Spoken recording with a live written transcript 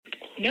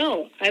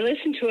No, I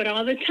listen to it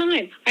all the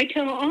time. I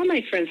tell all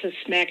my friends to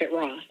Smack It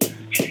Raw.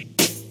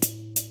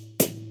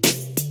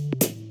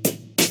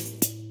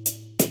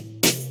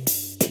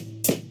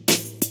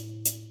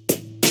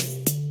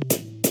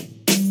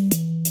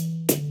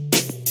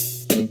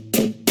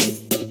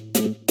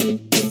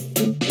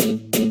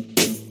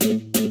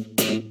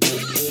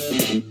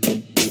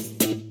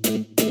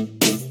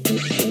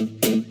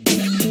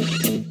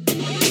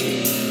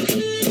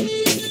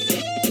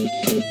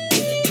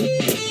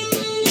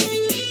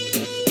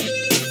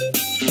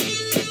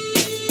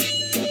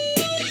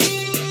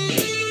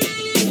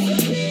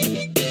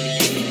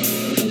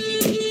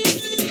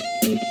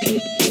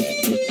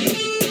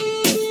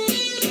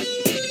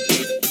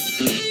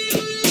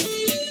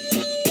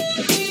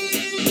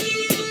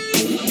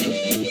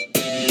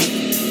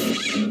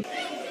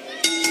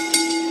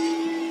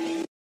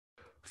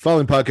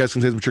 Following podcast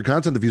contains mature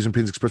content. The views and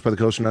opinions expressed by the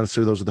host are not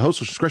necessarily those of the host.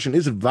 Social discretion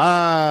is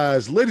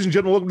advised. Ladies and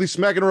gentlemen, welcome to the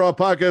Smackin It Raw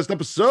podcast,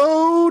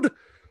 episode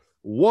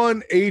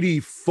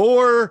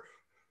 184,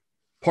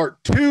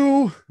 part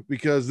 2,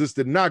 because this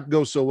did not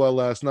go so well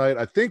last night.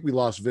 I think we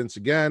lost Vince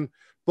again,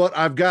 but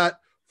I've got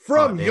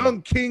from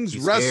Young Kings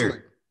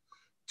Wrestling,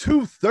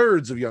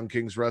 2/3 of Young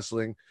Kings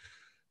Wrestling,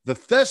 the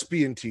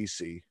thespian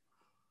TC,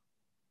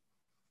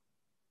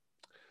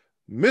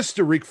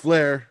 Mr. Ric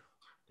Flair,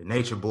 the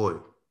Nature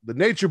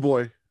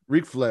Boy,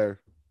 Ric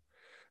Flair,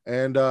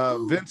 and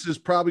Vince is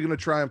probably going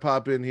to try and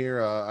pop in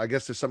here. I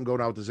guess there's something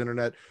going on with his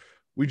internet.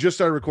 We just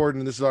started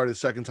recording, and this is already the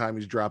second time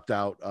he's dropped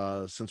out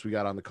since we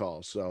got on the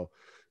call. So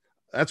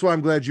that's why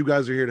I'm glad you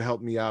guys are here to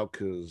help me out,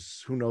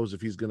 because who knows if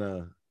he's going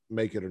to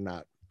make it or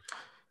not.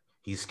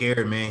 He's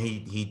scared, man.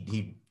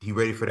 He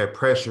ready for that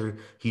pressure.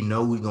 He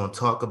know we're going to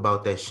talk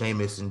about that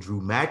Sheamus and Drew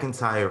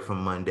McIntyre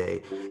from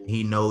Monday.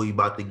 He know he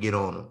about to get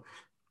on him.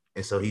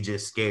 And so he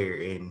just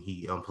scared, and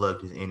he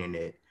unplugged his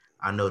internet.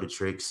 I know the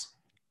tricks.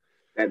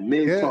 That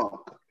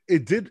talk.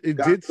 It did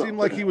seem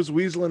like he was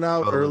weaseling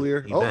out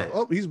earlier.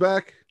 He's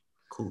back.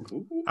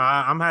 Cool.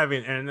 I'm having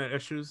internet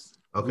issues.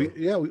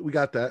 Okay. We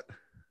got that.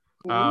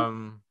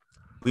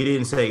 We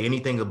didn't say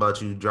anything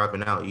about you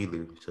dropping out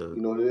either. So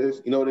you know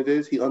what it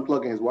is? He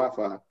unplugging his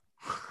Wi-Fi.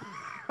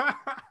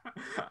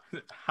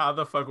 How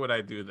the fuck would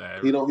I do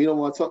that? He don't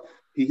want to talk.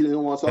 He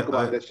don't want to talk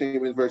about that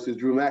Sheamus versus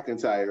Drew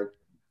McIntyre.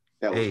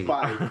 That was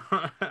fire.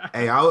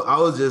 Hey, I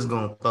was just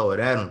gonna throw it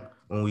at him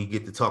when we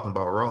get to talking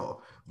about Raw,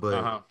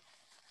 but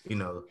you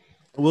know,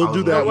 we'll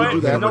do that. We'll do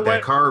that with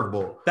that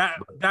curveball.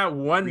 That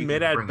one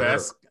mid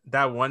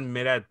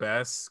at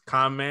best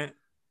comment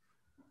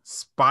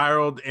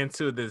spiraled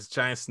into this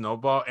giant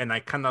snowball, and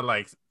I kind of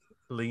like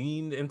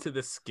leaned into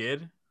the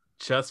skid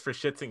just for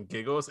shits and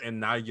giggles,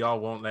 and now y'all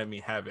won't let me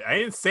have it. I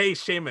didn't say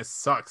Sheamus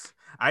sucks.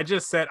 I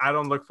just said I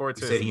don't look forward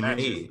to his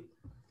matches.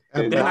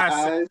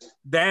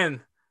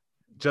 Then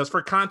just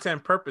for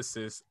content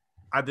purposes,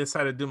 I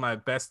decided to do my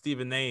best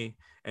Stephen A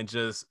and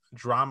just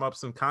drum up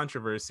some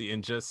controversy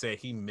and just say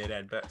he mid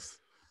at best.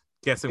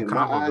 Get some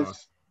combo going.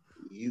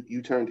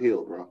 You turned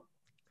heel, bro.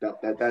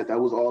 That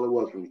was all it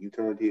was for me. You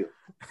turned heel.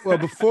 Well,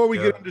 before we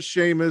get into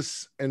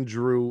Sheamus and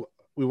Drew,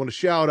 we want to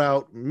shout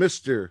out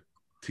Mr.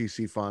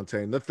 TC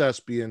Fontaine, the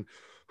thespian,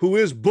 who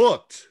is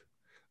booked.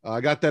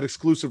 I got that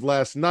exclusive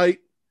last night.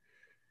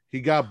 He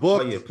got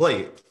booked.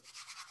 Play it.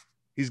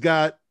 He's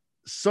got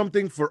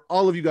something for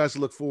all of you guys to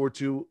look forward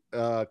to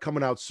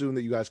coming out soon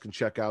that you guys can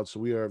check out. So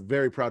we are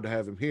very proud to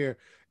have him here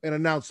and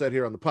announce that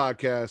here on the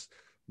podcast.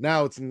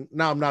 Now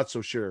I'm not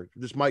so sure.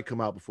 This might come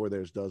out before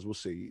theirs does. We'll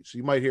see. So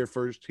you might hear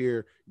first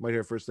here, you might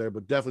hear first there,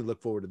 but definitely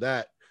look forward to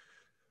that.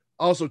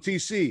 Also,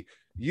 TC,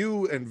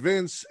 you and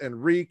Vince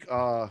and Reek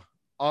all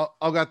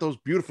got those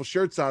beautiful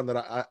shirts on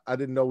that I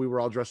didn't know we were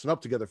all dressing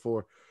up together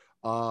for.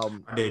 Why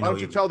don't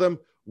you tell them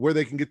where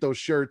they can get those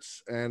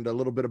shirts and a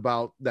little bit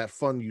about that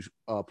fun you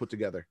put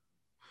together?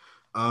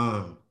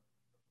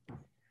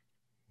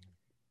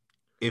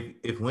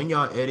 If when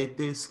y'all edit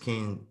this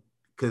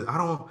because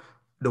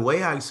the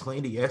way I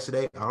explained it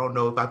yesterday, I don't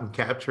know if I can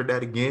capture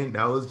that again.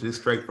 That was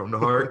just straight from the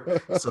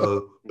heart.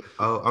 So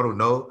I don't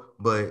know,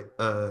 but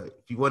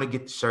if you want to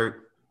get the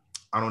shirt,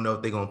 I don't know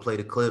if they're gonna play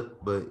the clip,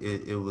 but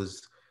it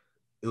was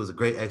a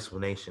great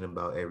explanation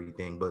about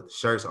everything. But the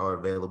shirts are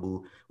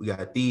available. We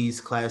got these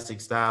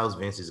classic styles.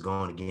 Vince is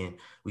going again.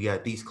 We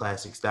got these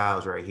classic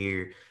styles right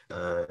here.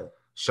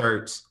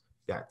 Shirts.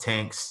 Got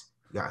tanks,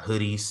 got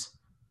hoodies,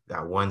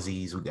 got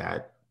onesies, we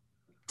got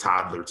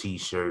toddler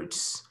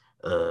t-shirts,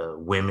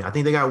 women. I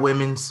think they got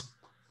women's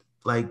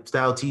like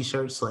style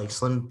t-shirts, like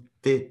slim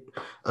fit.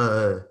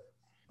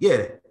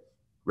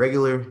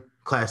 Regular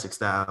classic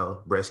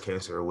style breast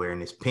cancer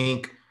awareness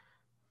pink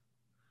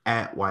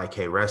at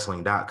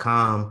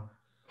ykwrestling.com.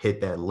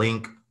 Hit that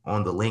link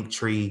on the link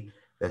tree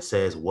that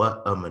says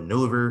what a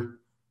maneuver.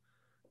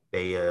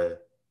 They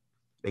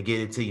get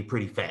it to you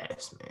pretty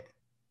fast, man.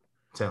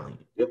 I'm telling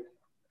you. Yep.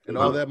 And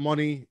all that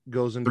money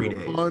goes into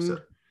a fund,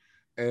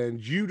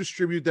 and you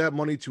distribute that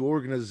money to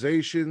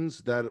organizations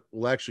that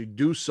will actually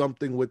do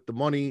something with the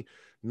money,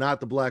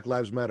 not the Black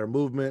Lives Matter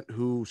movement,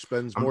 who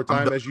spends more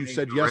time, as you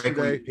said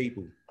yesterday.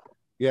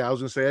 Yeah, I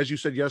was gonna say, as you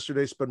said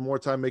yesterday, spend more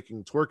time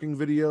making twerking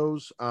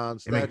videos on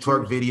statues. They make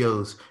twerk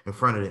videos in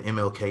front of the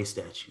MLK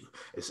statue.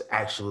 It's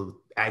actual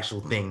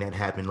thing that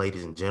happened,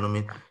 ladies and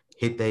gentlemen.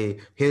 Hit up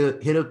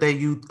their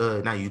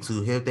not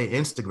YouTube, hit up their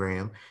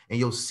Instagram, and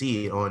you'll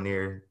see it on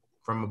there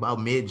from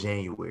about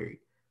mid-January.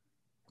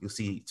 You'll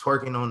see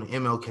twerking on the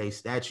MLK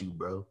statue,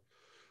 bro.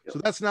 So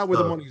that's not where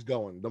the money's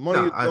going. The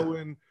money is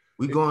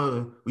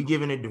going. We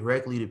giving it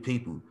directly to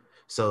people.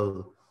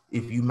 So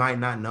if you might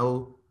not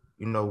know,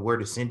 where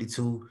to send it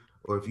to,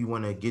 or if you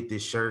want to get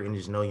this shirt and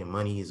just know your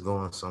money is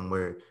going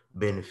somewhere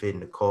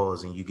benefiting the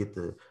cause, and you get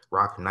to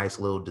rock a nice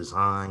little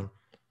design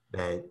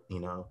that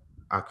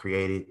I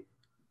created.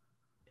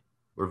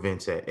 Where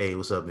Vince at? Hey,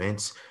 what's up,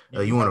 Vince?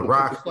 You want to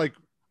rock? Just like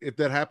if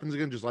that happens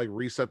again, just like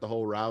reset the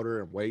whole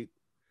router and wait.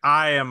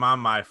 I am on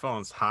my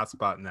phone's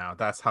hotspot now.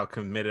 That's how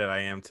committed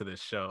I am to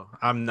this show.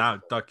 I'm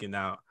not ducking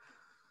out.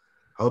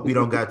 I hope you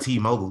don't got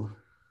T-Mobile.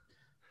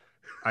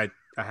 I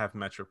have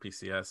Metro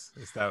PCS.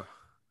 Is that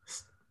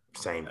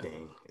same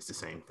thing? It's the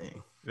same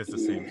thing. It's the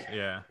same.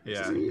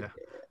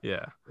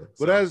 Yeah.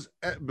 But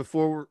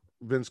before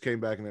Vince came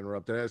back and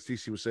interrupted, as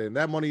TC was saying,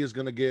 that money is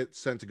going to get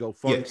sent to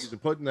GoFundMe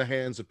and put in the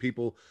hands of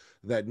people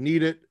that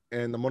need it,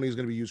 and the money is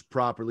going to be used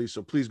properly.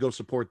 So please go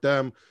support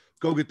them.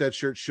 Go get that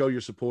shirt, show your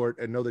support,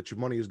 and know that your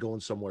money is going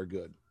somewhere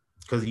good.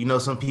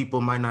 Because some people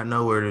might not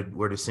know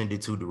where to send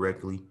it to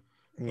directly,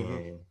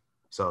 and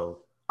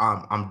so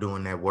I'm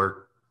doing that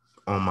work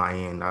on my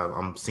end.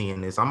 I'm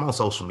seeing this. I'm on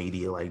social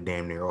media like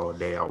damn near all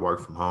day. I work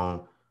from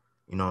home.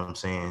 You know what I'm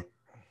saying?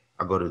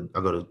 I go to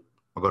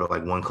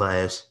like one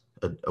class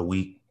a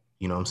week.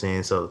 You know what I'm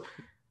saying? So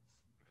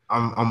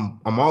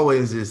I'm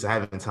always just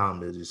having time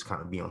to just kind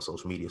of be on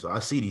social media. So I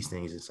see these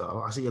things, and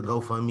so I see a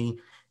GoFundMe,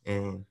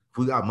 and if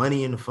we got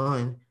money in the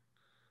fund,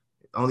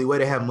 the only way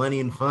to have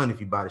money in the fund if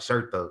you buy the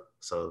shirt though.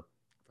 So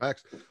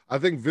facts. I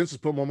think Vince has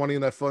put more money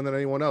in that fund than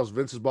anyone else.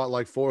 Vince has bought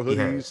like 4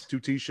 hoodies, 2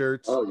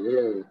 t-shirts. Oh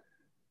yeah.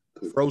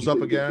 Froze up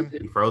again.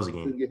 He froze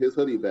again. Couldn't get his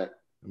hoodie back.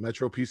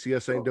 Metro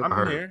PCS ain't doing.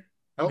 I'm here.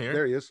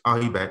 There he is. Oh,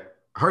 he back.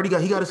 I heard he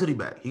got his hoodie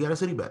back. He got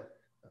his hoodie back.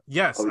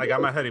 Yes, I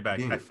got my hoodie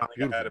back. I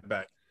finally got it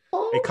back.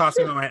 It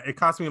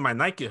cost me my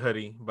Nike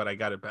hoodie, but I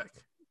got it back.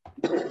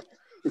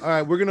 All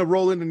right, we're gonna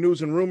roll into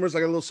news and rumors. I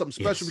got a little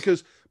something special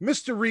because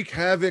Mr. Wreak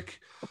Havoc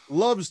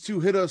loves to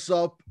hit us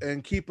up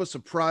and keep us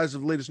apprised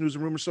of the latest news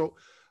and rumors. So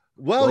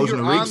when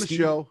you're on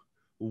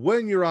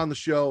the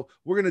show,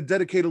 we're gonna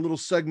dedicate a little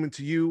segment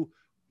to you,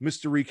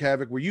 Mr. Wreak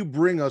Havoc, where you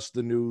bring us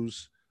the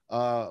news.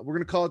 We're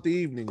gonna call it the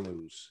evening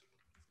news.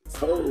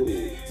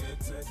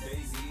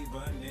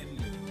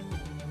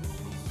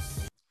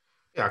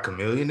 Yeah,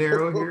 chameleon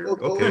there on here.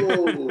 Okay.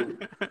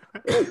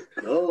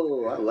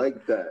 I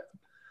like that.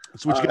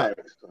 So what you got?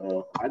 Right,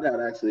 so I got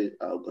actually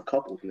a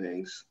couple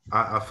things.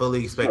 I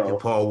fully expected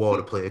Paul Wall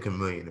to play a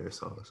chameleon there.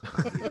 So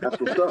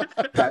that's what's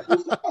up. That's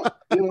what's up.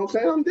 You know what I'm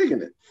saying? I'm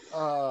digging it.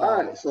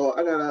 All right, so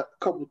I got a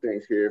couple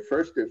things here.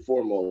 First and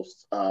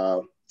foremost,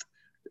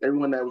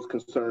 everyone that was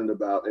concerned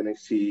about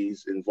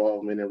NXT's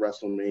involvement in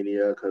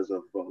WrestleMania because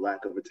of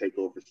lack of a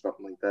takeover,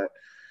 something like that,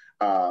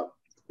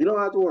 you don't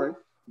have to worry.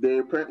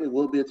 There apparently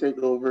will be a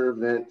takeover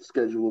event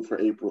scheduled for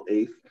April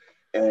 8th,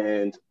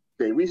 and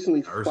they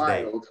recently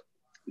filed.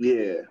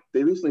 Yeah,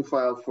 they recently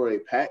filed for a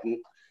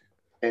patent,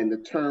 and the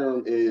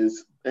term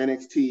is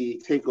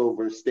NXT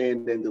Takeover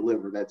Stand and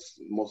Deliver. That's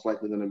most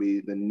likely going to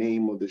be the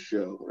name of the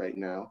show right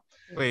now.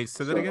 Wait,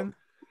 say that again?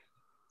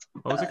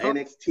 What was it called?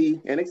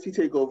 NXT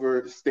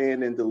Takeover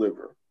Stand and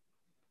Deliver.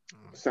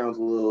 Sounds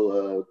a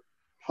little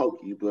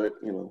hokey, but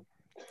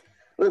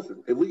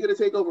listen, if we get a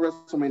takeover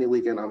WrestleMania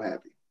weekend, I'm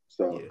happy.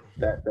 So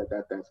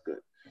that's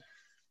good.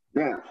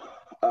 Now,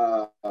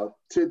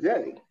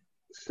 today,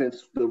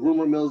 since the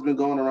rumor mill's been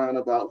going around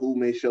about who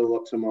may show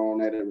up tomorrow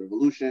night at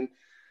Revolution,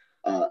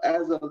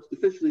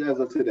 officially as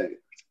of today,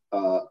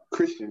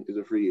 Christian is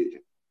a free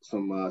agent.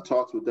 Some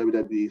talks with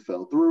WWE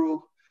fell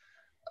through.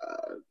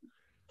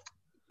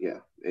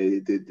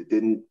 It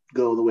didn't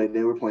go the way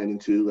they were planning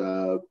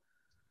to.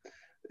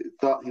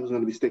 Thought he was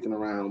going to be sticking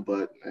around,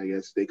 but I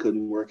guess they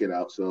couldn't work it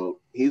out. So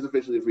he's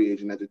officially a free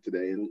agent as of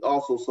today. And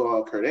also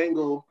saw Kurt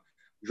Angle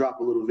drop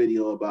a little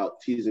video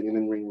about teasing an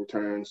in-ring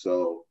return.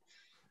 So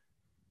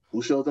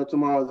who shows up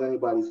tomorrow is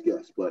anybody's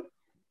guess, but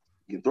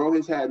you can throw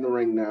his hat in the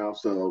ring now.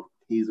 So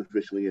he's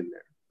officially in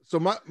there. So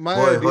my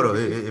boy, hold on.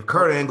 If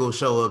Kurt Angle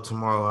show up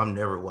tomorrow, I'm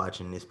never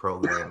watching this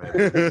program.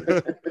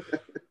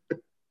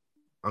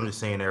 I'm just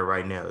saying that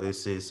right now.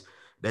 That's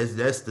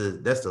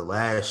the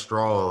last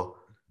straw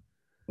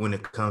when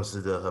it comes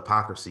to the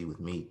hypocrisy with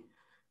me.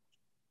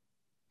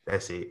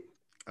 That's it.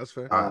 That's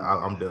fair.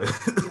 I'm done.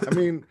 I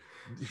mean,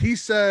 he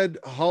said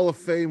Hall of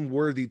Fame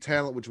worthy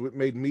talent, which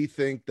made me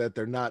think that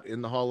they're not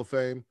in the Hall of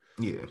Fame.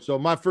 Yeah. So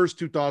my first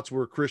two thoughts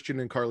were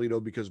Christian and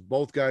Carlito, because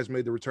both guys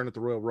made the return at the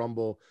Royal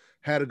Rumble,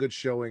 had a good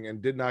showing,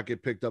 and did not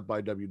get picked up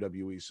by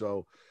WWE.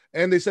 So,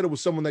 and they said it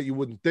was someone that you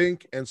wouldn't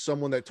think, and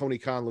someone that Tony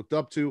Khan looked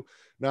up to.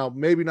 Now,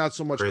 maybe not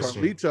so much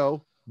Christian.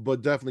 Carlito,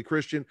 but definitely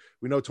Christian.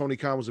 We know Tony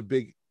Khan was a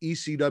big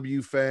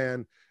ECW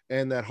fan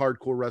and that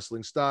hardcore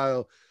wrestling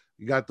style.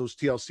 You got those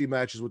TLC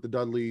matches with the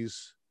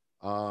Dudleys.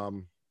 Yeah,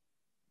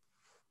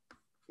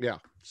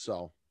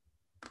 so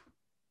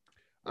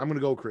I'm gonna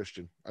go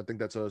Christian. I think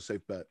that's a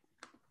safe bet.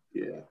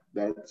 Yeah,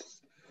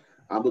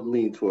 I would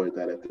lean toward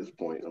that at this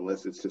point,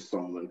 unless it's just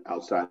someone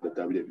outside of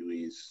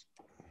WWE's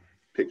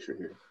picture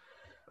here.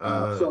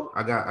 So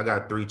I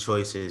got 3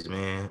 choices,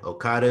 man.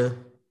 Okada.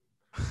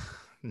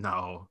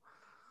 No.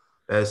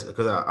 That's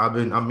because I've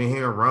been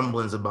hearing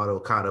rumblings about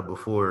Okada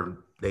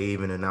before they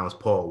even announced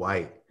Paul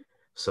White.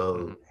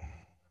 So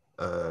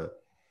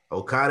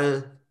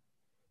Okada,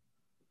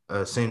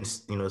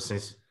 since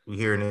we're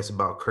hearing this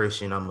about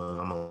Christian, I'm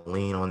a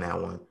lean on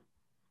that one.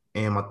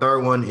 And my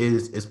third one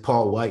is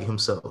Paul White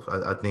himself.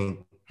 I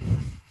think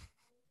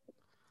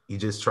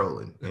he's just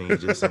trolling and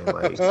he's just saying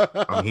like,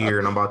 I'm here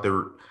and I'm about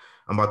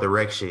to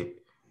wreck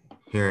shit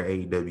here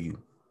in AEW.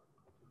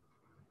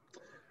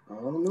 I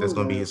don't know, That's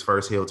gonna be his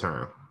first heel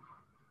turn.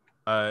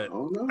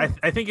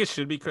 I think it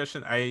should be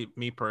Christian.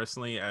 Me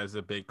personally, as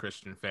a big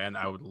Christian fan,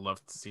 I would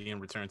love to see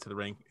him return to the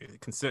ring.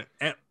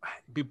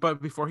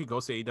 But before he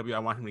goes to AEW, I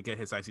want him to get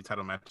his IC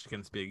title match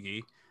against Big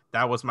E.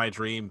 That was my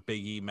dream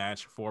Big E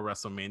match for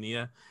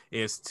WrestleMania,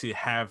 is to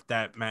have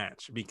that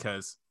match,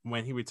 because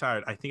when he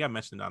retired, I think I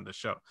mentioned it on the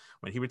show,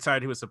 when he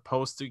retired, he was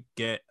supposed to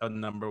get a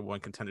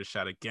 #1 contender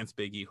shot against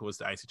Big E, who was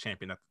the IC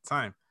champion at the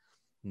time.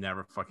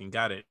 Never fucking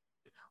got it.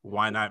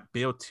 Why not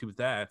build to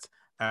that?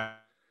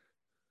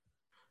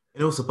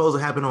 It was supposed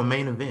to happen on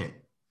Main Event.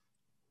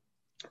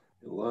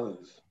 It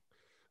was.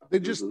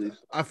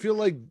 I feel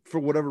like for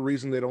whatever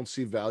reason, they don't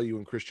see value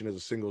in Christian as a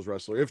singles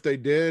wrestler. If they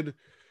did,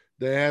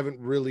 they haven't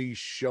really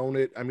shown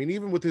it. I mean,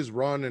 even with his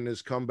run and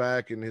his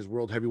comeback and his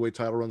world heavyweight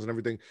title runs and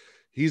everything,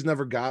 he's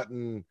never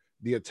gotten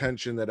the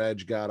attention that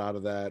Edge got out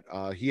of that.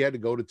 He had to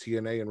go to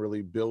TNA and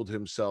really build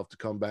himself to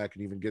come back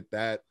and even get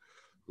that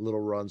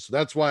little run. So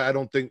that's why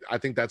I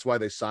think that's why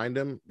they signed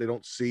him. They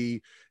don't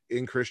see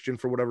in Christian,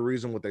 for whatever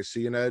reason, what they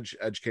see in Edge.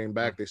 Edge came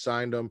back, they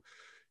signed him.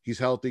 He's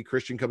healthy.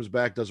 Christian comes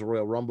back, does a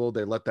Royal Rumble.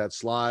 They let that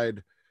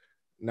slide.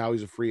 Now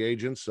he's a free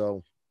agent.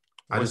 So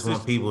I just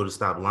want people to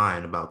stop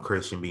lying about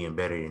Christian being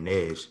better than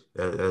Edge.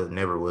 That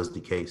never was the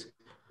case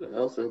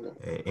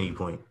at any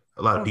point.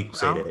 A lot of people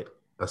say that.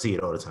 I see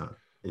it all the time.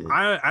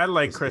 I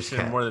like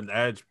Christian more than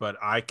Edge, but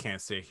I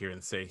can't sit here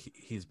and say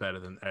he's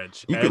better than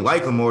Edge. You can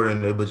like him more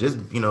than that, but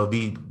just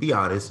be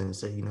honest and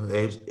say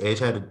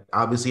Edge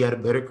obviously had a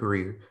better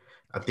career.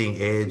 I think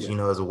Edge,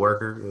 as a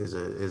worker,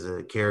 as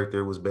a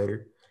character, was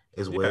better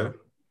as well.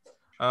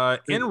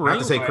 In ring, not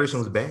to say Christian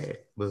was bad,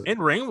 but in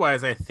ring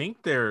wise, I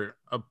think they're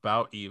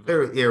about even.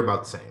 They're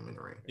about the same in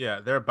the ring.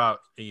 Yeah, they're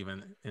about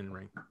even in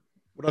ring.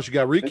 What else you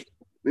got, Reek?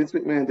 Vince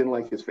McMahon didn't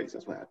like his face.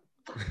 That's what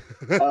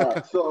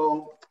happened.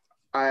 So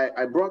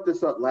I brought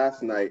this up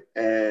last night,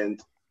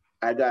 and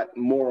I got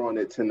more on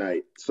it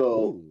tonight.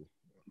 So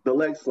the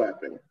leg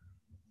slapping.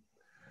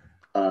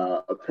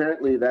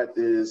 Apparently, that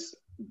is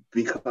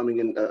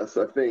becoming a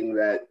thing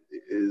that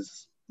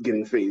is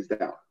getting phased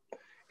out.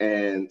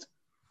 And,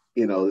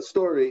 the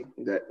story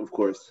that, of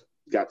course,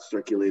 got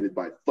circulated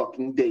by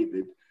fucking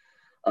David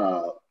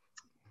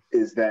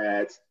is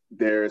that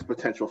there's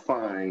potential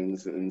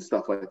fines and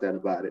stuff like that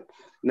about it.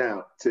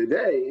 Now,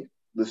 today,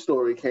 the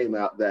story came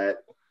out that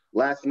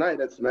last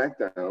night at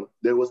SmackDown,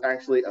 there was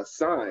actually a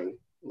sign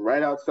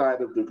right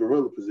outside of the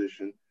gorilla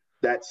position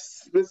that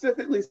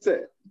specifically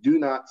said, "Do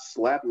not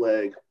slap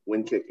leg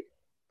when kicking."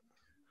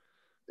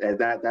 And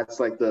that's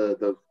like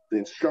the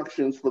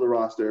instructions for the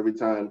roster every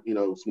time,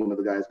 one of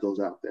the guys goes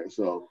out there.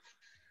 So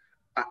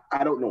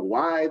I don't know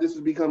why this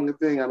is becoming a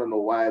thing. I don't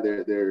know why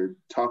they're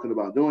talking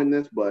about doing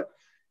this, but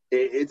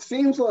it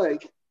seems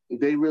like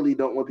they really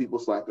don't want people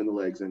slapping the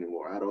legs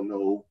anymore. I don't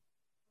know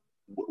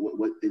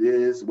what it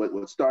is,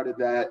 what started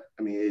that.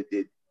 I mean,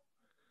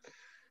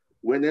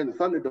 when they're in the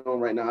Thunderdome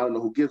right now, I don't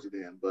know who gives a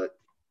damn, but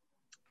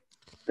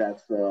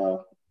that's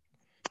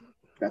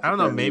I don't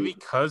know. Maybe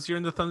because you're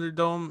in the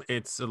Thunderdome,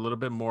 it's a little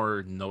bit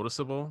more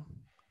noticeable.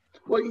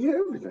 Well, you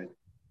hear everything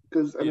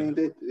because I mean,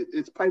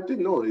 it's piped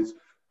in noise.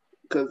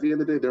 Because at the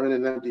end of the day, they're in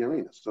an empty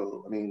arena.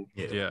 So I mean,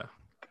 yeah.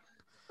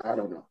 I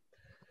don't know.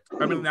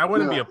 I mean, I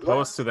wouldn't be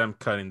opposed to them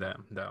cutting that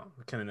down.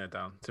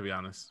 To be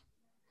honest.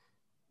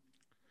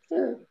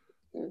 Yeah,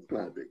 it's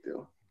not a big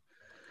deal.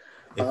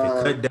 If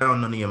it cut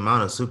down on the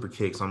amount of super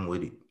kicks, I'm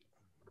with it.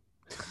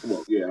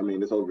 Well, yeah, I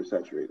mean, it's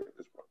oversaturated at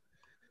this point.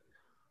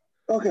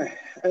 Okay,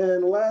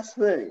 and last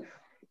thing,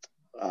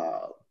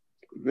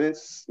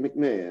 Vince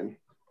McMahon,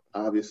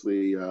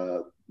 obviously,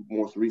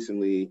 most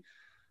recently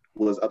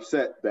was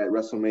upset that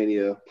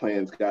WrestleMania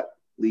plans got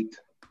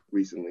leaked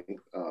recently.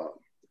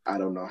 I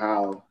don't know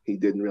how he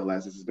didn't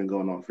realize this has been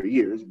going on for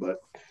years, but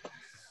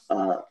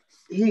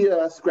he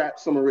scrapped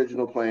some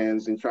original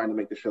plans and trying to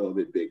make the show a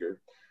bit bigger.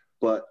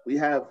 But we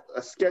have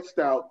a sketched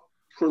out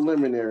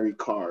preliminary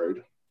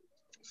card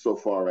so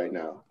far right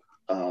now.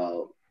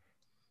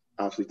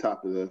 Obviously,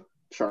 top of the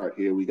chart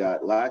here, we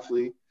got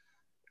Lashley,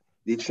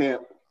 the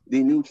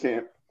new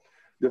champ,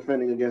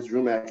 defending against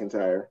Drew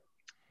McIntyre.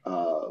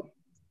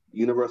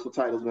 Universal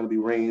title is going to be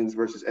Reigns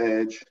versus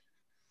Edge.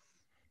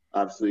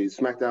 Obviously,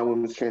 SmackDown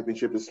Women's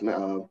Championship is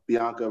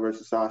Bianca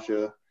versus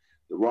Sasha.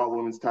 The Raw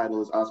Women's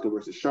title is Asuka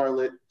versus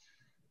Charlotte.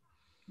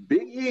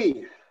 Big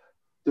E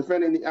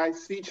defending the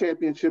IC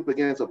Championship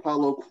against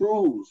Apollo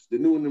Crews, the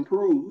new and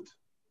improved.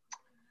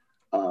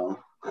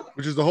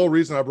 Which is the whole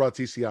reason I brought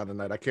TC on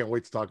tonight. I can't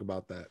wait to talk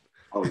about that.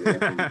 Oh, yeah,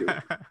 that's what we do.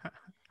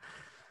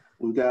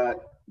 We got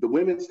the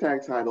women's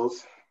tag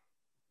titles,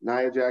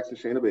 Nia Jax and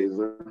Shayna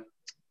Baszler,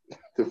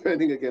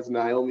 defending against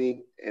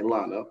Naomi and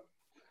Lana.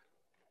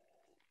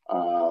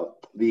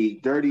 The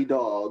Dirty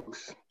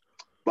Dogs,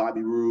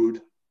 Bobby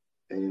Roode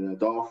and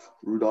Dolph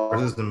Rudolph.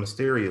 Versus the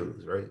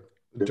Mysterios, right?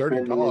 The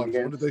Dirty Dogs.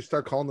 When did they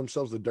start calling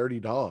themselves the Dirty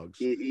Dogs?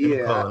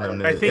 Yeah,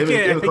 I think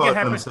it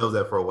happened themselves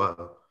that for a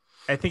while.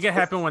 I think it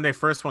happened when they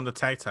first won the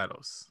tag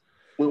titles.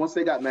 Well, once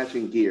they got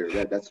matching gear,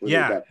 that's when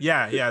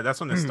that's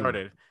when it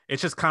started.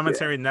 It's just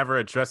commentary never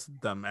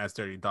addressed them as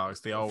Dirty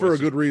Dogs. They always for a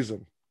good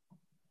reason.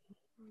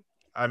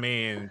 I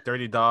mean,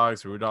 Dirty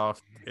Dogs,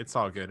 Rudolph, it's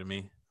all good to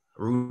me.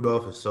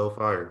 Rudolph is so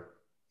fired.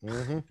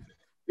 Mm-hmm.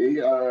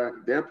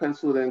 They're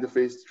penciled in to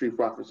face the Street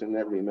Profits in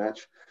that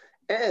rematch.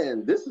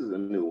 And this is a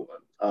new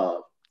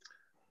one.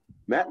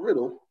 Matt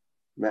Riddle,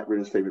 Matt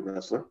Riddle's favorite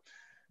wrestler,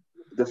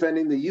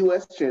 defending the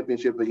U.S.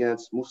 Championship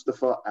against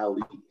Mustafa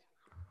Ali.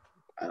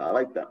 I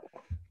like that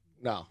one.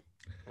 No.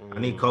 I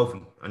need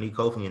Kofi.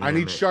 I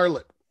need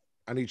Charlotte.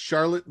 I need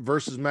Charlotte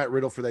versus Matt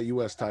Riddle for that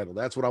U.S. title.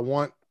 That's what I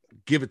want.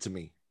 Give it to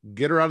me.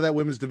 Get her out of that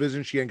women's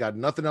division. She ain't got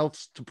nothing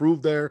else to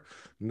prove there.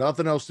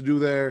 Nothing else to do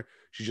there.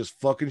 She's just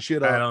fucking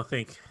shit up. I don't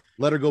think.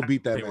 Let her go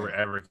beat that man. We're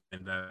ever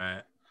in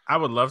that. I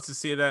would love to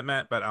see that,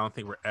 Matt, but I don't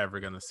think we're ever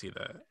going to see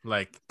that.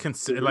 Like,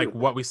 consider like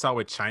what we saw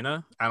with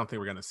China. I don't think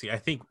we're going to see. I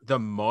think the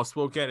most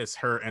we'll get is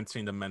her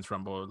entering the men's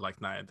rumble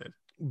like Nia did.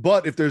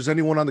 But if there's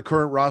anyone on the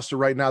current roster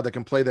right now that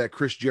can play that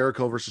Chris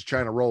Jericho versus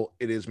China role,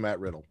 it is Matt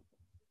Riddle.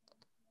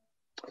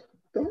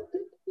 Yeah,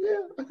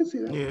 I can see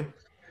that. Yeah.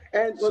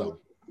 And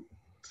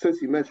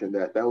since you mentioned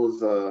that was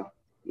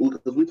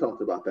because we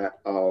talked about that.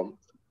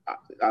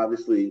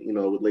 Obviously,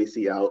 with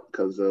Lacey out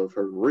because of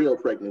her real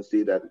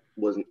pregnancy that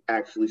wasn't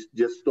actually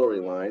just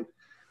storyline.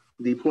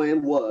 The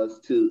plan was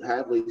to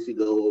have Lacey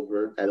go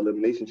over at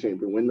Elimination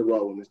Chamber, win the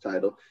Raw Women's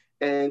title,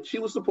 and she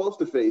was supposed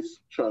to face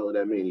Charlotte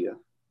at Mania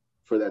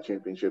for that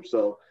championship.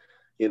 So,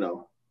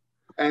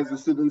 as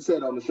has been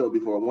said on the show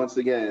before, once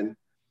again,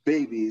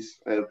 babies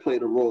have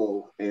played a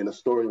role in a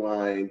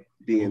storyline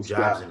being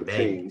strapped with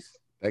chains.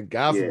 Thank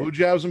God for boob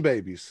jobs and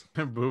babies.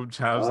 Boob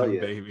jobs and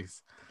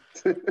babies.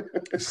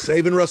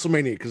 Saving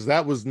WrestleMania, because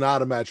that was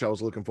not a match I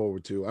was looking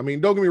forward to. I mean,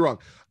 don't get me wrong.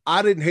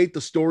 I didn't hate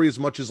the story as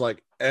much as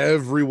like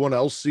everyone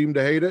else seemed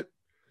to hate it,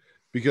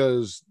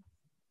 because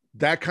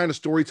that kind of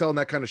storytelling,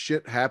 that kind of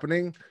shit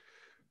happening,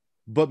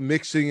 but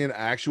mixing in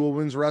actual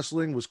women's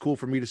wrestling was cool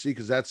for me to see,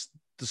 because that's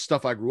the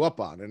stuff I grew up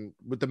on, and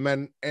with the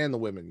men and the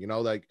women,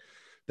 like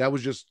that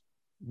was just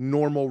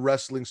normal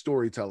wrestling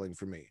storytelling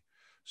for me.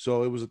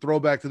 So it was a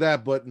throwback to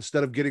that, but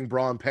instead of getting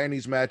bra and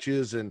panties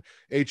matches and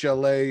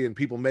HLA and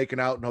people making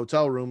out in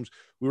hotel rooms,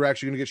 we were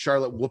actually going to get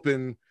Charlotte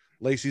whooping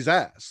Lacey's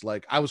ass.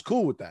 Like, I was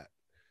cool with that.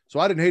 So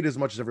I didn't hate it as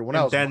much as everyone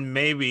else. Then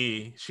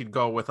maybe she'd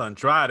go with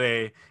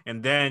Andrade,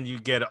 and then you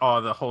get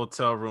all the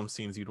hotel room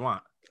scenes you'd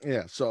want.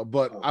 Yeah. So,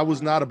 but I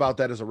was not about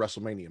that as a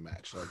WrestleMania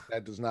match. Like,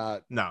 that does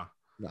not. No.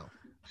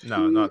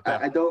 Not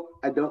that. I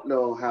don't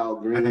know how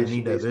green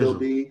she may still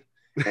be.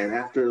 And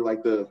after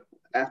the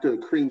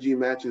cringy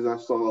matches I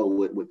saw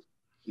with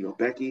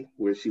Becky,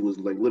 where she was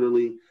like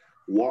literally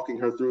walking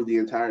her through the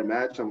entire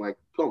match, I'm like,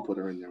 don't put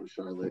her in there with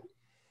Charlotte.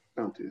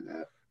 Don't do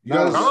that. You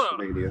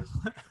guys,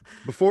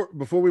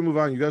 before we move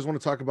on, you guys want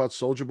to talk about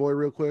Soulja Boy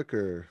real quick,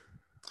 or?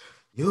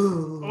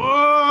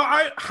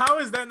 How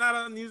is that not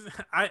on news?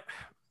 I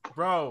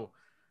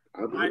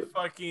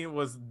fucking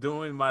was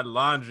doing my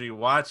laundry,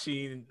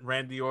 watching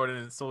Randy Orton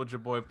and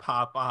Soulja Boy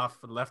pop off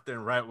left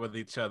and right with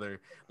each other.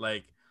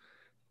 Like,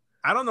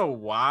 I don't know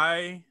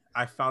why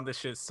I found this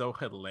shit so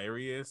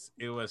hilarious.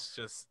 It was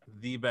just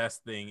the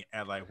best thing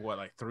at 3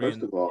 in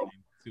the morning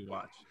to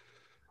watch.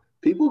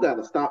 People got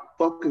to stop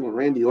fucking with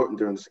Randy Orton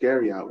during the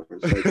scary hours.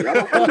 Like, I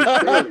don't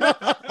understand.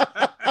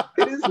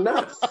 It is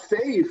not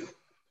safe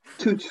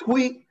to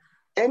tweet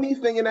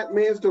anything in that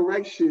man's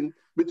direction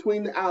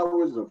between the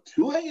hours of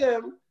 2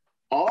 a.m.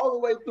 all the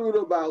way through to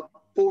about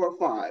 4 or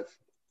 5.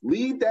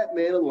 Leave that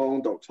man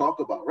alone. Don't talk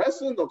about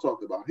wrestling. Don't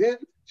talk about him.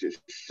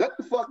 Just shut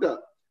the fuck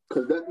up.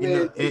 Because that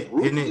man is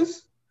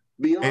ruthless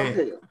beyond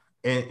hell.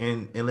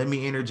 And let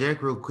me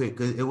interject real quick,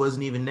 because it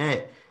wasn't even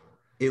that.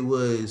 It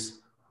was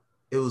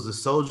a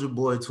Soulja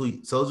Boy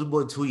tweet. Soulja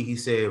Boy tweet, he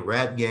said,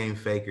 rap game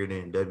faker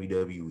than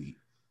WWE.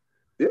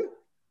 Yeah.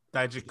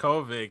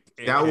 Dijakovic.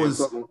 That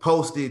was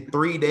posted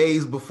 3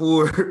 days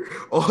before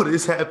all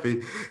this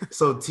happened.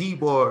 So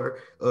T-Bar,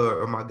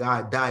 or my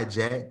guy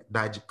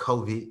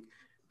Dijakovic,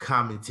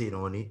 commented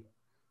on it.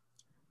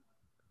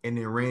 And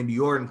then Randy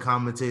Orton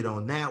commented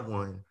on that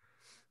one.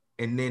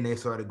 And then they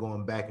started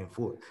going back and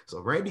forth. So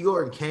Randy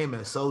Orton came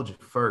at Soulja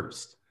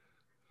first.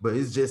 But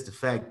it's just the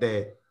fact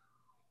that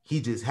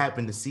he just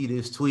happened to see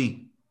this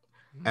tweet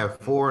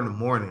at 4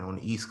 a.m. on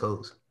the East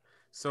Coast.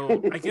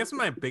 So I guess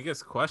my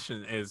biggest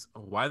question is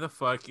why the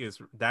fuck is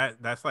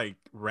that's like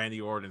Randy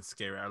Orton's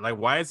scary? Like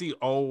why is he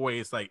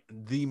always like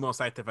the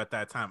most active at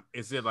that time?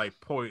 Is it like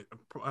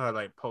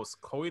like post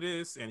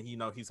coitus and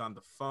he's on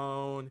the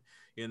phone,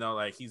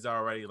 like he's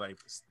already like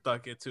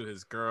stuck it to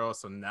his girl,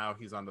 so now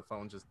he's on the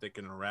phone just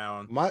dicking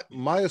around.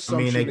 My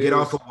assumption they get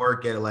off of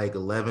work at like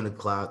 11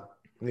 o'clock.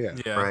 Yeah.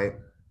 Right.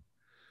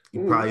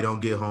 You probably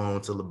don't get home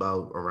till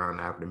about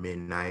around after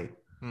midnight.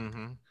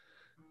 Mm-hmm.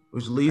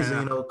 Which leaves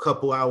a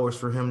couple hours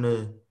for him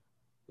to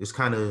just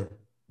kind of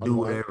do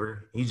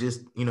whatever. He's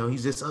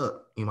just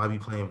up. He might be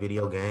playing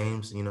video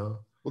games. Well,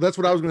 that's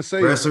what I was gonna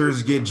say.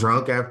 Wrestlers get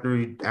drunk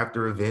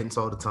after events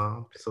all the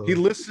time. So he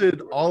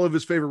listed all of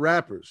his favorite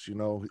rappers. He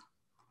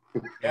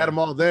had them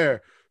all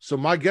there. So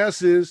my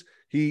guess is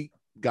he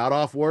got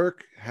off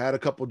work, had a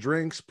couple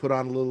drinks, put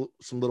on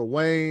some Lil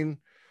Wayne,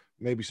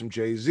 maybe some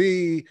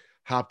Jay-Z,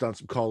 hopped on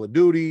some Call of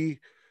Duty.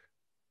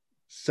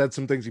 Said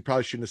some things he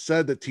probably shouldn't have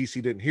said that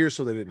TC didn't hear,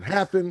 so they didn't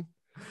happen.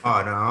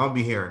 Oh, no, I don't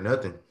be hearing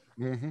nothing.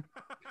 Mm-hmm.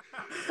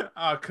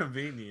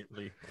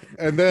 Conveniently.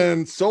 And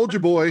then Soulja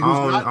Boy, who's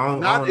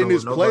not in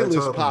his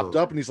playlist, popped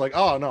up, and he's like,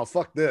 "Oh no,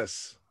 fuck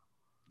this."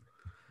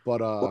 But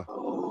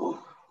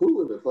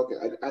who the fuck?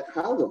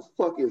 How the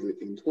fuck is it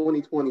in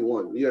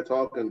 2021? We are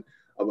talking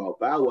about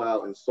Bow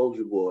Wow and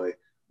Soulja Boy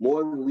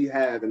more than we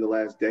have in the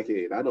last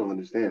decade. I don't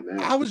understand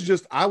that.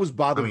 I was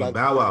bothered by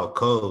Bow Wow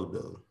code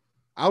though.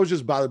 I was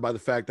just bothered by the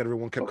fact that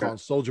everyone kept calling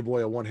Soulja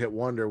Boy a one-hit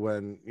wonder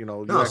when,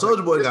 No,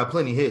 Soulja Boy got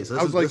plenty of hits.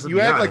 I was like,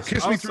 you act like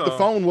Kiss Me Through the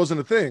Phone wasn't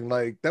a thing.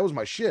 Like, that was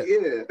my shit.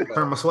 Yeah.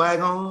 Turn my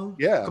swag on?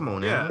 Yeah. Come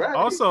on now. Yeah.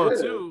 Also,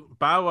 too,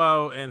 Bow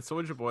Wow and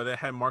Soulja Boy, they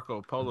had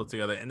Marco Polo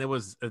together, and it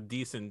was a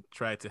decent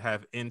try to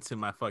have into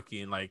my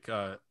fucking,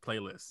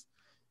 playlist.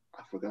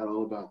 I forgot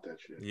all about that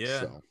shit.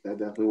 Yeah. So, that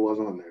definitely was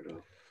on there,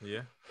 though.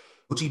 Yeah.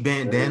 Gucci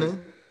Bandana?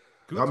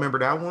 Y'all remember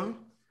that one?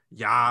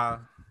 Yeah.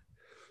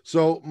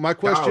 So my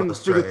question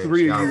for the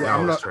three of you,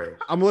 I'm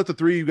gonna let the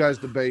three of you guys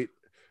debate.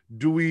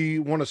 Do we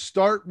want to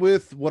start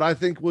with what I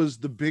think was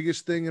the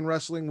biggest thing in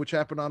wrestling, which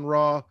happened on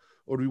Raw,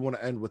 or do we want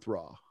to end with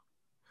Raw?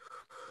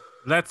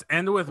 Let's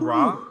end with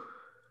Raw.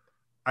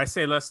 I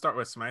say let's start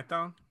with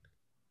SmackDown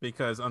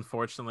because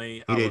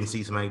unfortunately you didn't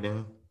see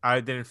SmackDown. I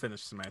didn't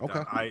finish SmackDown.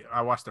 Okay.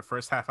 I watched the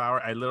first half hour.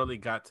 I literally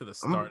got to the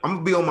start. I'm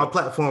gonna be on my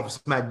platform for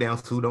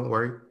SmackDown too. Don't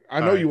worry. I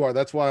know you are.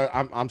 That's why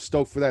I'm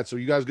stoked for that. So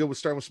you guys good with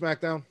starting with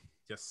SmackDown?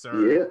 Yes,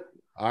 sir. Yeah.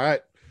 All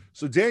right.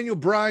 So Daniel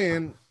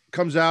Bryan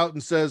comes out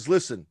and says,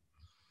 listen,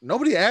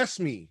 nobody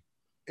asked me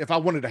if I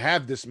wanted to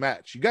have this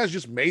match. You guys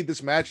just made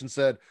this match and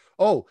said,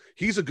 oh,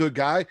 he's a good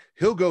guy.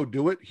 He'll go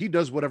do it. He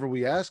does whatever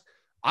we ask.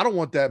 I don't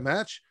want that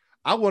match.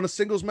 I want a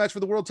singles match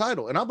for the world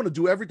title. And I'm going to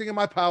do everything in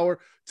my power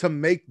to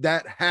make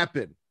that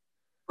happen.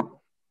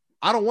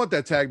 I don't want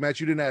that tag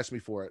match. You didn't ask me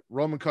for it.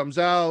 Roman comes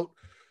out,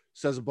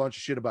 says a bunch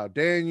of shit about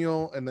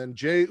Daniel. And then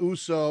Jey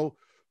Uso,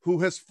 who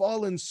has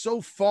fallen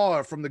so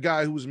far from the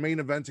guy who was main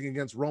eventing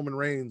against Roman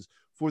Reigns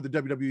for the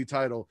WWE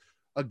title,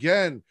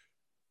 again,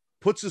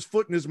 puts his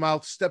foot in his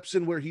mouth, steps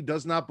in where he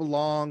does not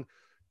belong,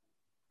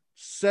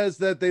 says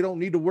that they don't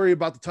need to worry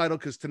about the title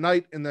because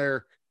tonight in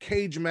their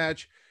cage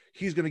match,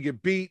 he's going to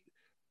get beat,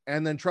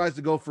 and then tries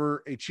to go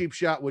for a cheap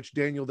shot, which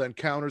Daniel then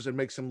counters and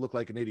makes him look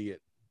like an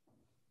idiot.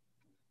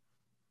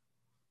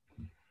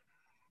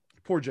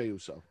 Poor Jey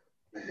Uso.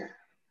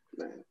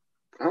 Man.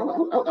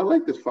 I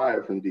like this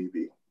fire from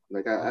DB.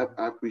 Like, I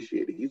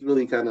appreciate it. He's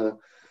really kind of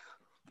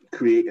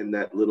creating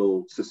that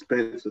little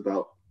suspense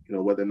about,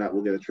 whether or not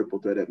we'll get a triple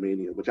threat at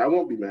Mania, which I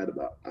won't be mad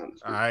about,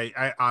 honestly.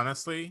 I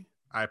honestly,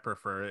 I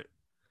prefer it.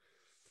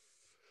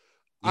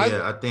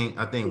 Yeah, I think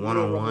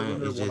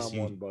one-on-one is just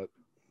you. But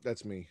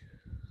that's me.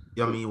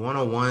 Yeah, I mean,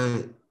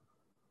 one-on-one,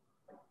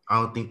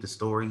 I don't think the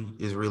story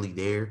is really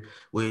there,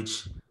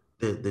 which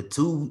the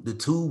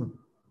two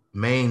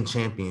main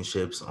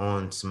championships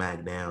on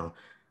SmackDown,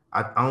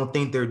 I don't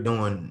think they're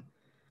doing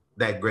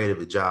that great of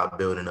a job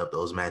building up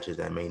those matches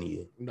at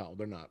Mania. No,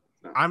 they're not.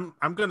 I'm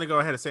gonna go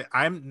ahead and say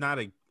I'm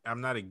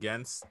not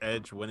against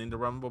Edge winning the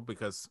Rumble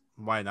because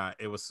why not?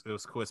 It was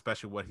cool,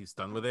 especially what he's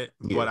done with it.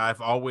 Yeah. What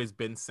I've always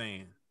been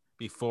saying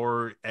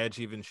before Edge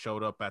even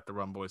showed up at the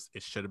Rumble is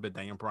it should have been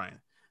Daniel Bryan.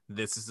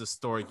 This is the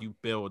story you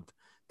build.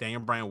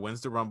 Daniel Bryan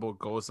wins the Rumble,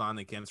 goes on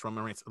against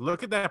Roman Reigns.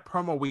 Look at that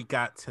promo we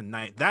got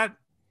tonight. That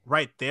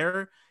right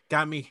there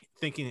got me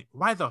thinking,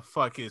 why the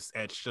fuck is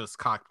Edge just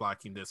cock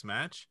blocking this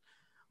match?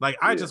 Like,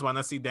 I just want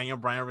to see Daniel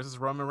Bryan versus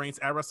Roman Reigns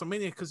at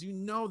WrestleMania because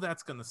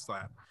that's going to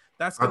slap.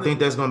 I think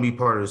that's going to be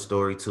part of the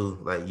story, too.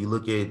 Like, you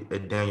look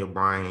at Daniel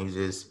Bryan,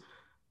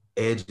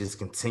 Edge is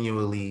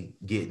continually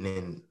getting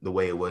in the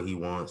way of what he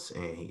wants.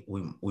 And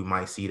we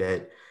might see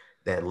that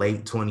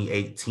late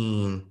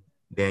 2018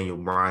 Daniel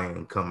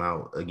Bryan come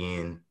out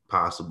again,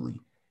 possibly.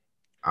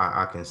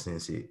 I can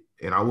sense it.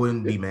 And I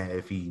wouldn't be mad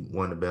if he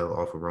won the belt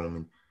off of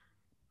Roman.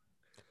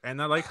 And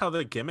I like how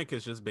the gimmick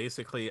is just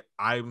basically,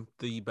 I'm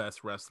the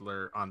best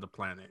wrestler on the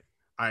planet.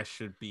 I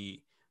should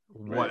be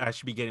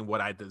getting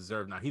what I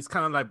deserve now. He's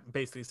kind of like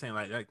basically saying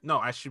like, no,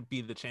 I should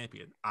be the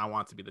champion. I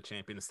want to be the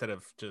champion instead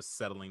of just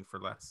settling for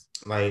less.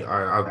 Like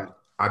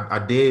I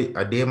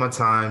did my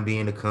time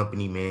being a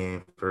company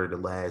man for the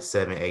last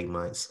 7-8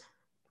 months.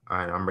 All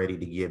right, I'm ready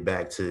to get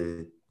back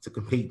to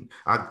competing.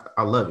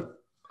 I love it.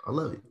 I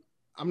love it.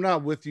 I'm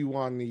not with you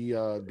on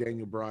the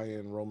Daniel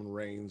Bryan Roman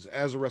Reigns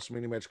as a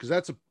WrestleMania match, because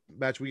that's a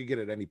match we could get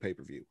at any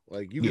pay-per-view.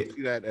 Like you can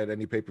see that at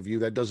any pay-per-view.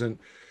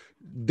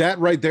 That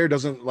right there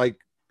doesn't like,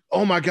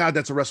 oh my God,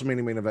 that's a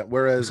WrestleMania main event.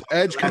 Whereas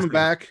Edge coming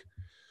back,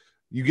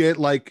 you get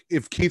like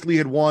if Keith Lee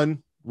had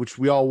won, which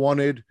we all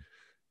wanted,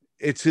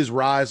 it's his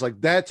rise. Like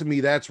that to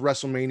me, that's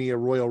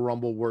WrestleMania Royal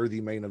Rumble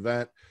worthy main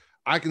event.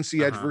 I can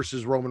see Edge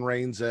versus Roman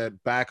Reigns at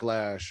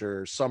Backlash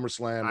or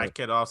SummerSlam. I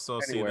could also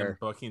see them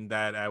booking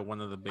that at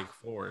one of the big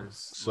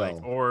fours.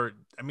 So,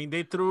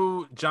 they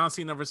threw John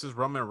Cena versus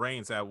Roman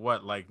Reigns at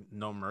what, like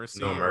No Mercy?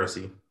 No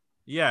Mercy.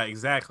 Yeah,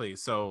 exactly.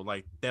 So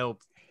like they'll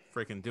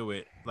freaking do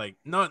it. Like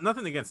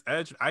nothing against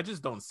Edge. I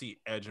just don't see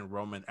Edge and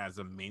Roman as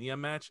a Mania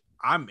match.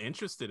 I'm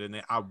interested in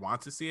it. I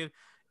want to see it.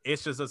 It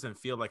just doesn't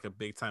feel like a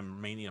big time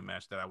Mania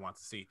match that I want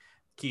to see.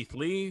 Keith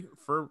Lee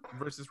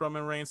versus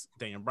Roman Reigns,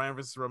 Daniel Bryan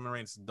versus Roman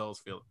Reigns, those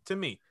feel to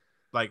me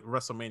like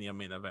WrestleMania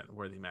main event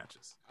worthy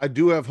matches. I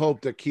do have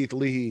hope that Keith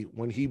Lee,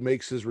 when he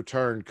makes his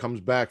return,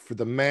 comes back for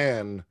the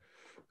man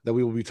that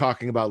we will be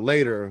talking about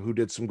later, who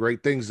did some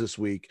great things this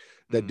week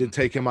that did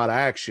take him out of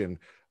action.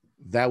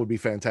 That would be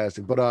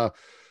fantastic. But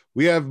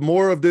we have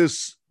more of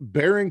this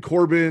Baron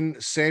Corbin,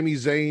 Sami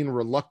Zayn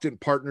reluctant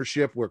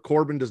partnership where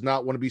Corbin does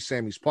not want to be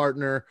Sami's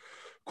partner.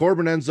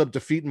 Corbin ends up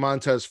defeating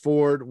Montez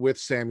Ford with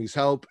Sami's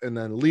help and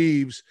then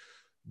leaves.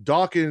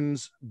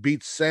 Dawkins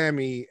beats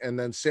Sami, and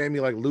then Sami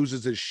like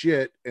loses his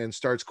shit and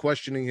starts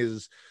questioning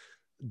his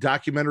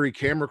documentary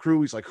camera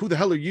crew. He's like, who the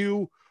hell are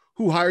you?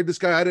 Who hired this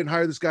guy? I didn't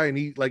hire this guy. And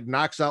he like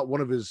knocks out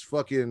one of his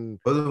fucking...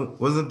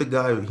 Wasn't the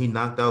guy he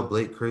knocked out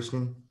Blake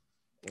Christian?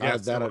 Yeah,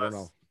 that I don't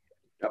know.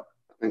 Yep,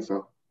 I think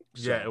so.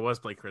 Yeah, it was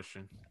Blake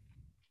Christian.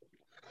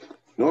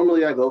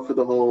 Normally I go for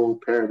the whole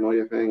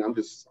paranoia thing. I'm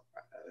just...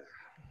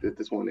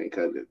 this one ain't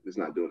cutting it. It's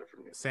not doing it for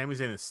me. Sami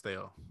Zayn is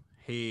stale.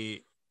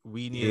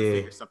 We need to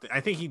figure something.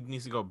 I think he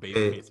needs to go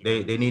babyface.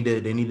 They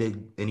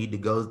need to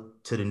go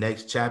to the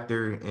next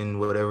chapter in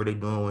whatever they're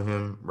doing with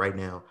him right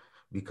now,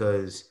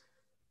 because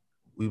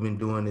we've been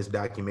doing this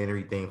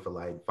documentary thing for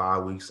like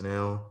 5 weeks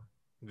now.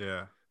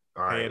 Yeah.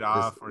 All right. Pay it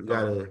off. We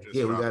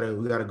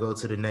gotta go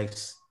to the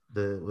next.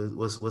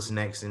 What's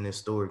next in this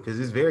story, because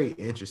it's very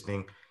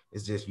interesting.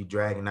 It's just you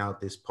dragging out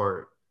this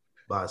part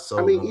by so.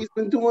 I mean, he's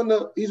been doing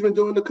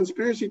the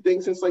conspiracy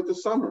thing since like the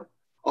summer.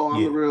 Oh,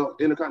 I'm the real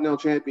Intercontinental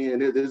Champion.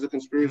 There's a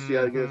conspiracy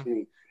against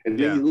me, and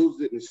then you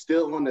lose it, and it's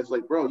still on. That's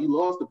like, bro, you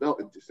lost the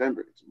belt in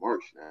December. It's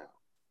March now.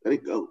 Let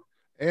it go.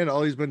 And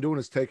all he's been doing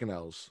is taking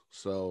L's.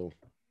 So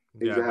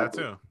that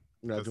too.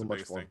 Not doing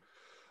much for him.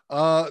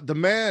 The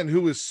man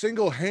who is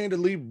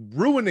single-handedly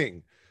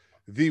ruining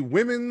the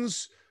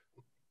women's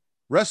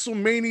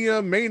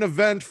WrestleMania main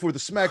event for the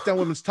SmackDown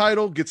Women's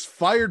title gets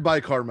fired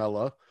by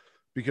Carmella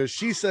because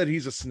she said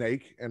he's a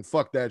snake and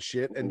fuck that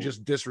shit and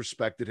just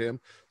disrespected him,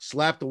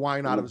 slapped the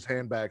wine out of his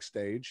hand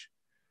backstage.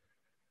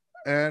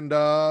 And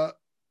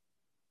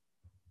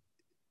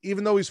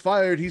even though he's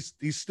fired, he's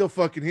still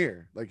fucking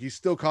here. Like, he's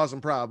still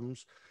causing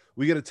problems.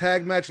 We get a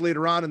tag match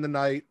later on in the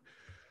night.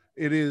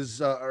 It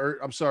is,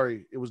 I'm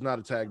sorry, it was not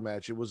a tag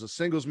match. It was a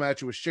singles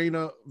match. It was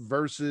Shayna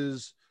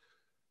versus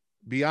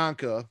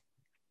Bianca.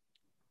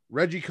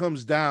 Reggie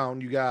comes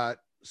down. You got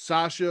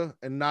Sasha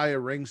and Nia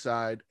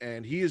ringside,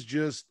 and he is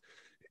just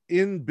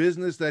in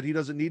business that he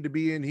doesn't need to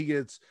be in. He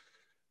gets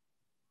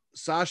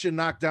Sasha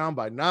knocked down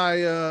by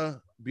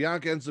Nia.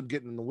 Bianca ends up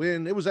getting the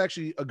win. It was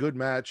actually a good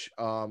match.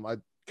 I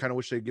kind of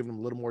wish they'd given him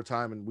a little more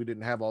time and we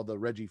didn't have all the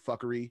Reggie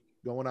fuckery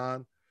going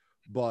on.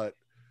 But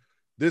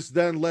this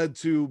then led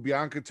to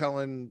Bianca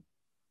telling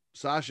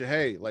Sasha,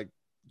 hey, like,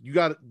 you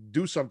got to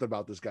do something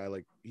about this guy.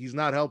 Like, he's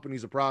not helping.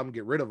 He's a problem.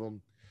 Get rid of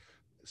him.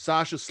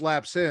 Sasha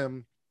slaps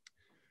him.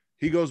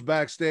 He goes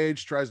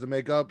backstage, tries to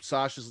make up.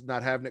 Sasha's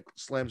not having it,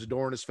 slams the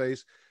door in his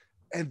face.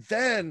 And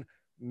then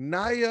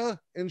Nia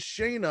and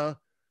Shayna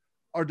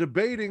are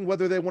debating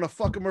whether they want to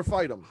fuck him or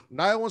fight him.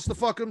 Nia wants to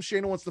fuck him.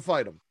 Shayna wants to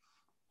fight him.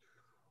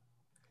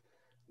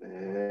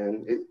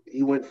 Man,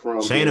 he went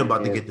from Shayna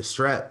about to get the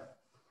strap.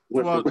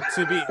 Well,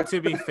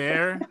 to be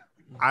fair,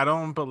 I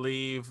don't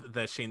believe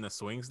that Shayna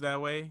swings that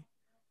way,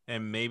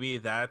 and maybe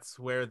that's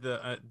where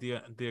the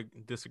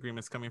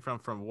disagreement's coming from.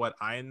 From what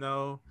I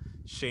know,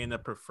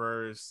 Shayna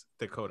prefers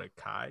Dakota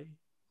Kai,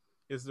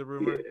 is the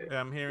rumor that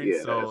I'm hearing.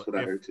 Yeah, so that's what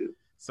I heard too.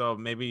 So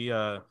maybe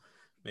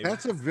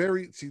that's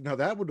now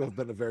that would have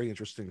been a very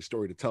interesting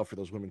story to tell for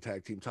those women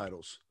tag team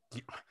titles.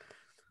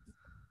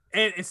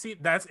 And see,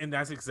 that's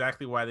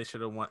exactly why they should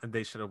have won.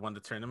 They should have won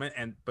the tournament,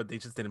 but they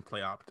just didn't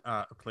play up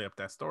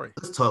that story.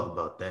 Let's talk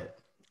about that.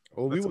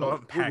 Well, we will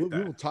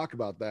talk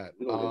about that.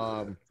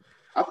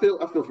 I feel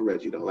for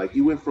Reggie though. Like, he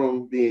went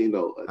from being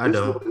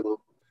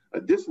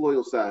a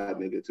disloyal side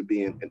nigga to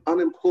being an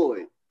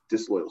unemployed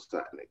disloyal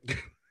side nigga.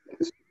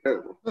 It's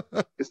terrible.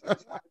 It's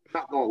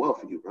not going well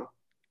for you, bro.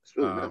 It's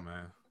really bad.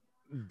 Man.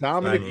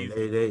 Dominic,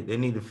 they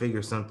need to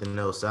figure something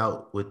else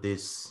out with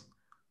this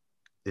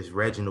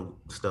Reginald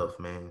stuff,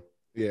 man.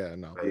 Yeah,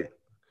 no. Right.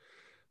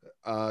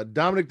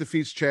 Dominic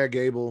defeats Chad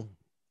Gable.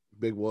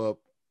 Big whoop.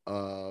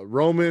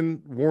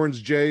 Roman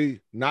warns Jay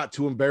not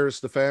to embarrass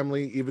the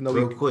family, even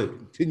though he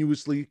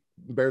continuously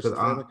embarrasses the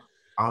family.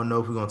 I don't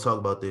know if we're gonna talk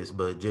about this,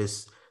 but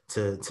just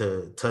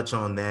to touch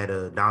on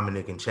that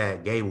Dominic and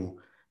Chad Gable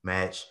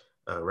match,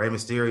 Rey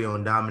Mysterio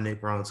and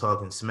Dominic were on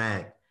Talking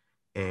Smack,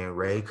 and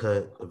Rey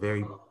cut a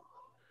very,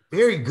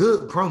 very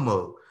good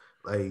promo.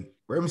 Like,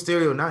 Rey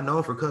Mysterio not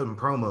known for cutting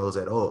promos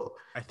at all.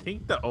 I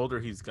think the older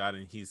he's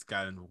gotten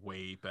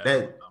way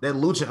better. That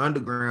Lucha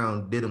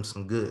Underground did him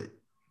some good.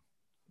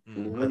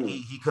 Mm-hmm. But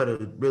he cut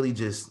a really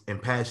just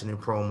impassioned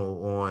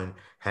promo on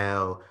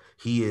how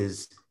he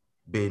has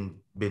been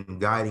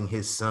guiding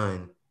his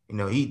son. You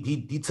know,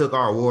 he took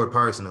our award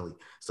personally.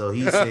 So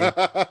he said,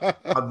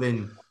 I've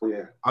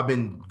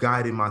been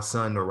guiding my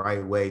son the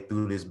right way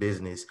through this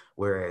business,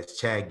 whereas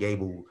Chad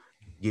Gable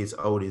gets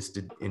Otis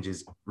and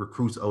just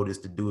recruits Otis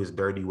to do his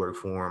dirty work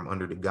for him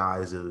under the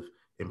guise of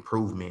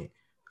improvement.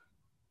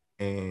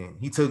 And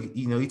he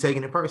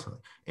taking it personally.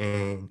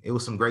 And it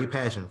was some great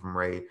passion from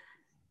Rey.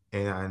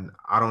 And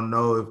I don't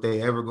know if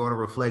they ever going to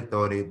reflect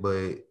on it,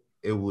 but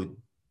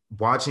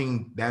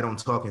watching that on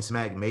Talking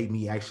Smack made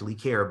me actually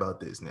care about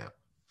this now.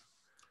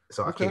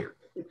 So I care.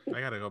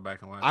 I gotta go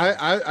back and watch.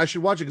 I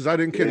should watch it because I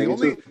didn't care.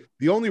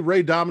 The only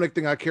Rey Dominic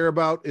thing I care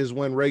about is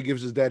when Rey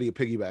gives his daddy a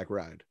piggyback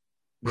ride.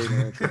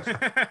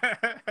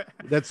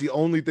 That's the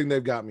only thing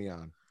they've got me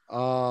on.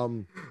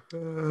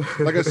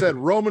 Like I said,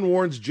 Roman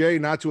warns Jay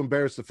not to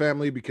embarrass the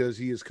family because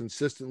he has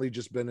consistently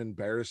just been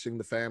embarrassing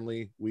the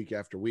family week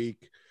after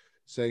week,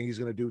 saying he's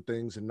going to do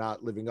things and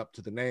not living up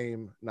to the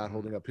name, not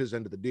holding up his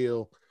end of the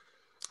deal.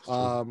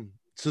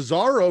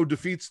 Cesaro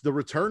defeats the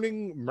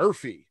returning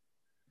Murphy,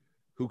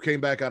 who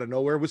came back out of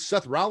nowhere with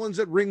Seth Rollins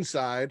at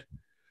ringside.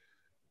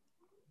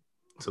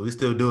 So he's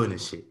still doing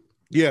this shit.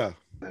 Yeah.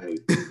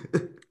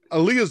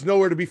 Aaliyah's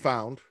nowhere to be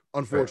found,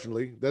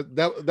 unfortunately. Right.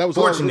 That was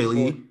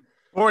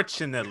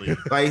Fortunately.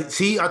 Like,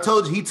 see, I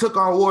told you he took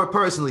our award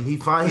personally. He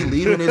finally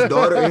leaving his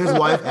daughter and his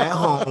wife at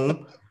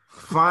home.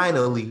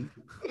 Finally.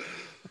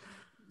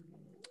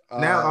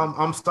 Now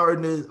I'm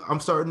starting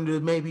to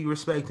maybe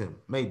respect him.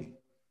 Maybe.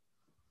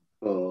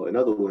 In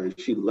other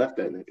words, she left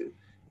that nigga,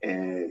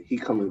 and he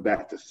coming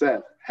back to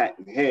Seth, hat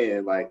in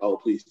hand, like, "Oh,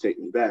 please take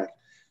me back,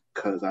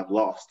 because I've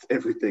lost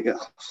everything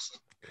else."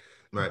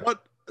 Right.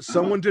 But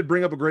someone did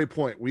bring up a great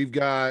point. We've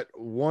got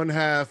one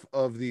half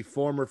of the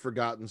former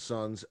Forgotten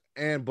Sons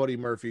and Buddy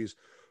Murphy's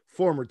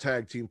former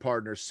tag team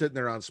partners sitting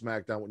there on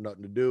SmackDown with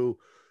nothing to do.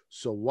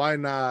 So why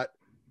not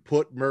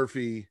put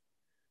Murphy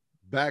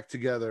back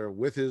together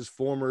with his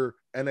former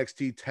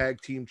NXT tag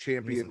team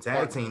champion?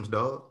 Tag teams,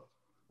 dog.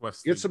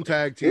 Get some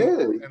tag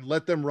team and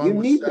let them run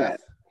with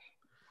Seth.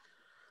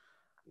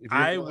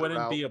 I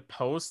wouldn't be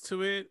opposed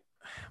to it,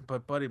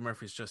 but Buddy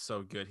Murphy's just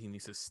so good. He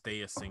needs to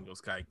stay a singles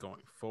guy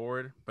going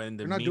forward. But in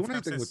the meantime, not doing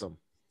anything with them.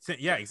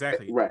 Yeah,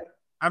 exactly. Right.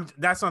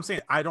 That's what I'm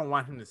saying. I don't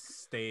want him to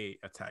stay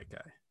a tag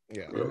guy.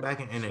 Yeah. We're back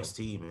in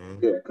NXT, man.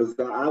 Yeah, because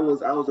I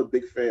was a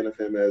big fan of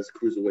him as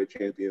cruiserweight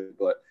champion,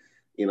 but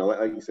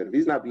like you said, if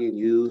he's not being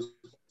used,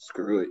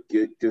 screw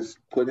it. Just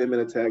put him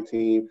in a tag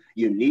team.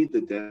 You need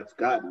the depth.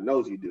 God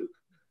knows you do,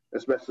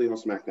 especially on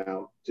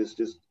SmackDown. Just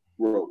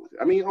roll with it.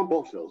 I mean, on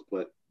both shows,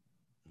 but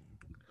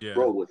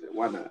roll with it.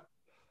 Why not?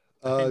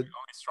 I think the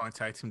only strong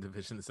tag team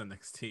division is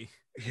NXT.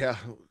 Yeah,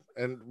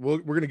 and we're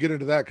going to get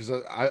into that because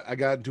I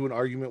got into an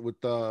argument with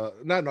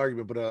not an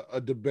argument, but a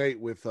debate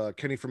with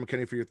Kenny from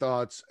Kenny for Your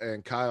Thoughts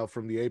and Kyle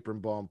from the Apron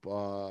Bump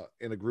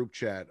in a group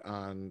chat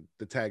on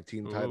the tag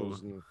team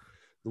titles and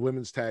the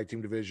women's tag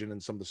team division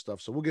and some of the stuff.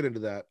 So we'll get into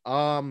that.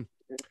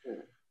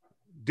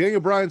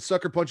 Daniel Bryan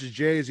sucker punches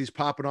Jay as he's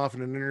popping off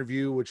in an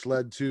interview, which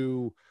led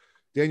to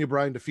Daniel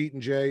Bryan defeating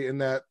Jay in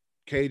that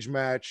cage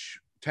match,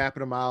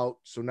 tapping him out.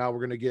 So now we're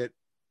going to get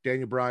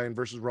Daniel Bryan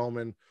versus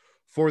Roman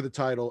for the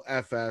title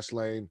at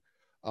Fastlane.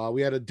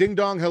 We had a ding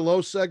dong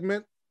hello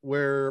segment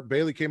where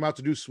Bayley came out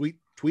to do sweet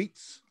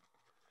tweets.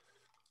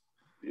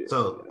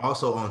 So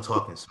also on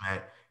Talking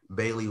Smack,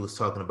 Bayley was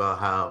talking about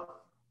how,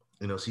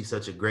 she's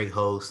such a great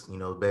host,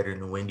 better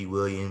than Wendy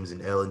Williams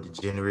and Ellen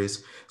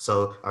DeGeneres.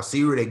 So I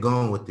see where they're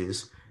going with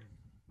this.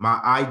 My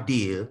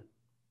idea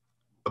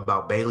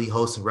about Bayley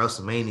hosting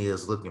WrestleMania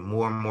is looking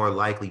more and more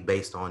likely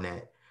based on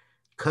that.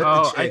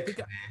 Cut the check,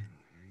 man.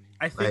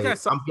 I think I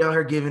saw. I'm out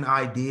here giving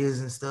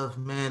ideas and stuff,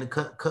 man.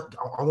 Cut.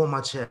 I want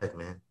my check,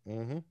 man.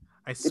 Mm-hmm.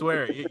 I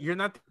swear, you're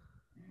not.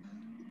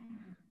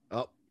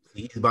 Oh,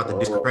 he's about to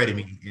discredit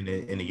me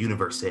in the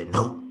universe. Said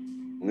no.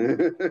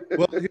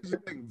 Well, here's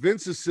the thing.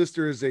 Vince's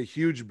sister is a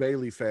huge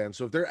Bayley fan,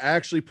 so if they're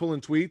actually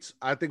pulling tweets,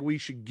 I think we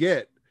should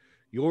get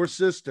your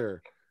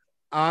sister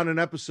on an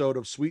episode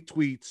of Sweet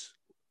Tweets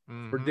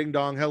for Ding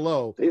Dong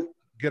Hello.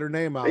 Get her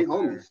name out.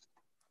 Homies.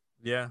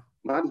 Yeah,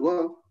 might as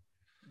well.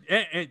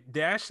 And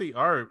they actually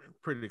are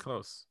pretty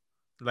close.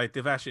 Like,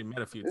 they've actually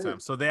met a few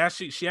times. So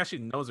she actually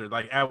knows her.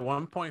 Like, at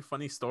one point,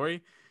 funny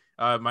story,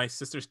 my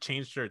sister's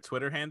changed her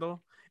Twitter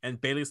handle, and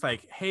Bailey's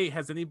like, "Hey,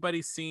 has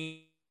anybody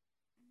seen?"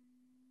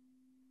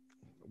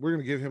 We're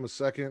gonna give him a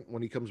second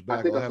when he comes back.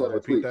 I think I'll have him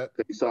repeat that.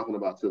 he's talking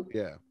about too.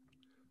 Yeah.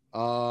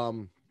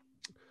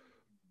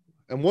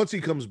 And once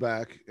he comes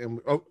back, and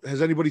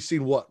has anybody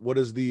seen what? What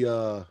is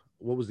the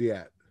what was the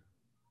at?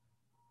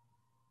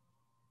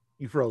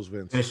 You froze,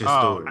 Vince. Finish your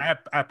story.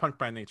 I Punk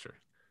by Nature.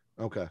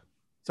 Okay.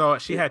 So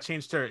she had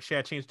changed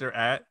her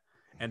at,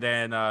 and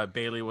then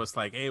Bailey was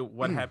like, "Hey,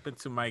 what happened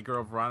to my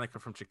girl Veronica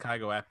from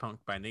Chicago at Punk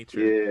by Nature?"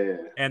 Yeah.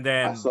 And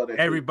then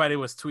everybody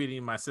was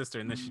tweeting my sister,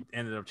 and then she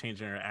ended up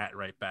changing her at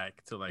right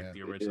back to like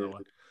the original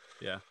one.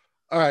 Yeah.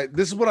 All right,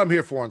 this is what I'm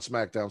here for on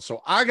SmackDown.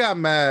 So I got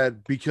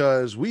mad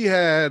because we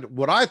had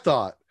what I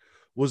thought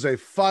was a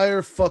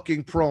fire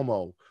fucking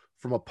promo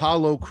from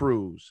Apollo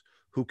Crews,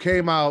 who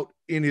came out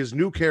in his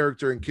new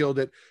character and killed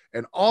it.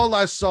 And all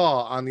I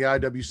saw on the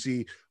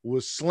IWC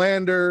was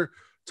slander,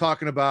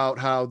 talking about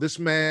how this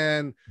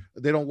man,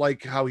 they don't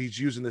like how he's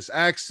using this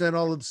accent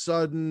all of a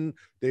sudden.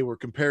 They were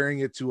comparing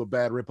it to a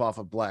bad ripoff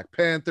of Black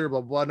Panther,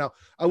 blah, blah, blah. Now,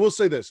 I will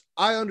say this.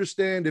 I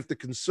understand if the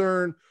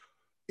concern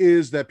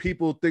is that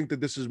people think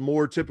that this is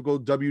more typical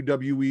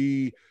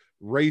WWE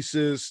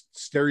racist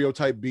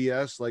stereotype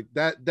BS, like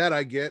that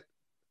I get.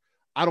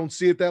 I don't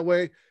see it that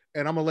way.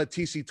 And I'm going to let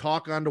TC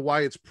talk on to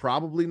why it's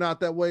probably not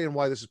that way and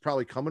why this is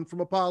probably coming from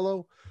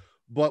Apollo.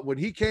 But when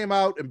he came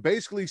out and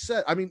basically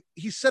said, I mean,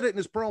 he said it in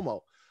his promo,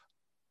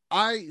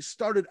 I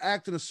started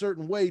acting a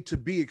certain way to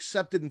be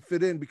accepted and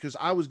fit in because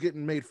I was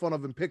getting made fun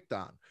of and picked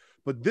on.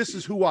 But this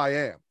is who I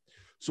am.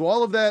 So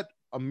all of that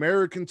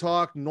American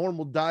talk,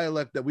 normal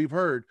dialect that we've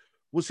heard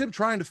was him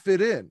trying to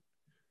fit in,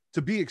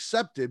 to be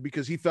accepted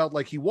because he felt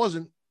like he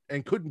wasn't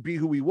and couldn't be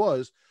who he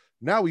was.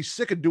 Now he's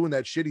sick of doing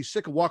that shit. He's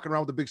sick of walking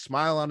around with a big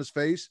smile on his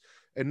face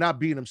and not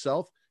being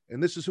himself.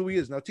 And this is who he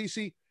is. Now,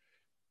 TC,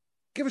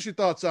 give us your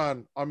thoughts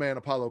on our man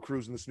Apollo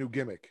Crews and this new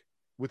gimmick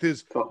with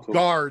his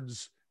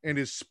guards and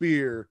his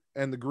spear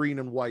and the green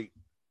and white.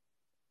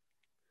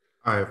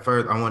 All right,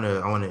 first I want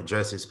to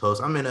address this post.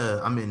 I'm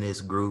in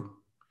this group.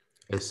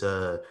 It's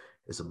a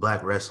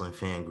Black wrestling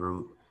fan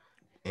group,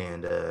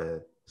 and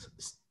a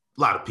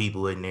lot of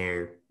people in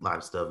there, a lot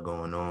of stuff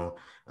going on.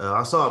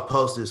 I saw a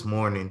post this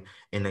morning,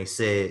 and they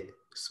said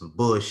some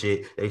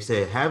bullshit. They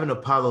said having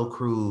Apollo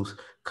Crews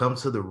come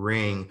to the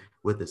ring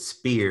with a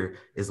spear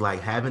is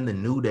like having the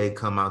New Day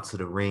come out to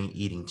the ring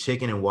eating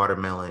chicken and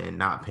watermelon and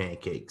not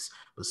pancakes.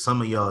 But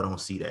some of y'all don't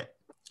see that.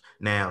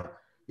 Now,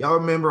 y'all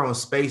remember on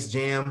Space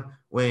Jam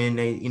when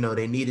they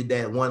needed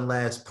that one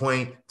last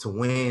point to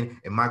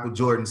win, and Michael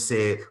Jordan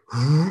said,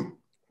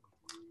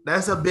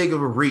 that's how big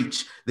of a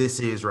reach this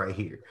is right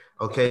here.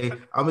 Okay,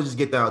 I'm gonna just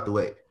get that out the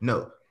way.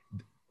 No,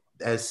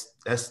 that's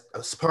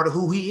part of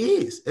who he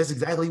is. That's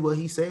exactly what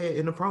he said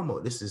in the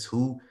promo. This is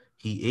who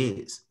he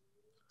is.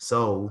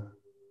 So,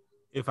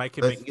 if I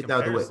can make a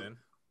comparison,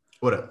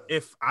 what up?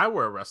 If I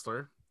were a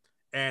wrestler,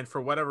 and for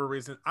whatever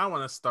reason I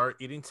want to start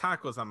eating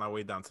tacos on my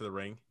way down to the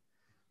ring,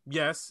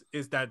 yes,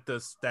 does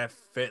that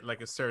fit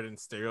like a certain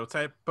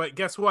stereotype? But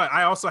guess what?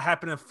 I also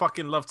happen to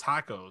fucking love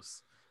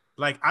tacos.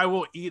 Like, I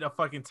will eat a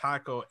fucking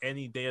taco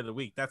any day of the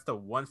week. That's the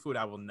one food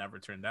I will never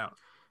turn down.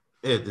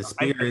 Yeah, the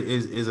spirit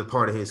is a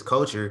part of his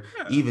culture,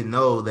 even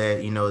though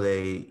that,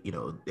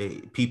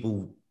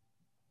 people,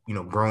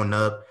 growing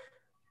up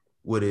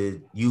would have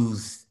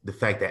used the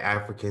fact that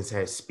Africans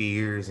had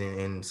spears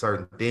and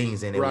certain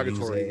things, and they would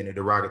use it in a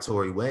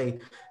derogatory way.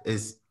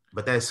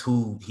 But that's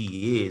who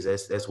he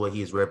is. That's what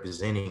he is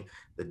representing.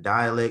 The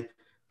dialect,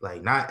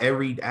 like, not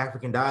every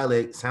African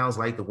dialect sounds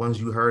like the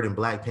ones you heard in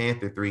Black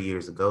Panther 3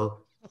 years ago.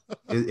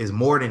 It's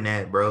more than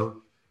that, bro.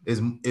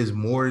 Is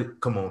more.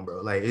 Come on,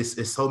 bro. Like,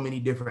 it's so many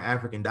different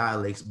African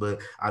dialects,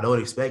 but I don't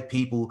expect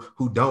people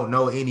who don't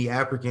know any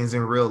Africans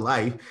in real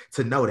life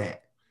to know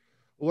that.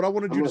 What I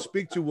wanted you to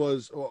speak to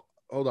was,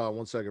 hold on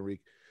one second,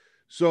 Reek.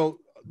 So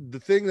the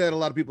thing that a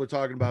lot of people are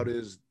talking about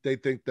is they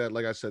think that,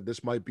 like I said,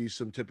 this might be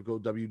some typical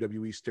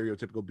WWE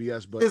stereotypical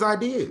BS. But his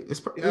idea.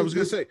 I was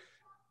gonna say,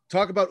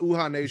 talk about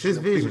Uha Nation.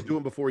 What he was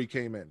doing before he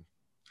came in.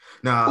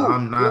 No,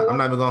 I'm not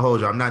even gonna hold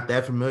you. I'm not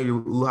that familiar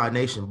with Uha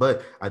Nation,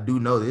 but I do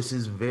know this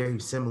is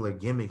very similar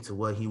gimmick to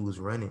what he was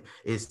running.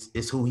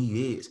 It's who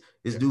he is.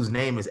 This dude's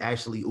name is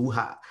actually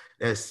Uha.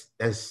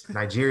 That's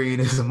Nigerian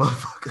as a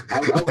motherfucker. I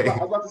was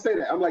about to say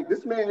that. I'm like,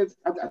 this man is.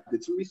 I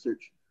did some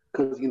research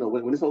because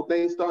when this whole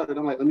thing started,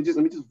 I'm like, let me just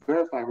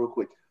verify real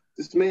quick.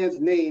 This man's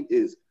name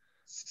is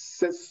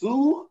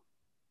Sesu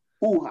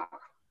Uha.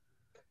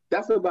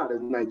 That's about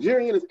as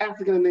Nigerian as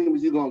African a name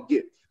as you're gonna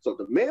get. So if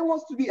the man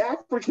wants to be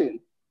African.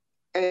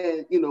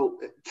 And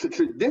to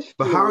tradition.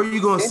 But how are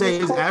you gonna say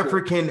his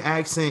African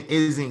accent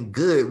isn't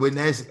good when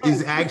that's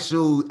his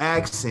actual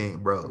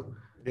accent, bro?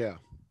 Yeah.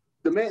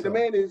 The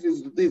man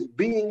is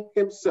being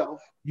himself.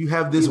 You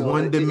have this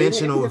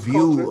one-dimensional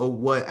view of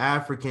what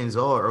Africans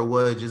are, or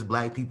what just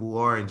Black people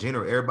are in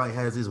general. Everybody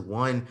has this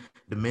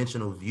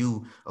one-dimensional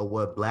view of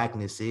what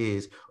Blackness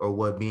is, or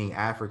what being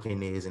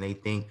African is, and they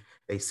think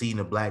they seen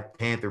the Black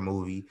Panther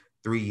movie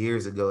 3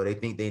 years ago. They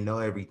think they know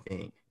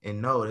everything,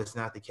 and no, that's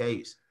not the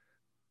case.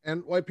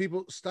 And white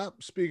people,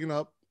 stop speaking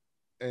up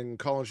and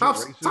calling shit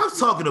racist. Stop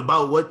talking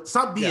about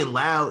stop being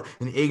loud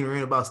and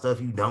ignorant about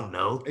stuff you don't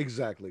know.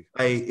 Exactly.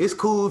 Hey, it's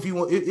cool if you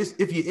want.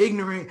 If you're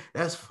ignorant,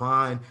 that's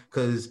fine,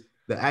 because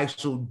the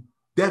actual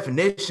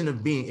definition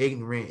of being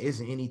ignorant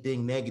isn't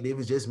anything negative.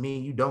 It's just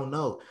mean you don't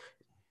know.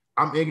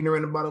 I'm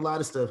ignorant about a lot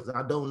of stuff.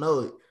 I don't know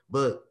it.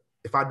 But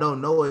if I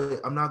don't know it,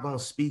 I'm not going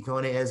to speak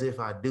on it as if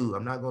I do.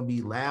 I'm not going to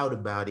be loud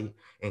about it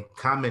and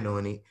comment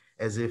on it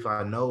as if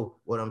I know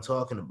what I'm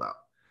talking about.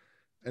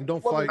 And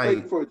don't fight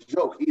fight for a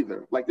joke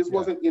either. Like this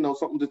wasn't,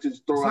 something to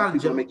just throw out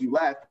people to make you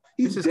laugh.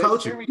 He's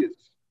dead serious.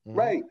 Mm-hmm.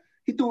 Right.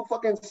 He threw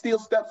fucking steel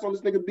steps on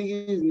this nigga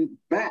B's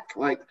back.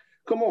 Like,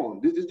 come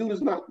on. This dude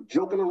is not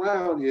joking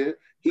around here.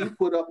 He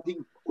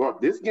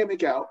brought this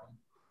gimmick out,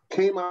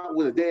 came out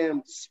with a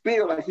damn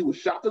spear like he was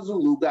Shaka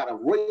Zulu, got a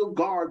royal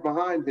guard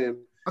behind him.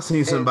 I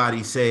seen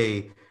somebody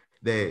say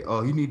that,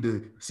 you need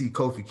to see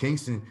Kofi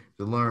Kingston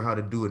to learn how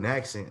to do an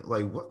accent.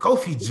 Like, what?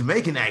 Kofi's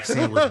Jamaican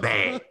accent was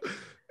bad.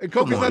 And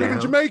Kofi's not even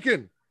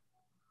Jamaican.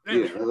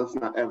 Yeah, that's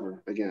not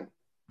ever again.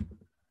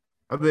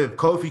 I bet if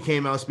Kofi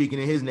came out speaking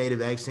in his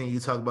native accent, you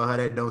talk about how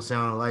that don't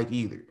sound like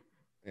either.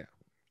 Yeah.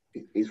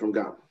 He's from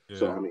Ghana. Yeah.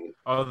 So, I mean.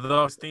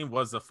 Although his theme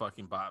was a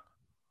fucking bop.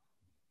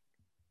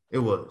 It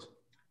was.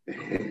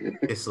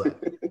 It's like.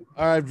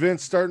 All right,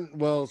 Vince, starting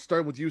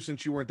with you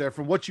since you weren't there.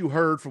 From what you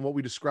heard, from what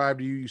we described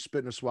to you, you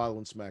spit in a swallow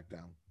in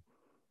SmackDown.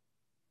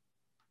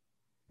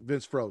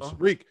 Vince froze. Oh.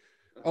 Reek.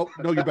 Oh,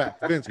 no, you're back.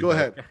 Vince, go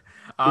ahead.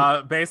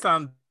 Based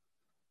on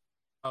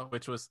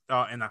which was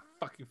and I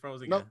fucking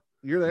froze again. No,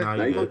 you're there.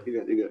 No, you're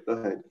good. Go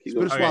ahead.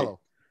 Spit a swallow.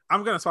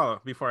 I'm gonna swallow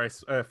before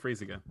I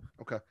freeze again.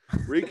 Okay.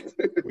 Reek,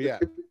 where you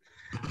at?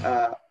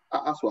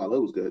 I'll swallow.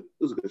 It was good. It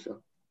was a good show.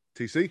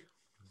 TC?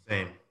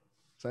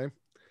 Same.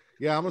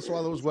 Yeah, I'm gonna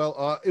swallow as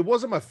well. It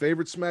wasn't my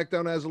favorite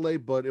SmackDown as of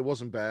late, but it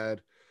wasn't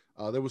bad.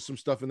 There was some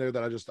stuff in there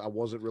that I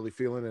wasn't really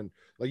feeling. And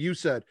like you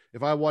said,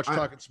 if I watched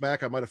Talking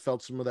Smack, I might have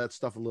felt some of that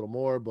stuff a little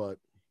more. But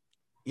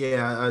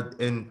yeah,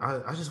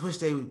 I just wish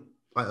they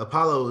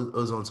Apollo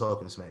was on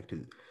Talking Smack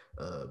too,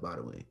 by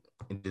the way,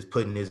 and just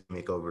putting his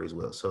makeover as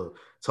well. So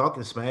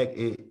Talking Smack,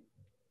 it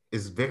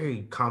is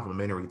very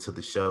complimentary to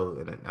the show,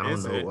 and I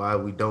don't know why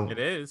we don't. It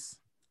is,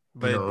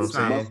 but it's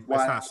not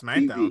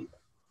SmackDown.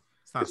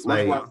 It's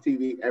must-watch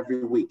TV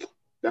every week.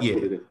 That's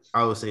what it is.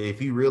 I would say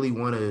if you really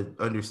want to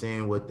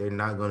understand what they're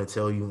not going to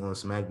tell you on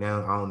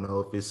SmackDown, I don't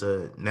know if it's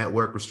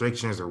network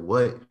restrictions or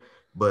what,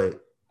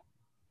 but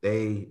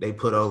they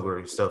put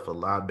over stuff a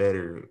lot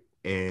better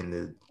in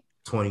the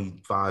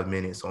 25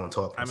 minutes on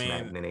Talking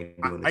Smack than they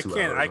do in the 2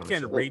 hours. I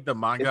can read the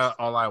manga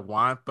all I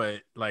want,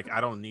 but like I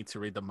don't need to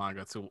read the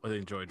manga to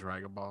enjoy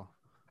Dragon Ball.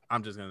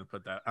 I'm just gonna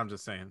put that. I'm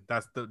just saying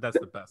that's the best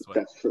way.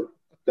 That's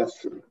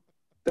true.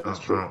 That's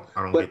true.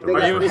 I don't get the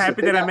Are you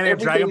happy that I made a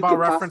Dragon Ball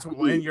reference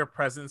in your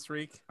presence,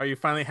 Reek? Are you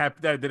finally happy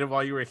that I did it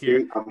while you were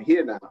here? I'm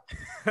here now.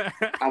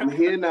 I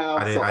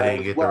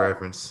didn't get the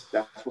reference.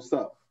 That's what's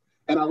up.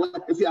 And I like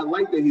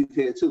that he's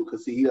here too,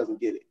 because he doesn't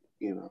get it.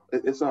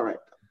 It's all right.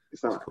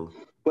 It's all right. Cool.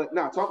 But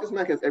now, Talking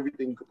Smack has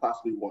everything you could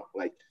possibly want.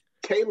 Like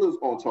Kayla's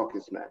on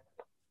Talking Smack.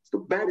 It's the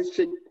baddest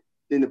chick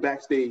in the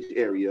backstage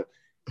area.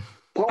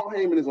 Paul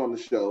Heyman is on the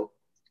show.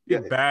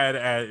 You're bad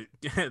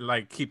at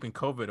like keeping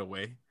COVID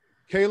away.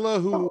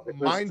 Kayla, who,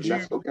 mind you,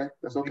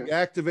 that's okay.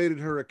 Activated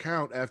her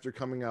account after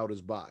coming out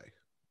as bi.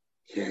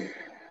 Yeah.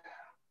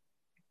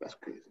 That's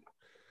crazy.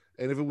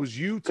 And if it was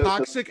you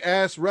toxic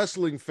ass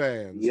wrestling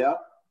fans that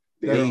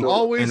are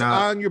always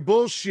on your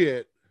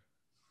bullshit.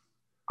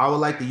 I would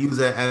like to use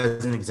that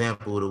as an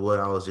example to what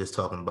I was just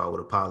talking about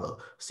with Apollo.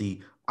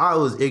 See, I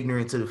was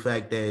ignorant to the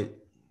fact that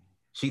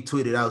she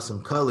tweeted out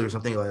some colors.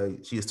 I'm thinking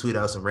like she just tweeted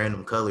out some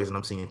random colors, and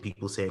I'm seeing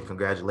people saying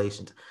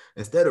congratulations.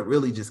 Instead of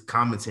really just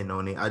commenting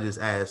on it, I just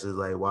asked,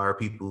 like, why are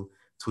people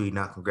tweeting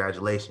out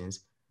congratulations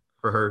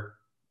for her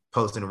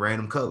posting a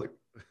random color?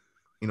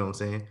 You know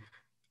what I'm saying?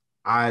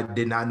 I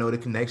did not know the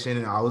connection,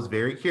 and I was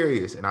very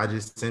curious, and I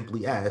just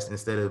simply asked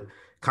instead of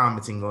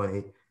commenting on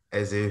it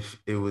as if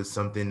it was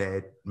something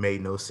that made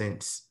no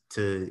sense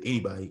to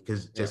anybody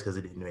because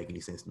it didn't make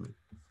any sense to me.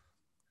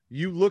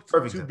 You looked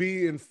to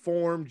be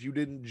informed. You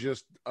didn't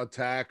just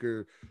attack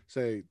or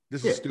say,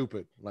 this is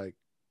stupid. Like,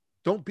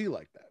 don't be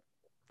like that.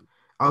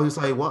 I was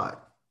just like, why?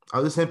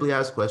 I just simply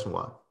asked the question,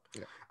 why?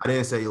 Yeah. I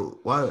didn't say,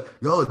 why?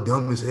 Y'all are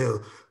dumb as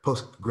hell.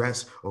 Post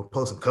grass or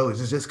posting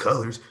colors. It's just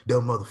colors,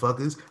 dumb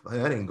motherfuckers. Like,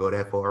 I didn't go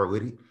that far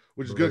with it.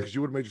 Which is good because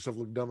you would have made yourself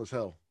look dumb as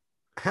hell.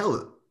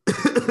 Hella.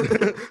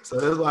 So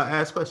that's why I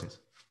asked questions.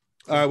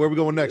 All right, where are we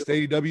going next?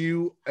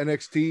 AEW,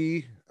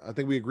 NXT. I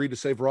think we agreed to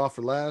save Raw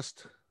for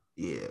last.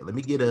 Yeah, let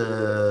me get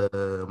a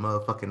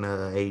motherfucking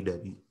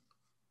AEW.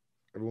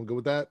 Everyone good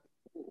with that?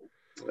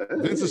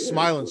 Vince is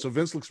smiling, so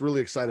Vince looks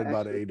really excited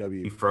about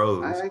AEW. He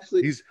froze.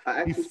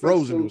 He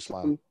froze into a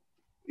smile.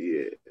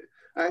 Yeah,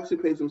 I actually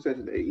paid some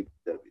attention to AEW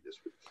this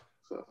week.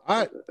 So all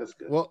right, that's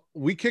good. Well,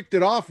 we kicked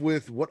it off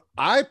with what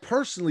I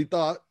personally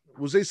thought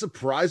was a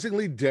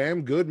surprisingly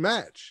damn good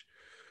match.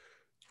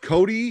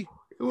 Cody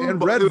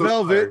and Red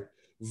Velvet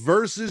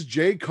versus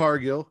Jade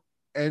Cargill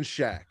and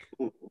Shaq.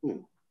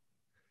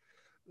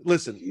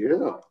 Listen,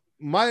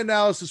 my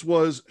analysis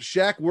was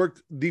Shaq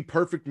worked the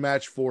perfect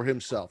match for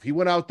himself. He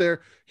went out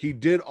there, he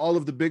did all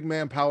of the big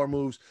man power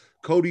moves.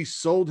 Cody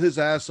sold his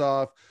ass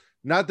off.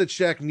 Not that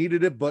Shaq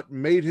needed it, but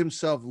made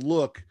himself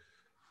look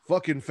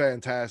fucking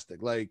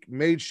fantastic. Like,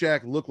 made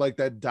Shaq look like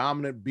that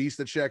dominant beast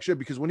that Shaq should.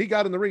 Because when he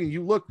got in the ring and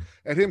you look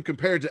at him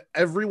compared to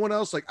everyone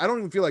else, like, I don't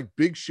even feel like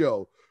Big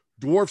Show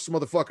dwarfs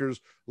motherfuckers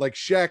like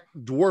Shaq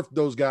dwarfed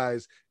those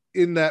guys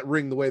in that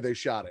ring the way they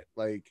shot it.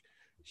 Like,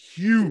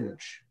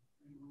 huge.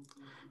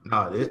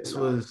 No, this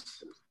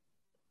was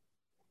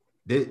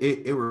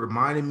it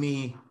reminded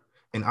me,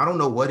 and I don't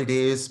know what it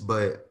is,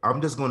 but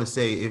I'm just gonna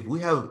say, if we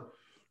have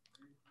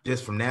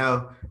just from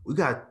now, we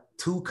got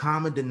two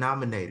common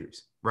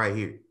denominators right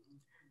here.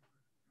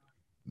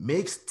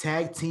 Mixed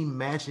tag team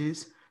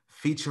matches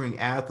featuring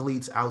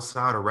athletes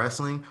outside of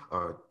wrestling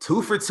are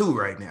 2 for 2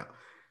 right now.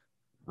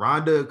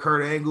 Ronda,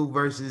 Kurt Angle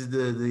versus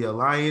the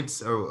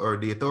Alliance or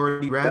the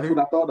Authority, rather. That's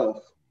what I thought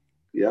of.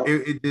 Yeah.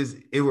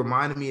 It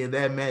reminded me of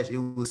that match. It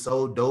was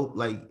so dope.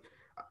 Like,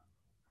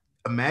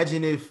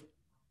 imagine if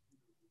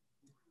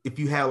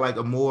you had like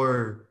a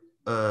more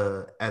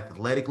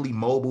athletically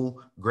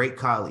mobile, great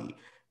colleague.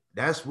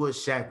 That's what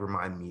Shaq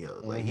reminded me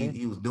of. Like,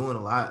 he was doing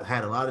a lot,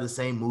 had a lot of the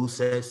same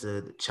movesets,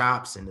 the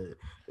chops and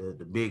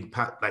the big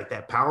like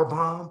that power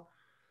bomb.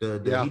 He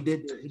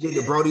did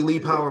the Brody Lee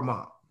power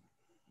bomb.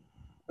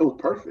 It was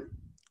perfect.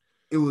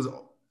 It was,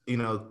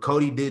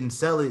 Cody didn't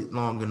sell it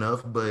long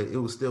enough, but it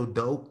was still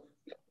dope.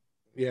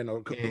 Yeah,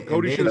 no,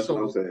 Cody should have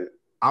sold it.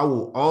 I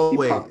will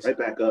always he popped right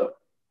back up.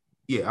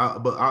 Yeah,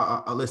 but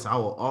I listen. I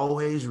will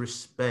always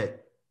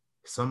respect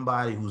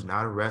somebody who's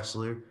not a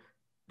wrestler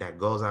that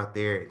goes out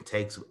there and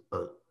takes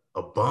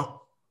a bump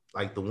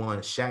like the one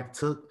Shaq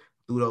took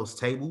through those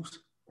tables.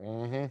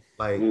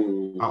 Like,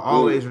 I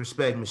always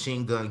respect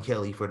Machine Gun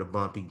Kelly for the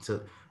bump he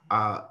took.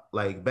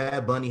 Like,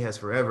 Bad Bunny has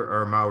forever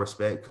earned my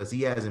respect because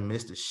he hasn't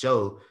missed a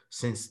show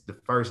since the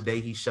first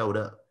day he showed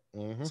up.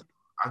 So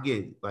I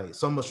get like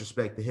so much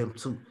respect to him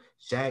too.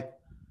 Shaq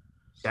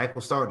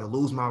was starting to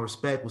lose my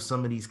respect with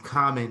some of these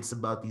comments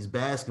about these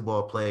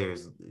basketball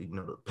players,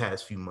 the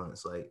past few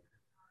months. Like,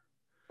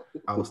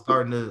 I was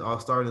starting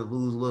to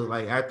lose a little,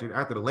 like,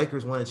 after the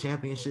Lakers won a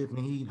championship and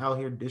he out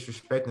here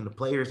disrespecting the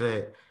players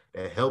that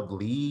helped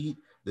lead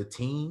the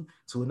team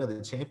to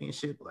another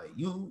championship. Like,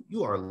 you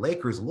are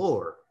Lakers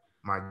lore,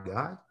 my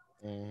guy.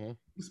 You're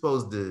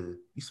supposed to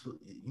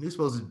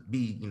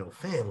be,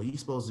 family. You're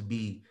supposed to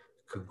be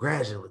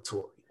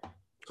congratulatory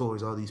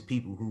towards all these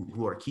people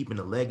who are keeping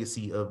the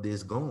legacy of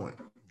this going.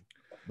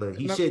 But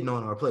he's shitting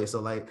on our play.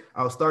 So, like,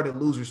 I was starting to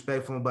lose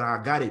respect for him, but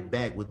I got it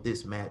back with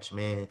this match,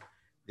 man.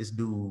 This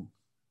dude,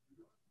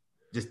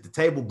 just the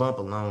table bump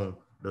alone,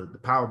 the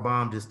power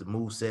bomb, just the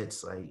move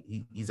sets, like,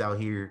 he's out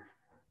here.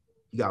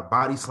 He got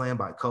body slammed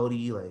by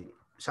Cody. Like,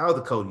 shout out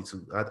to Cody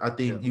too. I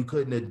think you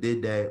couldn't have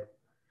did that.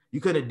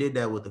 You couldn't have did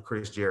that with the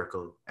Chris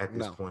Jericho at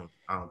this point.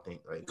 I don't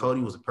think. Like,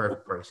 Cody was a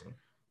perfect person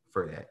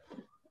for that.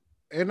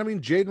 And I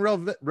mean, Jade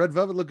and Red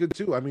Velvet look good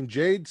too. I mean,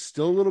 Jade's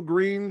still a little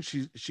green.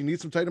 She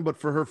needs some tightening, but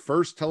for her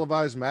first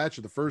televised match,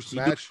 or the first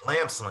match,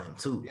 slam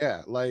too.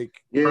 Yeah,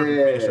 like,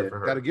 perfect finisher for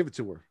her. Got to give it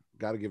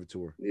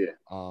to her.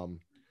 Yeah.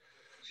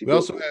 We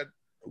also had.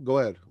 Go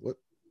ahead. What?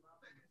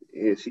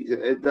 Yeah,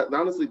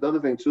 honestly, the other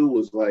thing too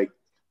was, like,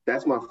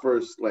 that's my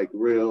first, like,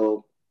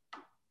 real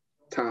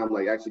time,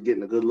 like, actually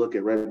getting a good look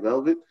at Red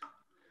Velvet.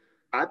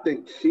 I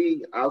think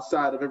she,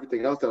 outside of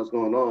everything else that was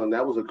going on,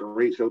 that was a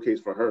great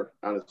showcase for her,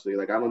 honestly.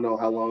 Like, I don't know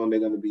how long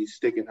they're going to be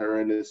sticking her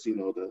in this,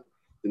 the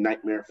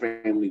Nightmare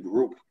Family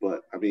group,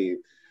 but I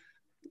mean,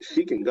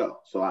 she can go.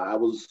 So I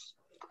was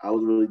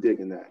really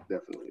digging that,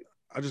 definitely.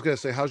 I just got to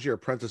say, how's your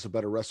apprentice a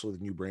better wrestler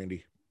than you,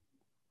 Brandy?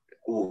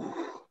 Ooh.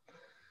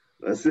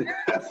 That's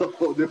a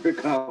whole different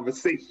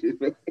conversation.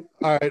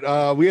 All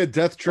right. We had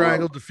Death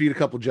Triangle defeat a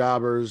couple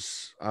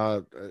jobbers.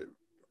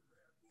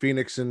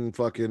 Phoenix and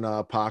fucking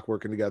Pac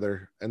working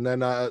together. And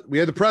then we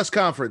had the press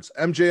conference,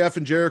 MJF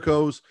and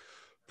Jericho's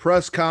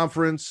press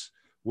conference,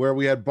 where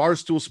we had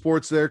Barstool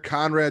Sports there,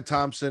 Conrad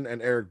Thompson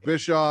and Eric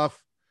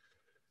Bischoff.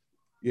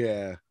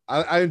 Yeah,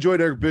 I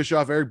enjoyed Eric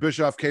Bischoff. Eric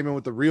Bischoff came in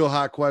with the real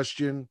hot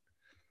question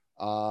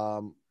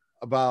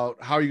about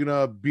how you're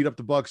going to beat up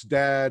the Bucks'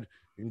 dad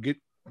and get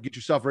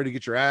yourself ready to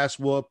get your ass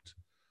whooped.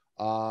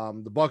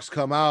 The Bucks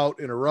come out,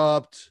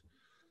 interrupt.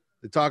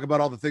 They talk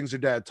about all the things their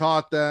dad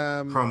taught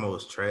them. Promo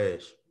was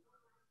trash.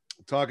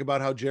 Talk about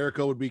how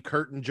Jericho would be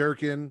curtain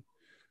jerking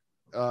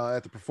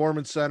at the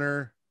Performance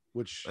Center,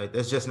 which, like,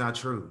 that's just not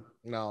true.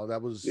 No,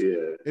 that was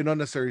an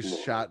unnecessary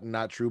shot and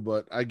not true,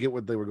 but I get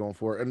what they were going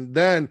for. And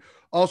then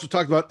also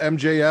talked about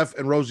MJF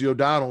and Rosie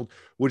O'Donnell,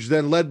 which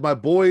then led my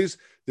boys,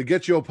 the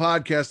Get Yo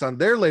podcast, on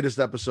their latest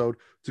episode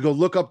to go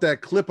look up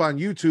that clip on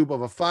YouTube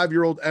of a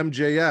 5-year-old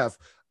MJF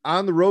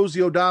on the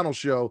Rosie O'Donnell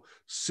show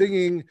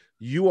singing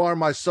 "You Are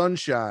My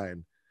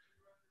Sunshine,"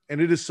 and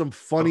it is some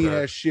funny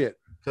ass shit.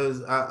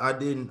 Because I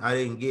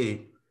didn't get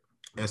it,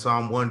 and so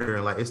I'm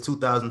wondering, like, it's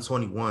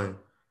 2021.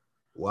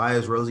 Why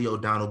is Rosie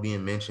O'Donnell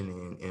being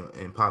mentioned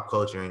in pop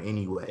culture in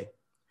any way?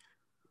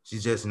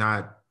 She's just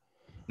not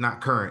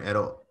current at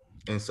all,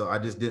 and so I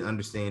just didn't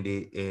understand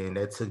it, and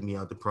that took me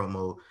out the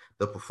promo.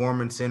 The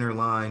Performance Center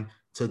line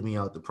took me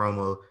out the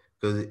promo,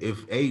 because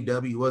if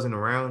AEW wasn't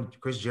around,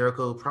 Chris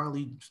Jericho would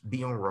probably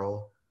be on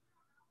Raw.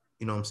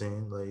 You know what I'm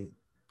saying? Like,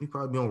 he'd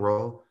probably be on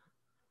Raw.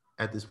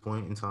 at this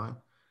point in time.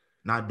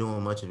 Not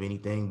doing much of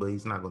anything, but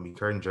he's not going to be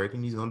curtain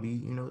jerking. He's going to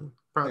be,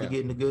 probably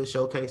getting a good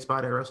showcase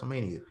spot at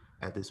WrestleMania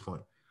at this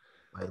point.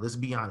 Like, let's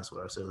be honest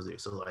with ourselves there.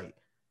 So, like,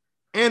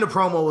 and the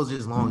promo was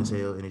just long as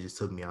hell, and it just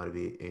took me out of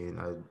it. And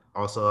I'm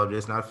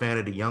just not a fan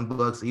of the Young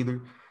Bucks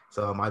either,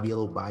 so I might be a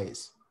little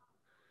biased.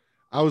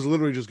 I was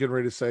literally just getting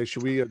ready to say,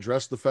 should we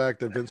address the fact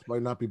that Vince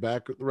might not be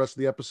back the rest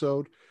of the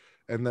episode?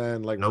 And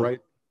then, like, right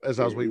as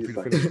I was waiting for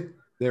you to finish,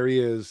 there he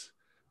is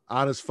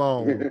on his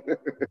phone,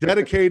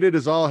 dedicated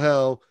as all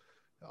hell.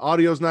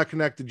 Audio's not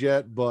connected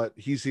yet, but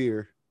he's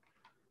here.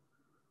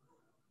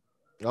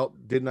 Oh,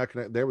 did not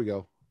connect. There we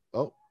go.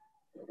 Oh.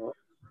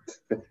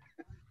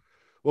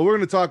 Well, we're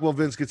going to talk while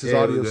Vince gets his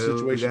audio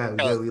situation.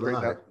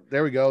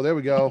 There we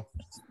go.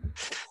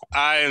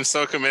 I am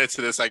so committed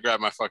to this. I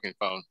grabbed my fucking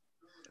phone.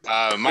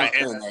 My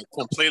internet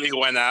completely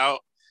went out.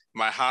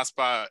 My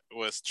hotspot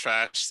was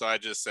trashed, so I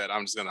just said,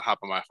 I'm just going to hop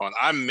on my phone.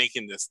 I'm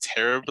making this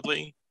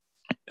terribly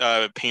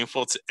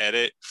painful to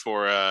edit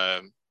for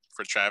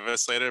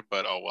Travis later,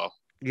 but oh well.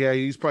 Yeah,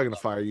 he's probably going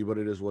to fire you, but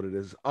it is what it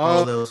is.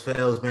 All those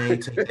fails, man. You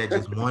take that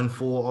just one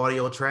full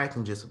audio track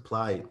and just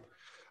apply it.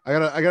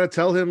 I gotta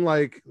tell him,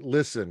 like,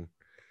 listen,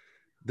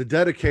 the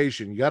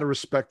dedication, you got to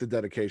respect the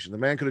dedication. The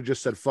man could have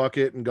just said fuck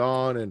it and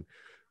gone and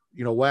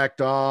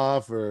whacked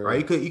off, or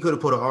right. He could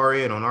have put an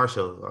RN on our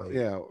show. Like,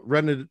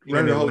 rented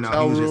a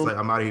hotel room. Just like,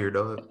 I'm out of here,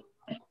 dog.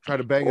 Try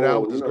to bang it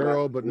out with this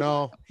girl, but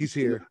no, he's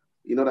here.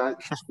 You know what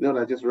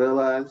I just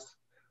realized?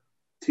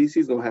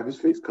 TC's gonna have his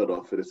face cut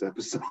off for this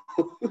episode.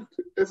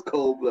 It's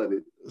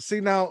cold-blooded.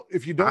 See, now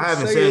if you don't, I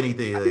haven't said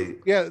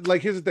anything.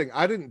 Like here's the thing.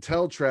 I didn't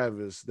tell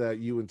Travis that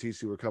you and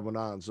TC were coming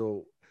on,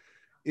 so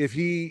if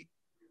he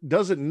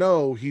doesn't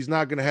know, he's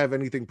not going to have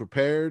anything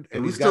prepared,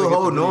 and we still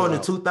holding on to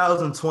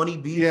 2020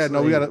 beats. Yeah,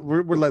 no,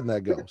 we're letting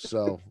that go.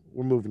 So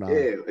we're moving on.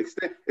 Yeah,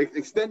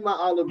 extend my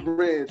olive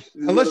branch.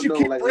 Unless you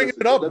keep bringing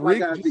it up,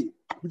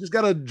 we just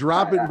got to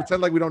drop it and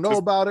pretend like we don't know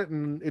about it,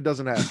 and it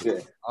doesn't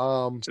happen.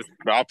 Just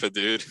drop it,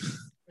 dude.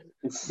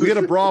 We get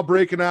a brawl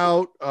breaking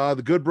out.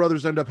 The Good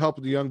Brothers end up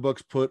helping the Young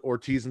Bucks put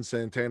Ortiz and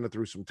Santana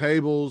through some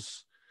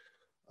tables.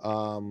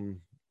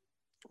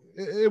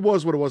 It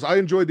was what it was. I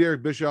enjoyed the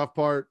Eric Bischoff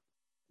part.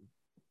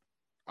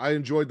 I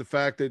enjoyed the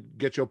fact that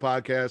Get Your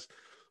Podcast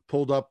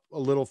pulled up a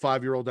little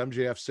 5-year-old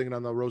MJF singing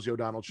on the Rosie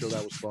O'Donnell show.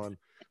 That was fun,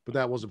 but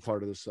that wasn't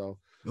part of this. So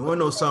you want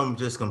to know something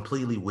just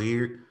completely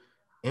weird?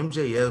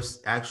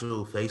 MJF's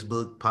actual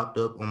Facebook popped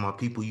up on my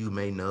People You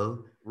May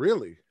Know.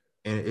 Really?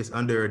 And it's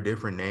under a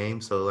different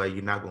name, so like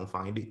you're not gonna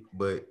find it,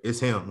 but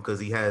it's him because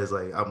he has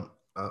like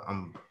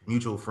I'm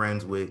mutual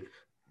friends with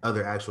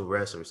other actual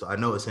wrestlers, so I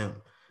know it's him.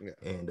 Yeah.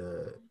 And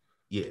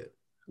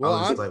well,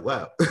 I was like,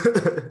 wow.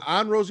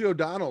 On Rosie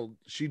O'Donnell,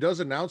 she does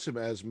announce him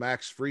as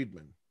Max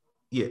Friedman.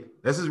 Yeah,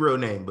 that's his real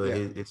name, but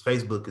his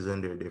Facebook is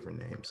under a different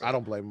name. So. I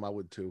don't blame him. I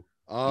would too.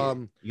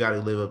 You got to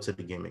live up to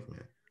the gimmick,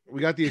 man.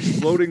 We got the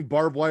exploding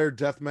barbed wire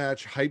death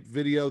match hype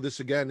video. This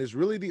again is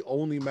really the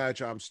only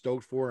match I'm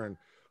stoked for, and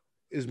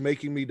is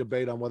making me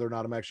debate on whether or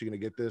not I'm actually going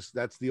to get this.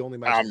 That's the only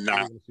match I'm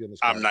not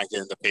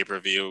getting the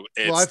pay-per-view.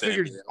 It's I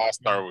figured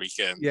All-Star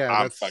Weekend.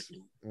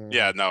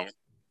 Yeah, no.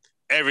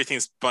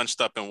 Everything's bunched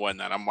up and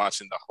whatnot. I'm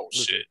watching the whole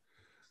shit.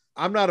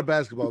 I'm not a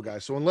basketball guy,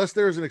 so unless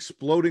there's an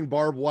exploding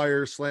barbed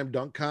wire slam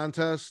dunk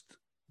contest,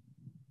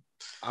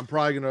 I'm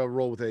probably going to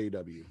roll with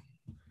AEW.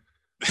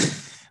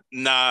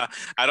 Nah,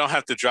 I don't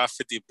have to drop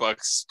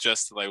 $50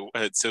 just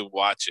to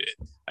watch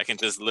it. I can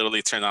just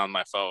literally turn on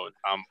my phone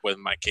with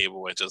my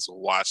cable and just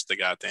watch the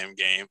goddamn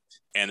game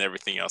and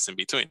everything else in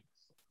between.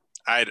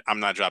 I'm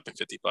not dropping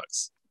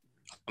 $50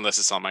 unless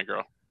it's on my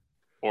girl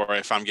or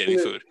if I'm getting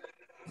food.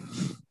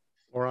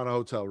 Or on a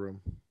hotel room,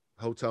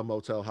 hotel,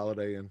 motel,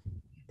 Holiday Inn.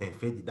 And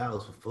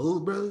 $50 for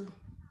food, brother.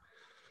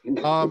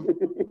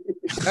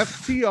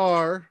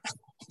 FTR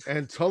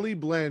and Tully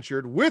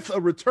Blanchard with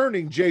a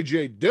returning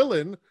JJ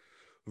Dillon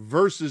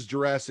versus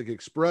Jurassic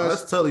Express.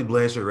 That's Tully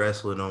Blanchard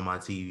wrestling on my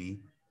TV.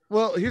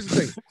 Well, here's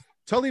the thing.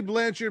 Tully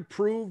Blanchard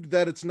proved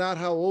that it's not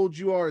how old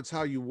you are, it's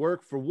how you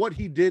work. For what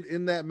he did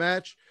in that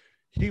match,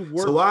 he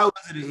worked. So why was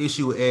it an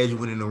issue with Edge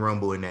winning the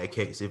Rumble in that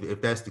case,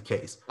 if that's the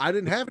case? I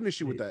didn't have an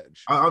issue with that.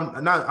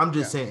 I'm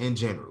just saying in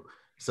general.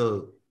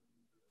 So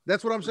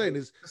that's what I'm saying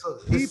is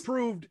he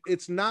proved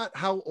it's not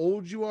how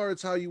old you are,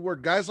 it's how you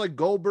work. Guys like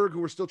Goldberg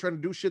who are still trying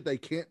to do shit they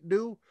can't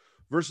do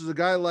versus a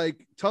guy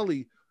like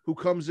Tully who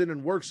comes in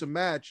and works a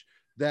match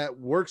that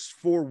works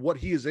for what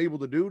he is able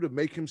to do to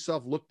make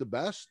himself look the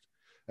best,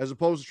 as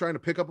opposed to trying to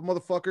pick up a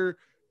motherfucker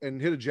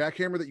and hit a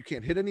jackhammer that you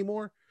can't hit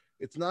anymore.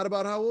 It's not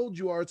about how old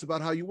you are. It's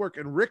about how you work.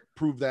 And Rick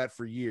proved that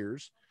for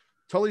years.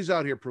 Tully's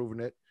out here proving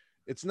it.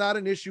 It's not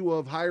an issue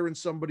of hiring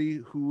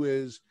somebody who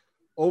is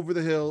over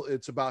the hill.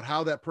 It's about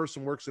how that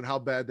person works and how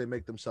bad they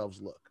make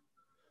themselves look.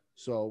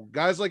 So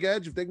guys like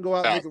Edge, if they can go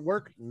out and make it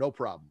work, no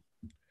problem.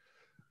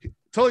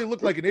 Tully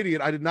looked like an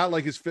idiot. I did not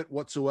like his fit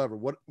whatsoever.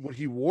 What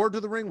he wore to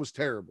the ring was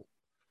terrible.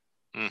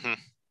 Mm-hmm.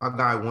 My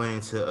guy went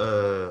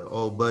into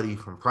old buddy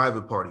from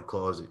Private Party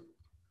closet.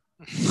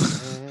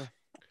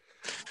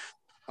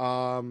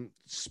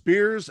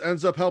 Spears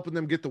ends up helping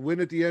them get the win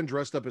at the end,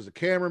 dressed up as a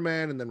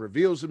cameraman, and then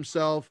reveals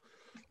himself.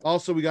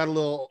 Also, we got a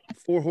little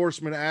Four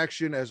Horsemen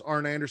action as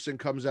Arn Anderson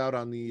comes out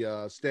on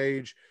the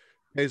stage,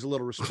 pays a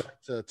little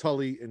respect to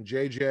Tully and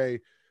JJ.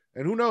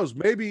 And who knows,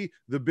 maybe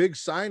the big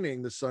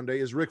signing this Sunday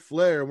is Ric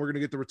Flair, and we're going to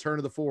get the return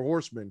of the Four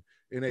Horsemen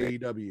in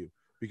AEW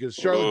because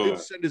Charlotte did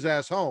send his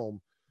ass home.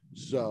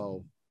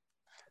 So,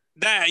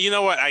 that, you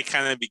know what? I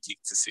kind of be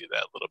geeked to see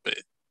that a little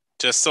bit.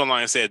 Just so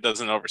long as it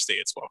doesn't overstay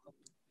its welcome.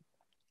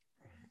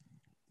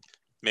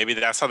 Maybe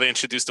that's how they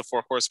introduced the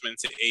Four Horsemen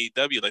to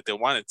AEW, like they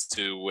wanted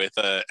to with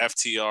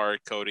FTR,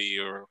 Cody,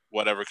 or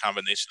whatever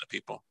combination of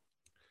people.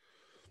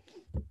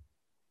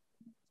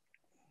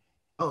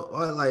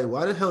 Oh, like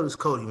why the hell does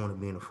Cody want to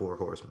be in the Four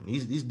Horsemen?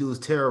 These dudes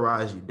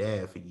terrorized your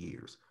dad for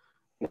years.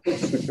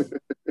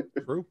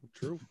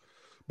 True.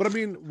 But I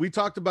mean, we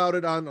talked about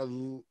it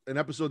on an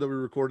episode that we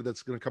recorded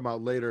that's going to come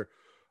out later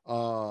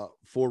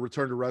for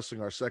Return to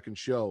Wrestling, our second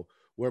show,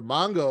 where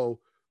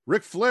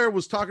Ric Flair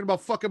was talking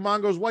about fucking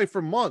Mongo's wife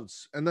for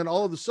months. And then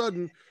all of a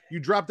sudden, you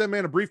drop that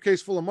man a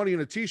briefcase full of money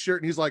and a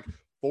t-shirt, and he's like,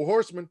 Four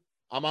Horsemen,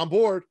 I'm on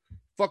board.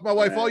 Fuck my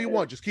wife all you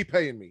want. Just keep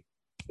paying me.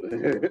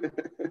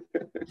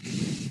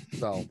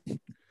 So,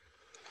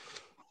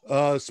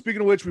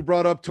 speaking of which, we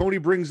brought up Tony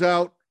brings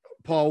out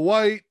Paul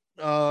White,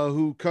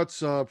 who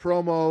cuts a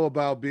promo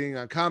about being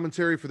on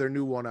commentary for their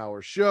new 1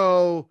 hour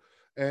show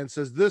and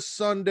says this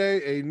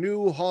Sunday, a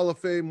new Hall of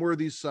Fame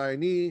worthy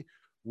signee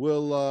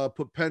will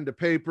put pen to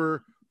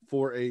paper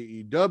for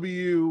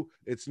AEW.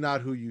 It's not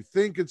who you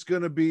think it's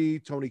going to be.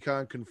 Tony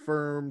Khan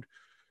confirmed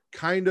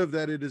kind of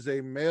that it is a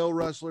male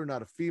wrestler,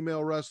 not a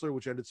female wrestler,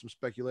 which ended some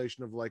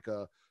speculation of like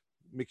a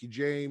Mickey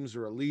James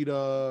or a Lita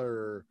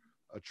or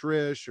a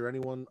Trish or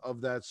anyone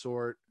of that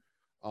sort.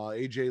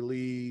 AJ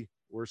Lee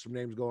were some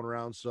names going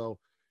around. So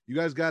you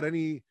guys got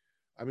any,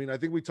 I mean, I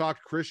think we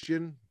talked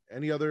Christian,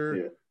 any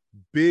other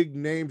big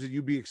names that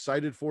you'd be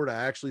excited for to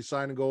actually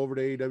sign and go over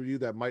to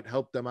AEW that might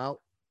help them out?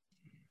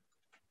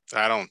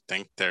 I don't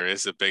think there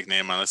is a big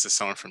name unless it's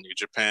someone from New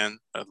Japan,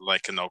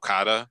 like an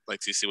Okada, like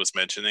TC was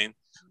mentioning,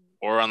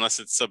 or unless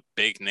it's a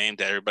big name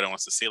that everybody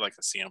wants to see, like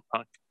a CM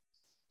Punk.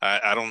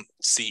 I don't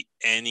see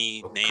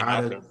any name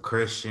out there.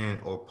 Christian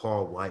or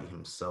Paul White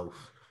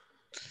himself.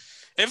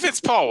 If it's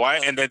Paul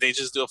White and then they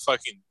just do a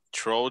fucking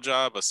troll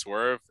job, a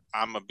swerve,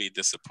 I'm gonna be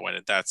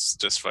disappointed. That's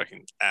just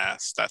fucking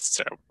ass. That's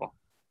terrible.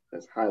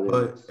 That's highly.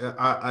 But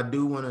I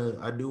do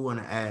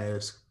wanna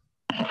ask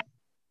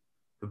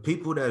the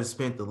people that have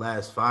spent the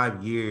last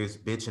 5 years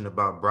bitching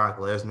about Brock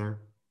Lesnar,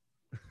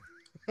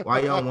 why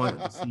y'all want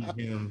to see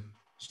him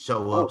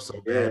show up so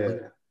badly?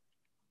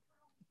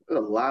 There's a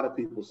lot of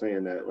people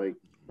saying that. Like,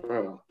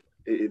 bro,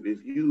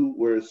 if you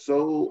were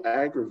so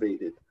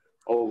aggravated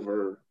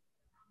over,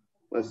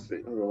 let's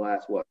say, over the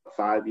last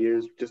 5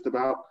 years, just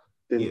about,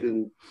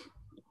 then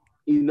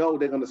you know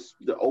they're gonna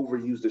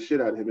overuse the shit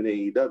out of him in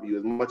AEW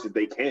as much as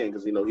they can,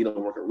 because you know he don't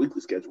work a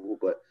weekly schedule,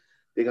 but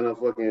they're gonna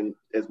fucking,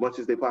 as much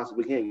as they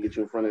possibly can, get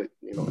you in front of,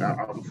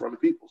 out in front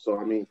of people. So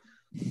I mean,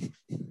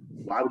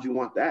 why would you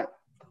want that?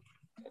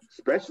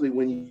 Especially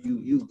when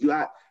you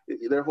got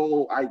their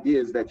whole idea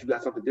is that you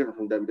got something different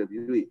from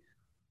WWE.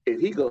 If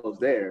he goes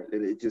there,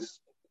 then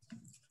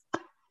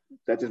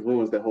that just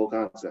ruins that whole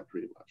concept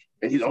pretty much.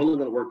 And he's only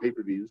gonna work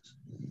pay-per-views.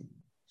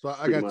 So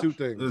I got two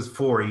things. It was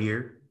 4 a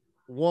year.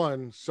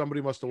 One,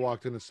 somebody must have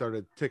walked in and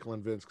started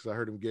tickling Vince because I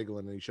heard him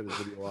giggling and he shut his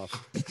video off.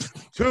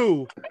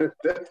 Two,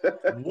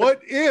 what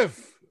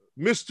if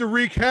Mr.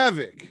 Wreak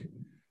Havoc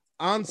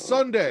on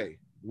Sunday,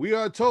 we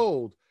are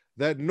told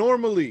that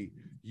normally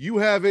you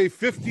have a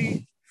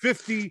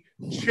 50-50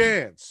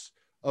 chance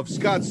of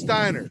Scott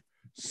Steiner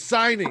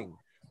signing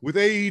with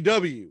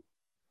AEW.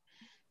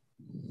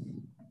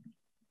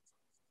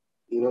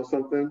 You know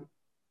something?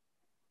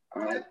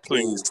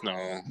 Please,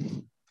 no.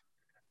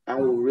 I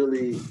will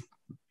really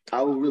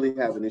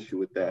have an issue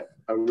with that.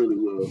 I really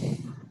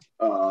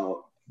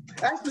will.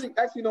 Actually,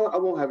 you know what? I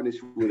won't have an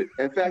issue with it.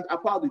 In fact, I'll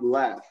probably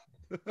laugh.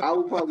 I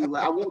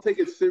won't take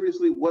it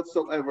seriously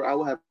whatsoever. I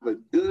will have a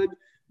good,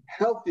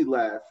 healthy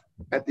laugh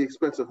at the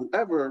expense of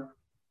whoever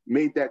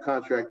made that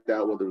contract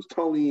out, whether it was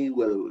Tony,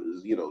 whether it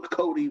was,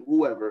 Cody,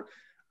 whoever.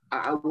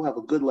 I will have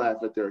a good laugh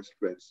at their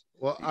expense.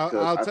 Well,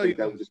 I'll tell you,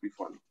 that would just be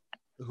funny.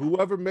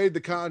 Whoever made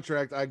the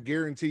contract, I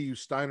guarantee you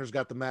Steiner's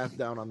got the math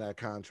down on that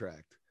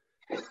contract.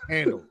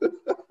 Handle.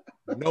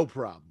 No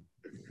problem.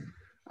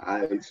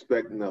 I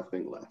expect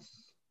nothing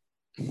less.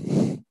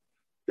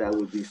 That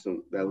would be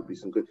some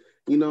good,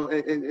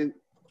 and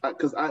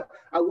because I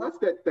watched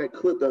that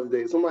clip the other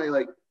day. Somebody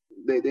like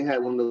they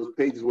had one of those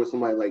pages where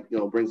somebody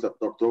brings up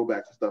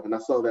throwbacks and stuff, and I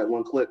saw that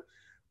one clip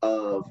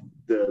of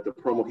the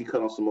promo he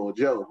cut on Samoa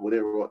Joe,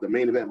 whatever the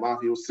main event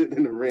Mafia was sitting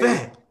in the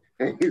ring,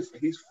 and he's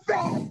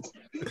fat.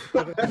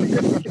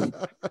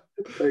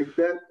 Like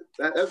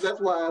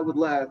that's why I would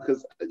laugh,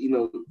 because you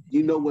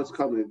know what's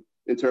coming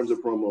in terms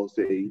of promos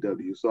to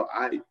AEW. So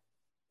Hot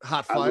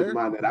I Fire. wouldn't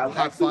mind that. I would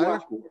Hot actually Fire.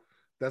 watch more.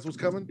 That's what's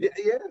coming.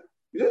 Yeah.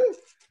 Yeah,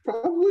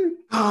 probably.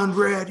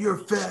 Conrad, you're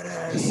fat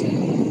ass.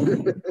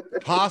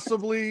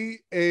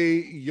 Possibly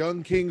a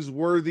Young Kings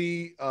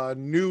worthy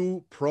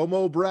new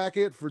promo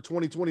bracket for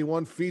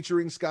 2021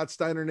 featuring Scott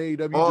Steiner and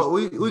AEW.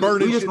 Oh,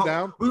 burning shit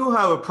down. We're gonna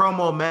have a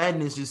promo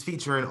madness just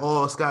featuring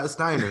all Scott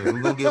Steiner.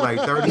 We're gonna get like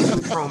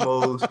 32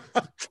 promos,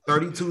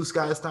 32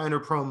 Scott Steiner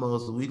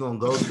promos. We're gonna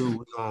go through,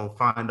 we're gonna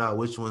find out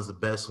which one's the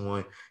best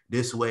one.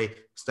 This way,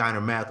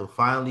 Steiner Math will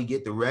finally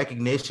get the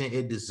recognition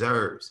it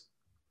deserves.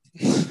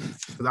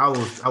 Because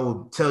I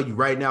will tell you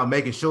right now,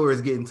 making sure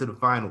it's getting to the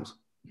finals.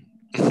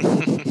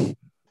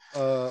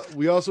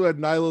 We also had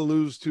Nyla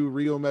lose to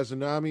Rio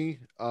Mizunami.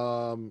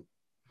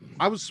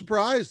 I was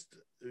surprised.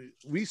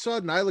 We saw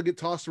Nyla get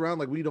tossed around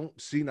like we don't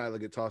see Nyla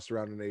get tossed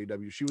around in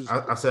AEW. She was.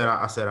 I said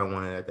I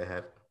wanted that to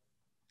happen.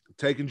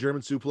 Taking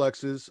German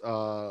suplexes.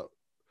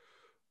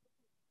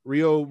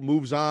 Rio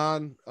moves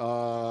on.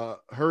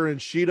 Her and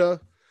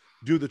Shida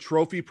do the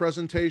trophy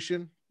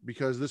presentation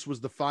because this was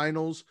the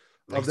finals.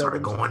 They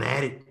started going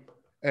at it.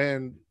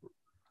 And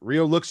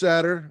Rio looks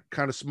at her,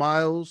 kind of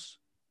smiles,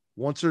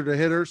 wants her to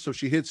hit her. So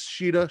she hits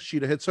Shida.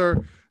 Shida hits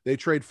her. They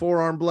trade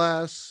forearm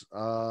blasts.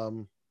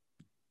 It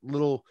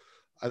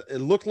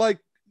looked like,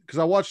 because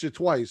I watched it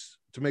twice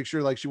to make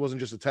sure like she wasn't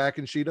just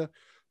attacking Shida.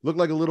 Looked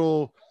like a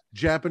little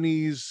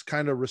Japanese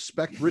kind of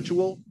respect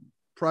ritual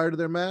prior to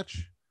their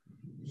match.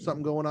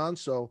 Something going on.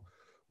 So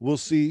we'll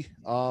see.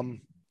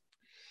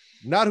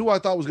 Not who I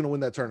thought was going to win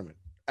that tournament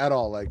at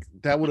all. Like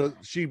that would have,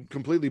 she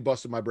completely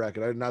busted my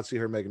bracket. I did not see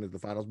her making it to the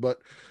finals, but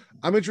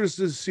I'm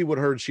interested to see what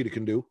her and Shida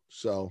can do.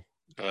 So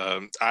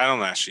I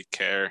don't actually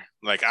care.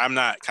 Like I'm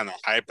not kind of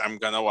hyped. I'm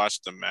gonna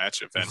watch the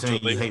match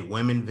eventually. You hate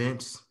women,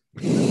 Vince?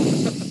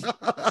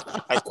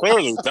 I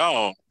clearly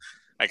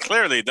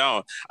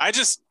don't. I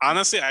just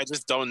honestly, I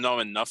just don't know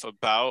enough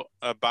about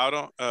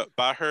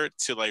her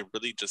to like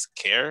really just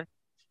care.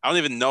 I don't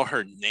even know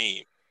her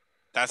name.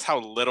 That's how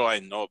little I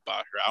know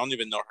about her. I don't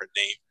even know her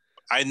name.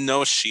 I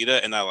know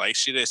Shida and I like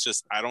Shida. It's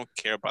just I don't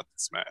care about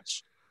this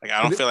match. Like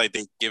I don't feel like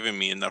they've given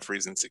me enough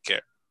reason to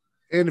care.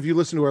 And if you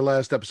listen to our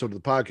last episode of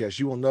the podcast,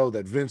 you will know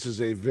that Vince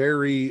is a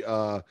very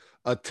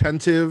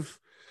attentive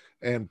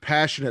and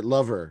passionate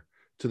lover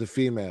to the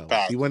female.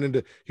 He went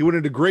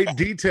into great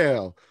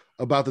detail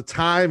about the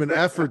time and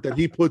effort that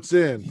he puts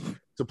in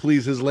to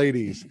please his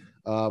ladies.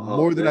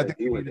 More than I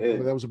think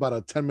that was about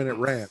a 10-minute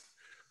rant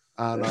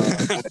on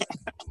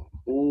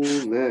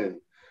oh man.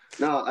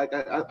 Now,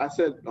 I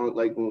said on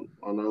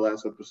our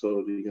last episode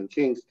of the Young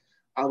Kings,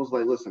 I was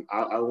like, listen,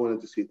 I wanted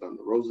to see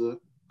Thunder Rosa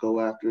go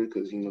after it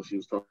because she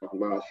was talking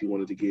about she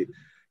wanted to get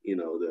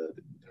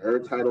her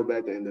title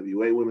back, the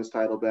NWA Women's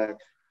title back,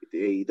 get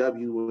the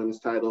AEW Women's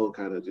title,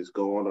 kind of just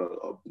go on a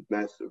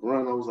massive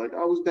run. I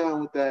was down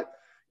with that.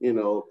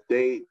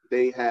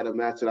 They had a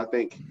match that I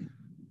think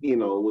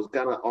was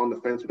kind of on the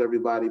fence with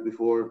everybody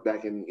before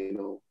back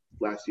in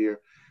last year,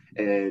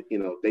 and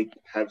they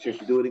have a chance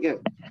to do it again.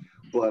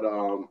 But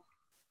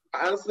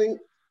honestly,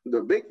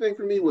 the big thing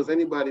for me was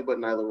anybody but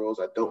Nyla Rose.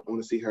 I don't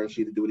want to see her and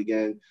Shida do it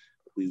again.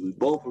 We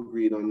both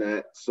agreed on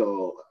that.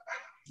 So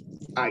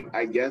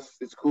I guess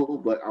it's cool,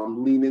 but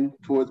I'm leaning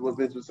towards what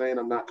Vince was saying.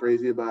 I'm not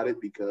crazy about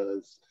it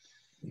because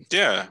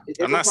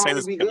I'm not saying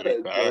it's gonna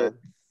be good.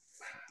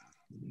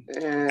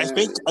 I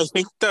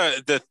think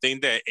the thing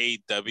that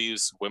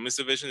AEW's women's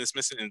division is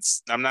missing, and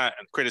I'm not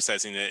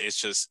criticizing it.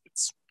 It's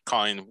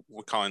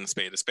we're calling a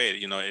spade a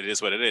spade. It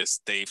is what it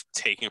is. They've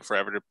taken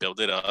forever to build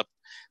it up.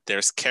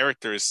 There's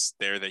characters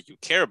there that you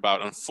care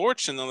about.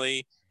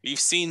 Unfortunately, we've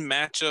seen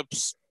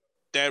matchups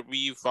that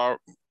we've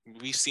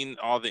seen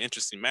all the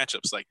interesting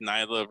matchups like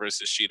Nyla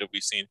versus Shida.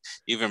 We've seen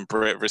even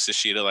Britt versus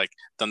Shida, like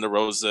Thunder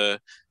Rosa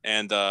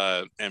and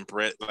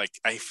Britt. Like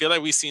I feel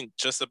like we've seen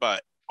just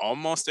about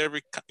almost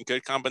every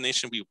good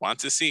combination we want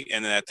to see,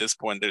 and then at this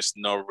point, there's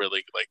no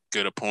really like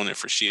good opponent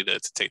for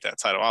Shida to take that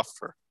title off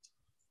for.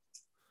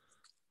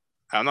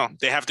 I don't know.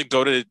 They have to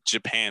go to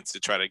Japan to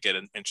try to get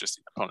an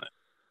interesting opponent.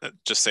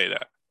 Just say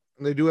that.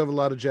 They do have a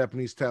lot of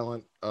Japanese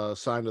talent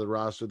signed to the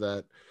roster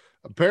that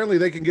apparently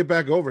they can get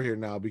back over here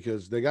now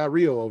because they got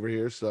Rio over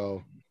here.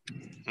 So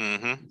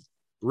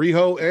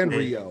Rio and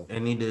Rio. They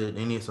need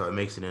to start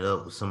mixing it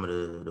up with some of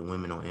the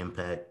women on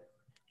Impact,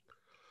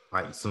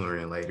 like sooner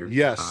than later.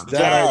 Yes,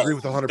 I agree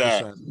with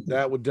 100%.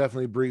 That would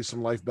definitely breathe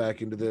some life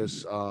back into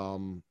this.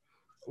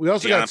 We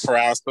also got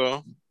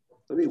Purrazzo.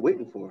 What are you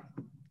waiting for?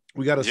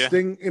 We got a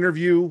Sting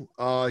interview.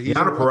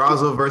 Deonna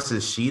Purrazzo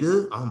versus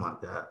Shida. Oh my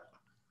god.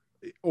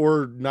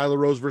 Or Nyla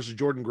Rose versus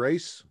Jordan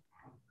Grace.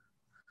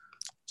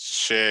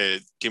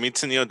 Shit, give me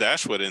Tennille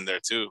Dashwood in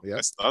there too. Yeah,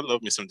 I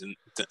love me some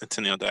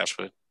Tennille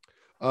Dashwood.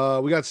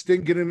 We got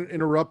Sting getting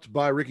interrupted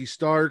by Ricky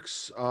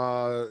Starks.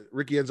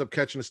 Ricky ends up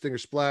catching a Stinger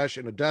splash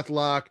and a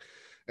deathlock.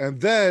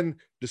 And then,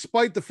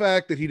 despite the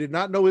fact that he did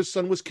not know his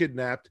son was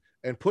kidnapped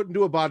and put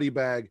into a body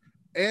bag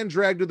and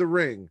dragged to the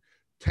ring,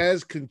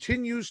 Taz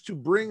continues to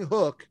bring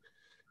Hook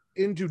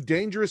into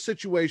dangerous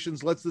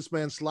situations, lets this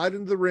man slide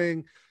into the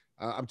ring.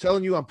 I'm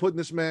telling you, I'm putting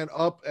this man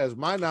up as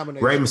my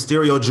nomination. Rey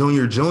Mysterio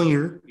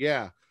Jr.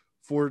 Yeah,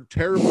 for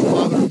Terrible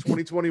Father of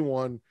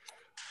 2021.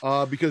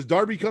 because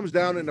Darby comes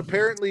down and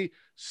apparently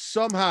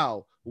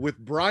somehow with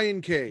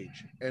Brian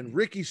Cage and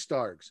Ricky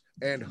Starks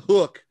and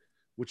Hook,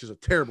 which is a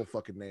terrible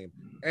fucking name,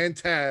 and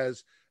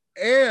Taz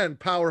and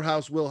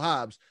Powerhouse Will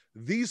Hobbs,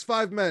 these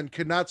 5 men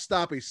cannot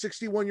stop a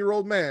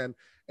 61-year-old man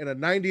and a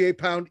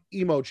 98-pound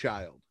emo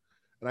child.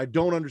 And I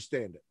don't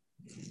understand it.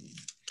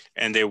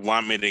 And they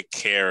want me to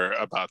care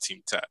about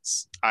Team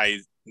Taz.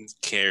 I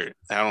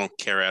don't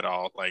care at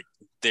all. Like,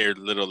 they're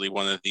literally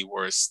one of the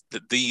worst,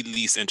 the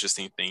least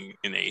interesting thing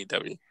in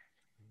AEW.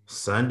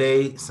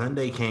 Sunday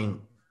can't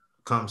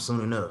come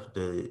soon enough.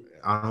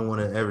 I don't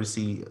want to ever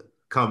see a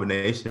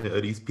combination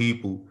of these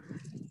people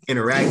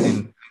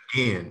interacting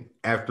again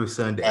after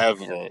Sunday.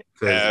 Ever.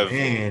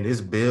 Man,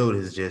 this build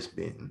has just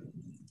been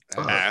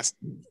ass.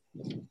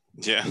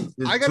 Yeah.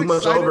 There's too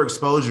much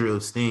overexposure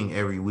of Sting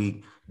every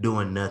week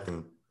doing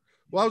nothing.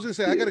 Well, I was going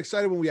to say, I got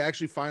excited when we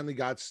actually finally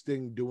got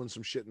Sting doing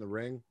some shit in the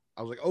ring.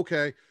 I was like,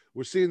 okay,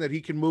 we're seeing that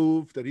he can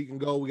move, that he can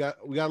go. We got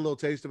a little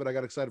taste of it. I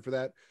got excited for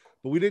that.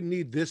 But we didn't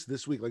need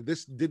this week. Like,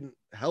 this didn't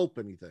help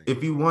anything.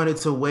 If you wanted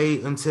to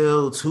wait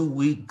until 2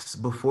 weeks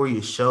before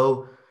your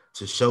show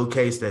to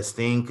showcase that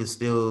Sting could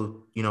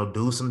still,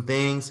 do some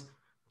things,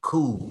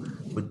 cool.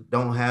 But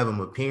don't have him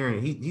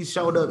appearing. He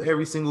showed up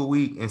every single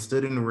week and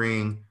stood in the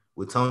ring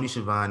with Tony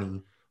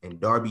Schiavone and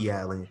Darby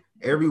Allin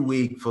every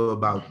week for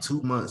about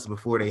 2 months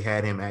before they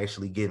had him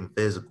actually getting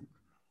physical.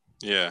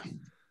 Yeah.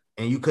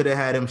 And you could have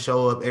had him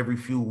show up every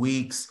few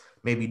weeks,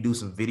 maybe do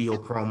some video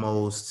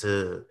promos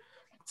to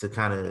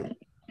kind of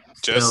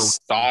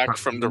just stock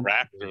from the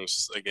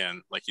Raptors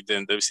again, like he did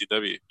in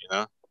WCW,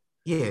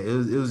 Yeah,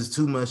 it was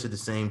too much of the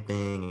same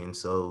thing. And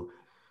so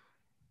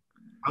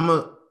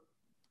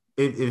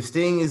if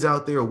Sting is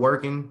out there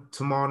working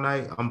tomorrow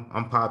night,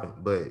 I'm popping.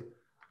 But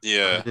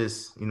yeah, I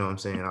just, you know what I'm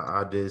saying?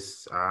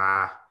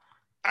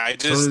 I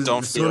just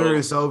don't feel sooner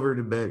it's over,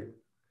 the better.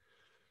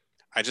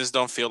 I just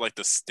don't feel like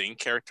the Sting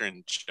character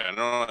in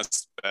general,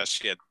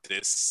 especially at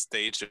this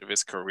stage of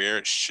his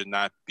career, should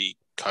not be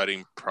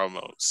cutting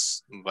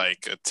promos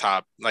like a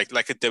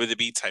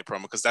WWE type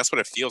promo, because that's what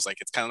it feels like.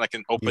 It's kind of like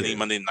an opening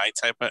Monday Night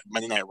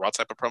Raw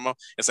type of promo.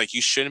 It's like,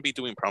 you shouldn't be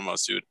doing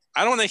promos, dude.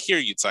 I don't want to hear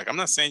you talk. I'm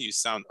not saying you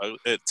sound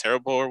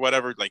terrible or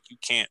whatever. Like, you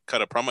can't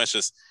cut a promo. It's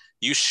just,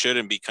 you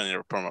shouldn't be cutting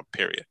a promo,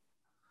 period.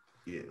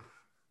 Yeah.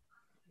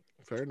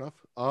 Fair enough.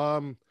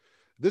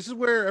 This is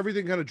where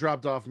everything kind of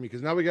dropped off me,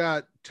 because now we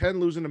got 10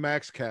 losing to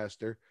Max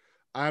Caster.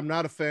 I'm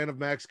not a fan of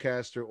Max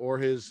Caster or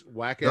his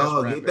whack ass.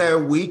 No, get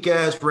that weak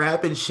ass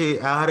rapping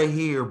shit out of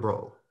here,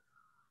 bro.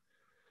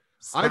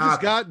 Stop. I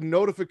just got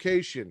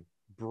notification.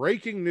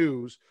 Breaking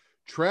news.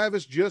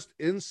 Travis just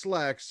in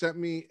Slack sent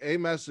me a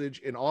message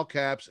in all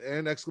caps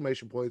and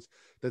exclamation points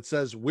that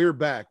says we're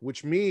back,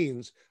 which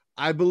means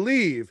I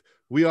believe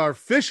we are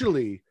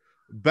officially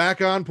back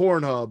on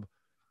Pornhub.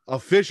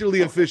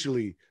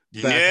 Officially.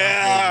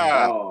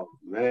 Yeah. Oh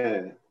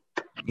man.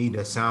 Need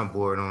that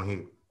soundboard on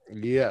here.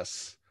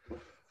 Yes.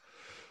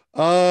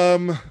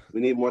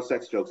 We need more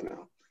sex jokes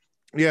now.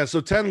 Yeah,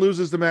 so 10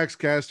 loses to Max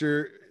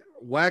Caster.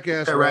 Whack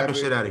ass rapping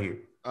shit out of here.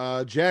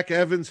 Jack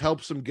Evans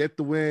helps him get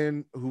the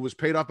win, who was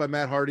paid off by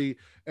Matt Hardy.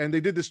 And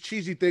they did this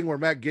cheesy thing where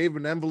Matt gave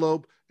an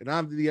envelope, and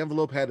on the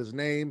envelope had his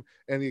name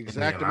and the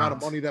exact amount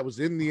of money that was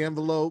in the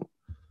envelope.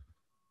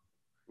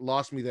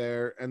 Lost me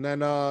there. And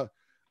then I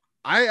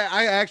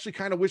actually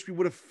kind of wish we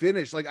would have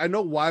finished. Like, I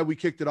know why we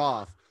kicked it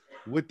off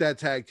with that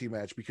tag team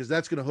match, because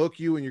that's going to hook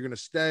you and you're going to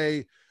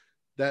stay.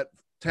 That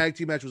tag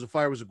team match was a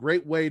fire. It was a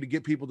great way to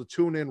get people to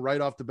tune in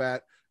right off the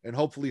bat and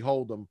hopefully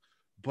hold them.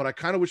 But I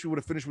kind of wish we would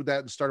have finished with that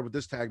and started with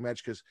this tag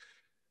match, because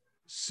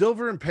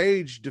Silver and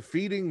Page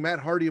defeating Matt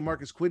Hardy and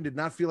Marcus Quinn did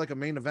not feel like a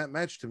main event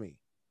match to me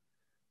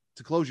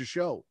to close your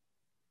show.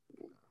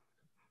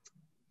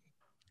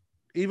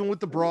 Even with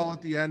the brawl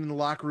at the end and the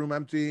locker room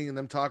emptying and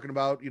them talking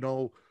about,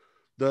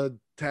 the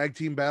tag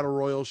team battle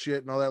royal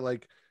shit and all that,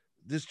 like,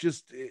 this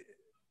just,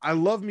 I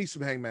love me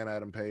some Hangman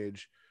Adam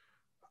Page.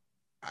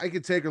 I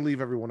could take or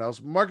leave everyone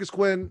else. Marcus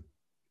Quinn,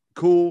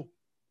 cool.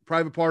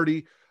 Private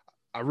Party.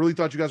 I really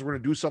thought you guys were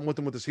going to do something with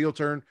him with this heel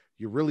turn.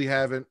 You really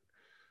haven't.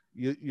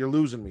 You're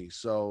losing me.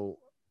 So,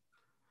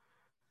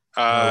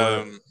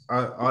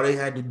 all they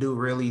had to do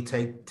really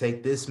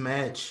take this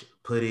match,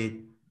 put it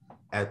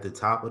at the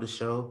top of the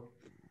show,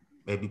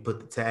 maybe put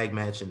the tag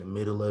match in the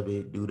middle of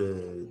it, do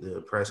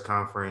the press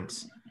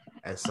conference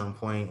at some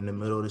point in the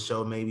middle of the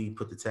show, maybe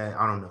put the tag,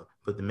 I don't know,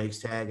 put the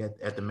mixed tag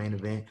at the main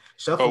event,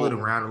 shuffle it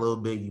around a little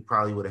bit. You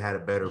probably would have had a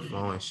better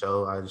flowing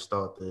show. I just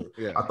thought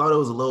I thought it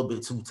was a little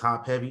bit too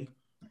top heavy.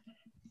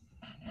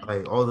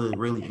 Like, all the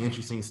really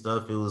interesting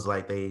stuff, it was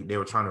like they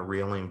were trying to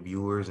reel in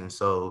viewers. And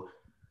so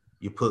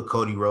you put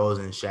Cody Rhodes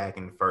and Shaq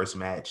in the first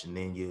match, and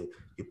then you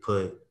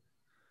put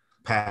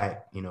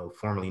Pat,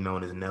 formerly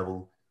known as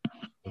Neville,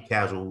 a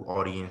casual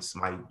audience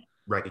might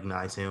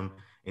recognize him.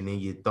 And then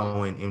you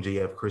throw in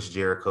MJF, Chris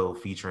Jericho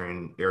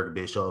featuring Eric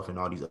Bischoff and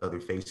all these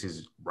other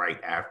faces right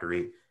after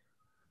it.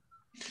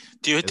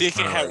 Do you think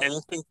it had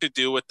anything to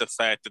do with the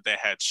fact that they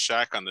had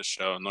Shaq on the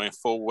show, knowing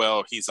full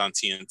well he's on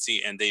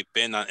TNT and they've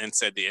been on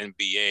inside the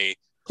NBA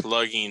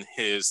plugging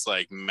his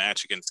like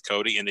match against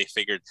Cody, and they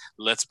figured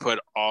let's put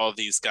all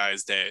these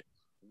guys that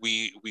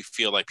we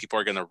feel like people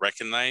are gonna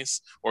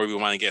recognize or we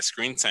want to get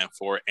screen time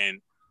for, and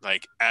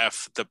like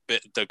F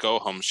the go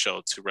home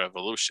show to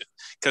Revolution,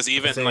 because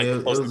even like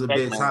it was a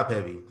bit top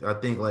heavy. I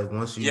think like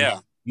once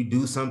you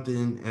do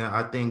something, and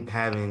I think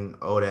having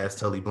old ass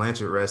Tully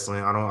Blanchard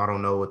wrestling, I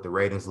don't know what the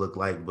ratings look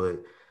like,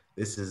 but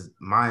this is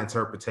my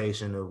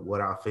interpretation of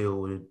what I feel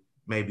would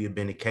maybe have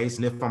been the case.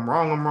 And if I'm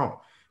wrong, I'm wrong.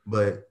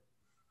 But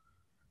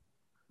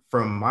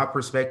from my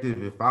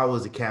perspective, if I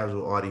was a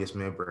casual audience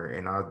member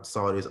and I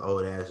saw this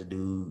old ass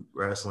dude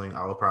wrestling,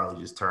 I would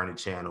probably just turn the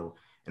channel,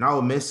 and I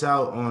would miss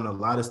out on a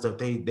lot of stuff.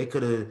 They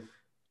could have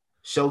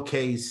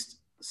showcased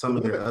some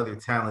of their other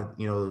talent,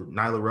 you know,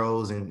 Nyla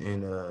Rose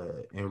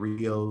and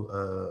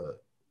Rio.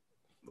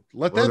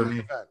 Let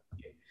them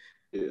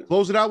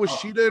close it out with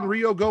Shida and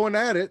Rio going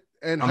at it,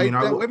 and hype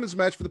that women's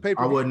match for the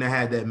paper. I wouldn't have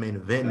had that main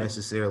event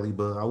necessarily,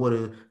 but I would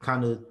have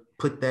kind of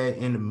put that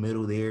in the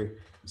middle there,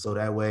 so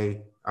that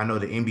way I know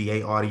the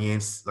NBA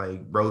audience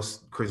like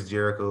roast Chris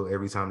Jericho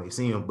every time they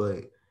see him,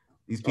 but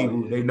these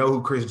people they know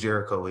who Chris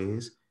Jericho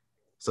is,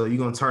 so you're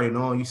gonna turn it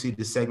on. You see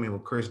the segment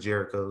with Chris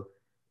Jericho,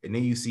 and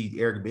then you see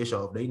Eric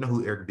Bischoff. They know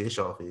who Eric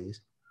Bischoff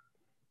is,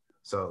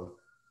 so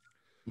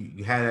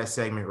you had that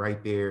segment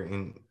right there,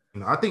 and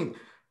you know I think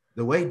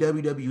the way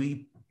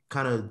WWE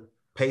kind of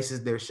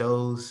paces their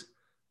shows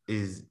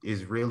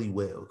is really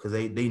well, because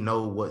they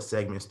know what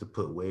segments to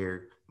put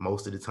where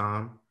most of the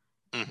time.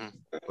 Mm-hmm.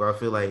 Or I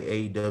feel like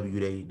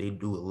AEW they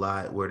do a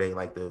lot where they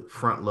like to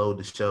front load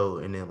the show,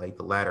 and then like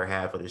the latter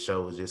half of the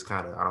show is just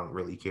kind of I don't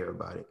really care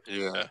about it.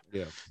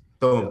 Yeah.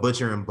 Throwing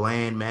Butcher and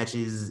Bland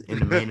matches in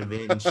the main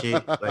event and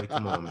shit. Like,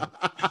 come on, man.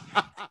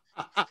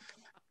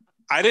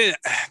 I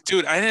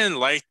didn't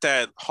like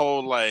that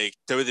whole like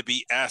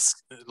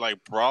WWE-esque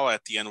like brawl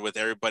at the end with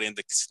everybody in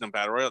the Casino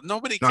Battle Royal.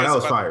 Nobody cares that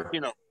was about fire.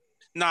 You know.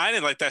 No, I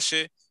didn't like that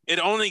shit. It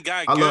only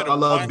got good. I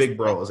love big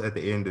brawls at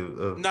the end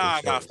of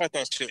Nah, fuck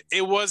that shit.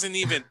 It wasn't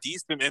even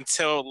decent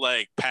until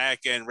like Pac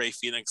and Ray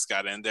Phoenix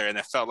got in there, and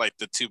it felt like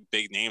the two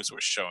big names were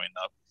showing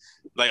up.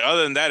 Like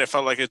other than that, it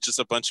felt like it's just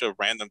a bunch of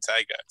random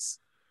tag guys.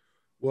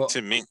 Well,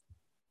 to me,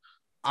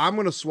 I'm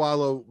gonna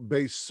swallow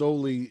based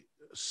solely.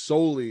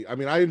 I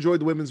mean, I enjoyed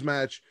the women's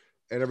match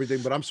and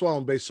everything, but I'm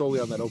swallowing based solely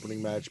on that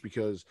opening match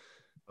because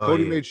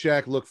Cody made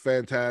Shaq look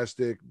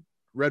fantastic.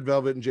 Red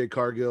Velvet and Jay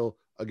Cargill,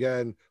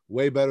 again,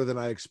 way better than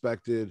I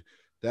expected.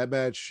 That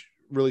match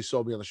really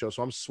sold me on the show,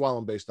 so I'm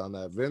swallowing based on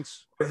that.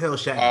 Vince? What the hell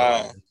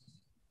Shaq?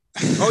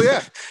 Oh,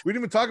 yeah. We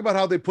didn't even talk about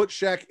how they put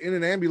Shaq in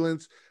an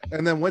ambulance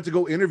and then went to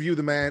go interview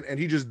the man, and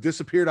he just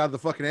disappeared out of the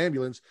fucking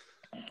ambulance.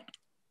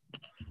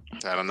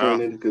 I don't know.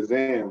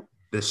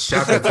 The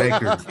Shaka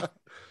Taker.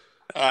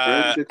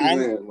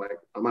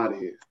 I'm out of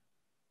here.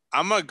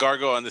 I'm a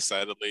Gargo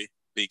undecidedly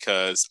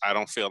because I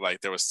don't feel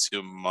like there was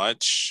too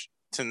much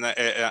tonight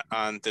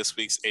on this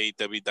week's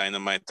AEW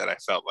Dynamite that I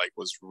felt like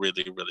was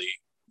really, really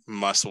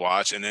must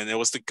watch. And then it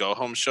was the go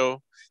home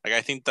show. Like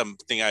I think the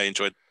thing I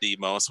enjoyed the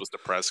most was the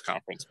press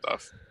conference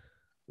stuff.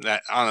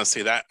 That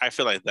honestly, that I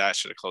feel like that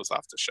should have closed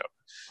off the show.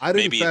 I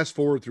didn't fast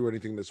forward through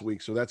anything this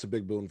week, so that's a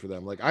big boon for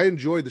them. Like I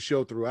enjoyed the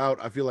show throughout.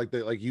 I feel like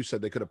they, like you said,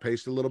 they could have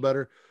paced it a little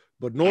better.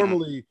 But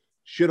normally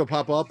shit will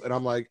pop up, and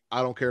I'm like,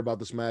 I don't care about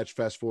this match.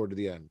 Fast forward to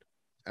the end,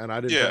 and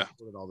I didn't fast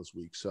forward it all this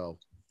week. So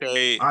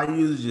I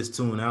usually just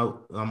tune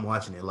out. I'm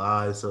watching it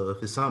live, so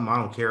if it's something I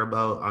don't care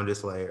about, I'm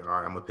just like, all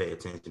right, I'm gonna pay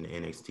attention to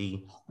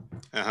NXT.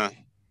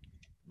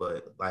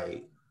 But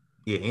like,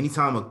 yeah,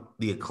 anytime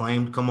the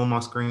Acclaimed come on my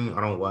screen,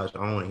 I don't watch. I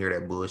don't want to hear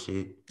that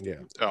bullshit. Yeah.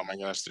 Oh my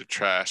gosh, they're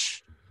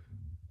trash.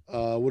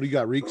 What do you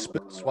got? Reek,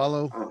 spit,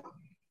 swallow.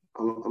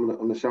 I'm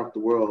gonna shock the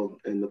world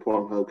and the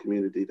Pornhub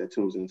community that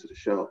tunes into the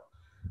show.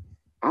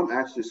 I'm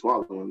actually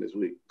swallowing this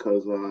week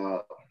because I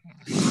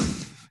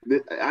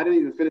didn't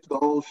even finish the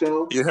whole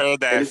show. You heard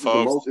that, this folks.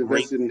 Is the most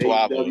invested in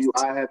AEW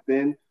I have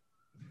been.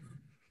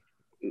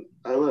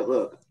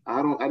 Look.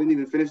 I didn't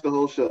even finish the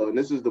whole show, and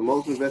this is the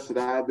most invested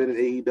I've been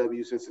in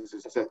AEW since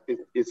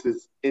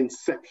its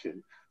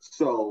inception.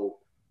 So,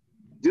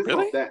 just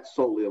off that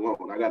solely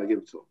alone, I got to give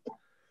it to him.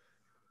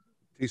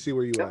 TC,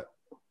 where you at?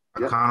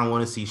 I kind of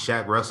want to see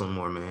Shaq wrestle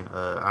more, man.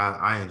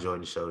 I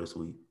enjoyed the show this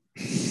week.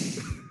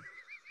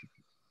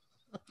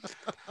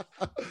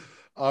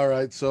 All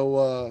right,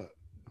 so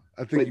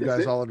I think you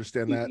guys all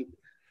understand that.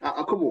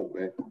 Come on,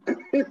 man.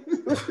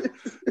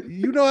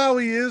 You know how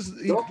he is.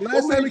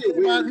 Last time he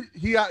came out,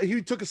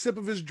 he took a sip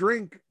of his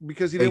drink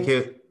because he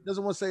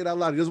doesn't want to say it out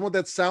loud. He doesn't want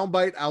that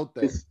soundbite out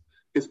there.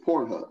 It's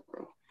Pornhub,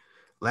 bro.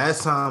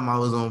 Last time I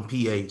was on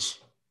PH,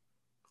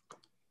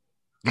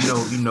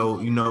 you know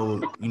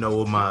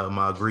what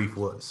my grief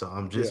was. So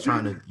I'm just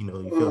trying to,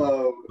 you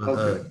feel.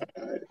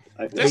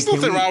 There's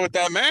nothing wrong with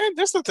that, man.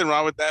 There's nothing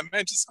wrong with that,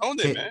 man. Just own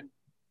it, man.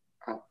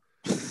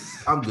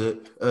 I'm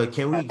good.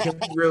 Can we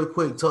real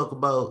quick talk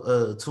about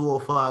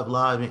 205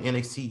 Live in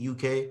NXT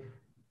UK?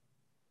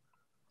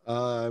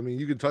 I mean,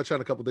 you can touch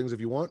on a couple things if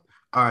you want.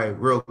 All right,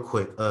 real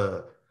quick.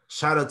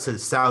 Shout out to the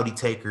Saudi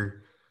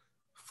Taker.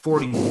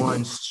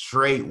 41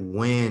 straight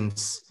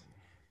wins.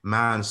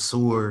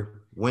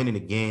 Mansoor winning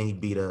again. He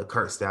beat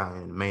Kurt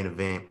Stallion in the main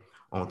event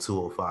on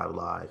 205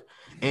 Live.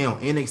 And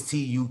on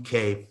NXT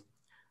UK,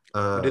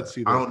 I did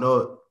see that. I don't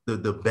know,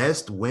 the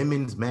best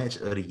women's match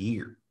of the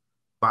year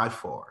by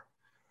far.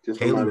 Just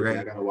Kaylee reminded me, Ray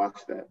I gotta watch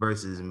that.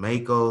 versus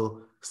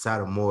Mako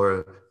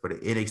Satomura for the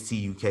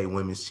NXT UK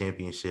Women's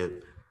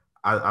Championship.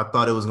 I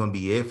thought it was gonna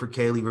be it for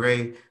Kaylee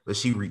Ray, but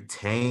she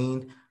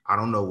retained. I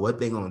don't know what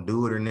they're gonna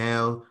do with her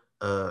now.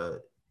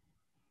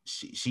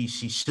 She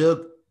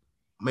shook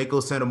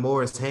Mako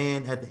Satomura's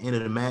hand at the end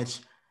of the match,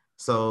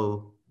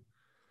 so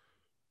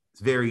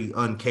it's very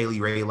un-Kaylee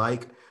Ray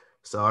like.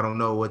 So I don't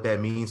know what that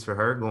means for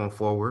her going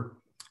forward,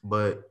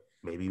 but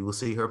maybe we'll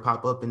see her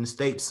pop up in the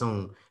States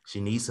soon.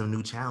 She needs some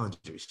new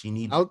challengers. She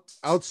needs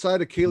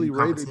outside of Kaylee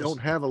Ray, they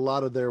don't have a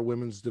lot of their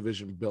women's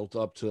division built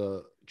up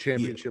to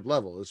championship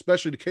level,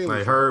 especially the Kaylee.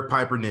 Like her,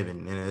 Piper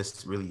Niven, and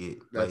that's really it.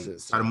 That's like, it.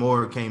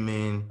 Satomura came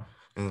in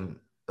and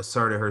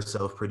asserted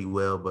herself pretty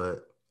well,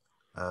 but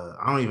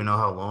I don't even know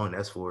how long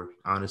that's for,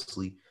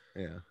 honestly.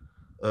 Yeah.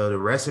 The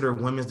rest of their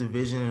women's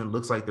division, it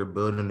looks like they're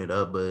building it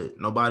up, but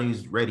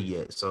nobody's ready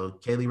yet. So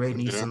Kaylee Ray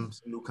needs some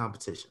new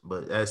competition.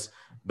 But that's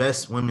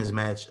best women's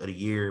match of the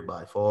year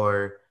by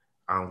far.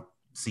 I don't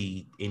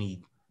see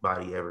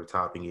anybody ever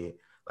topping it.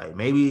 Like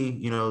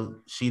maybe,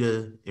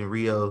 Sheeta and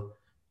Rio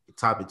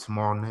top it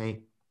tomorrow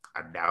night.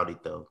 I doubt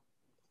it though,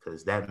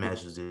 because that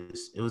match was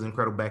it was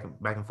incredible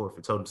back and forth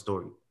for Totem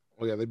Story.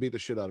 Oh yeah, they beat the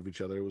shit out of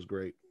each other. It was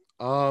great.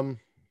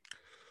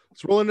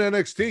 Let's roll into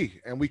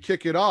NXT, and we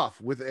kick it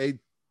off with a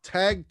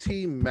tag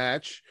team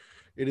match.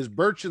 It is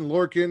Birch and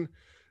Lorcan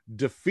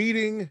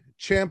defeating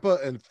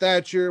Ciampa and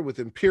Thatcher with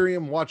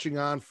Imperium watching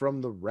on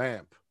from the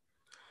ramp.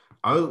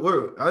 I just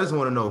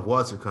want to know if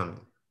Walt's coming.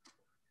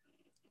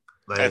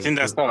 Like, I think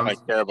that's all I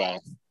care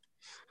about.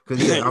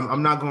 Because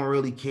I'm not gonna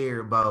really care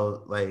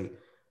about I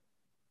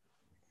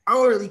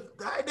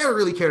never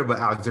really cared about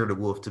Alexander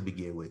Wolf to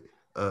begin with.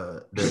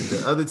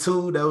 The other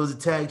two that was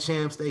the tag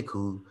champs, they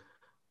cool.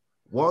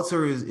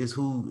 Walter is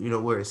who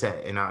where it's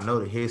at, and I know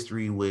the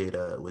history with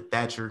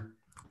Thatcher,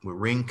 with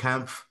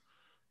Ringkampf.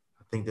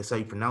 I think that's how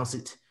you pronounce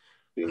it.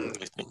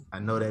 I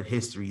know that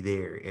history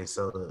there, and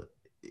so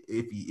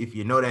if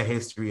you know that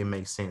history, it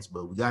makes sense.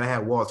 But we gotta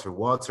have Walter.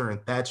 Walter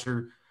and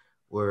Thatcher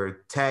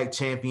were tag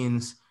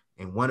champions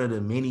in one of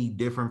the many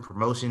different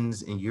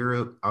promotions in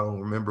Europe. I don't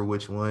remember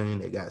which one.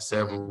 They got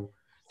several,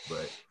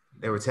 but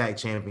they were tag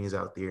champions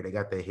out there. They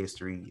got that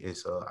history, and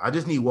so I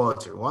just need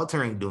Walter.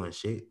 Walter ain't doing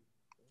shit.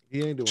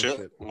 He ain't doing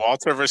shit.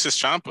 Walter versus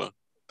Ciampa.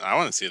 I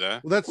want to see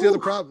that. Well, that's the other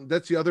problem.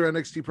 That's the other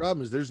NXT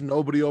problem is there's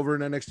nobody over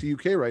in NXT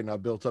UK right now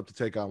built up to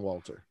take on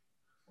Walter.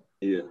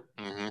 Yeah.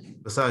 Mm-hmm.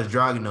 Besides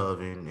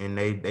Dragunov, and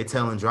they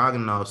telling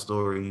Dragunov's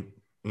story.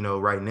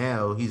 Right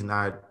now he's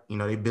not.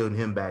 They building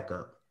him back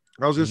up.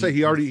 I was gonna say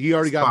he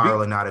already got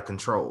spiraling out of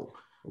control.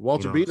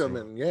 Walter beat him,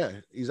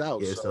 and he's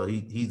out. Yeah, so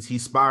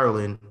he's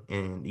spiraling,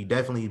 and he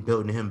definitely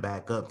building him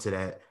back up to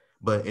that.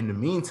 But in the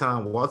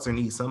meantime, Walter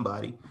needs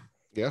somebody.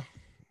 Yeah.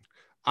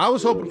 I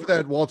was hoping for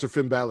that Walter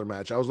Finn Balor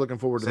match. I was looking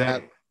forward to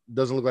that.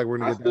 Doesn't look like we're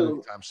gonna get that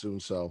anytime soon.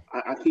 So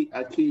I keep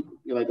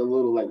like a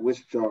little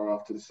wish jar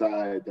off to the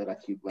side that I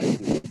keep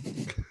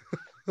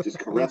just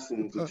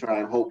caressing to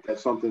try and hope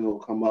that something will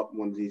come up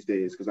one of these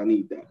days because I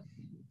need that.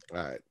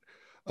 All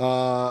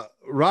right.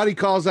 Roddy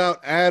calls out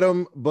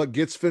Adam, but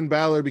gets Finn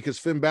Balor because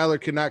Finn Balor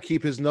cannot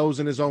keep his nose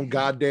in his own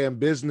goddamn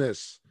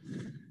business.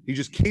 He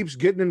just keeps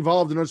getting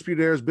involved in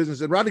Undisputed Era's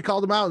business. And Roddy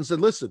called him out and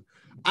said, "Listen,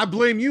 I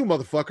blame you,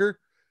 motherfucker.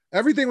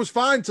 Everything was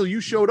fine until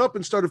you showed up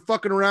and started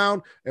fucking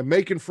around and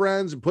making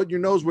friends and putting your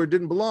nose where it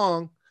didn't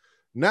belong.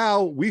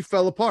 Now we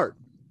fell apart.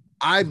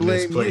 I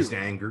blame misplaced you."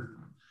 Anger.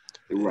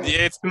 Right.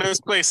 Yeah, it's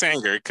misplaced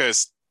anger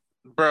because,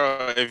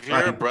 bro, if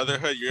you're a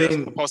brotherhood, you're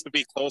supposed to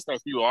be close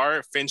as you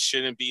are. Finn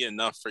shouldn't be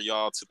enough for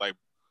y'all to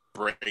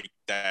break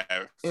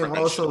that. And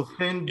also,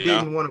 Finn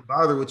didn't want to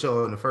bother with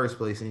y'all in the first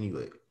place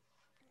anyway.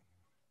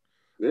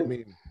 Yeah. I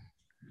mean,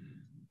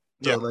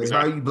 how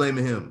are you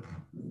blaming him?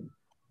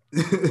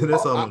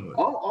 That's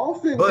all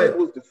Finn did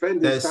was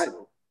defend his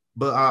title.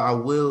 But I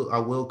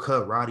will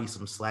cut Roddy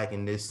some slack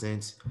in this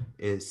sense.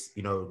 Is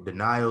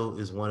denial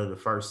is one of the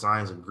first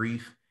signs of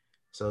grief.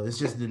 So it's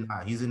just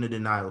denial. He's in the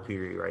denial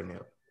period right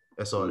now.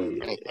 That's all that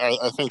is.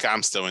 I think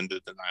I'm still in the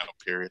denial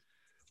period.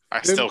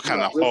 I still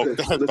kind of hope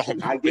that.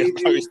 Listen,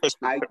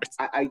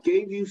 I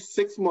gave you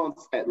 6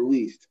 months at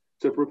least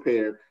to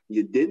prepare.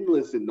 You didn't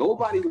listen.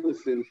 Nobody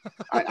listened.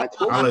 I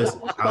told you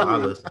what was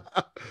coming.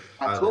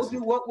 I told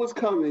you what was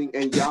coming,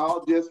 and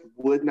y'all just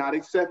would not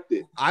accept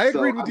it. I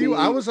agreed with you.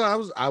 I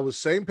was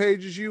same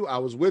page as you. I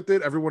was with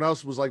it. Everyone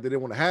else was like they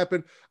didn't want to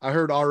happen. I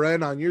heard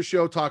RN on your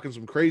show talking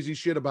some crazy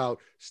shit about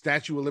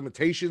statute of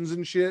limitations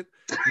and shit.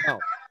 No.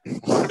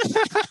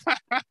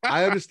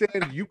 I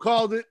understand you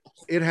called it.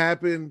 It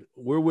happened.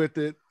 We're with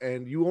it,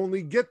 and you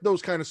only get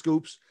those kind of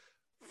scoops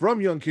from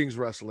Young Kings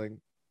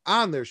Wrestling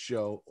on their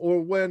show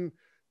or when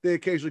they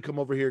occasionally come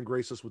over here and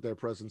grace us with their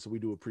presence, and we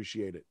do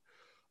appreciate it.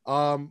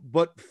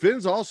 But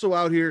Finn's also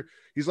out here.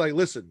 He's like,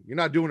 "Listen, you're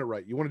not doing it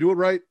right. You want to do it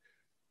right?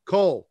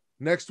 Cole,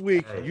 next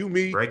week you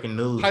meet breaking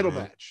news title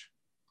man. match."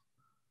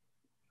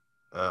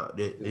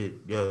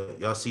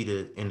 Y'all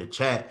see in the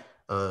chat,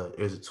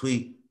 there's a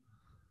tweet,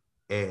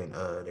 and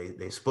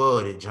they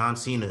spoiled it. John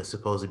Cena is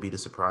supposed to be the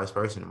surprise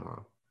person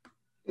tomorrow.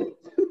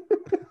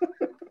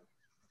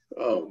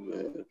 Oh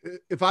man!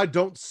 If I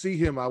don't see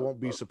him, I won't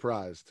be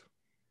surprised.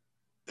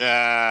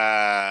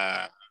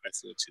 I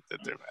see what you did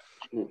there,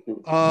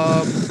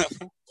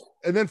 man.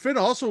 And then Finn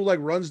also like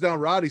runs down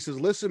Roddy. Says,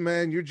 "Listen,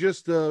 man, you're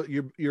just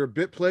you're a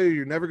bit player.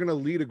 You're never gonna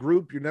lead a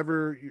group. You're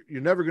never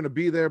gonna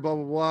be there. Blah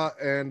blah blah."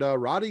 And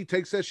Roddy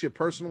takes that shit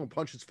personal and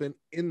punches Finn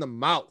in the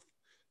mouth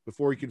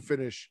before he can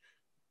finish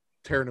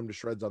tearing him to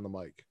shreds on the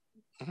mic.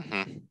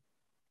 Mm-hmm.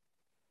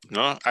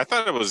 No, I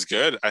thought it was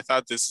good. I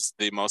thought this is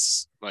the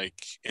most like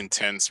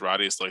intense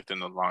Roddy's looked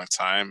in a long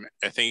time.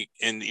 I think,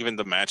 and even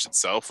the match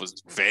itself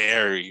was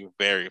very,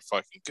 very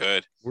fucking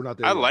good. We're not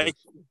there. I like.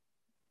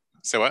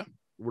 Say what?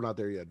 We're not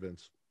there yet,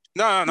 Vince.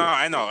 No,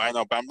 I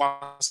know, but I'm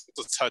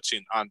also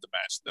touching on the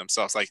match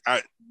themselves. Like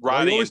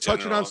Roddy, you're always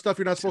touching on stuff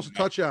you're not supposed to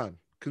touch on.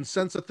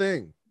 Consent's a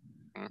thing.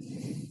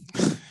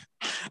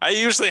 I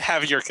usually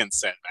have your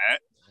consent,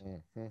 Matt.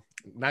 Mm-hmm.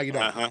 Now you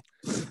don't.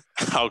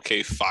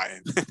 Okay,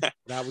 fine.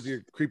 Not with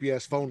your creepy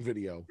ass phone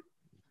video.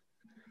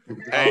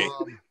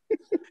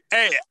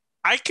 Hey,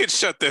 I could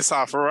shut this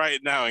off right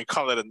now and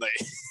call it a night.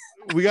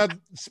 We got,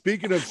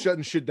 speaking of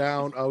shutting shit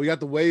down, we got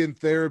the weigh-in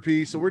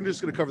therapy. So we're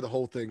just going to cover the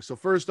whole thing. So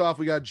first off,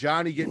 we got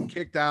Johnny getting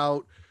kicked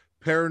out,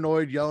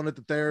 paranoid, yelling at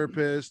the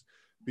therapist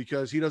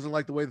because he doesn't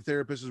like the way the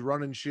therapist is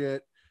running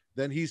shit.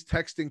 Then he's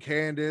texting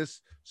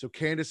Candace. So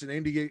Candace and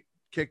Indy get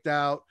kicked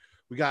out.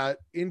 We got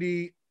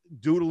Indy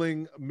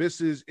doodling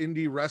Mrs.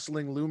 Indy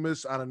wrestling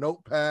Loomis on a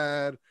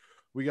notepad.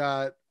 We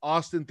got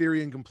Austin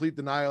Theory in complete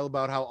denial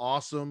about how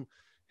awesome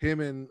him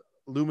and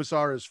Loomis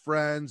are as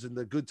friends and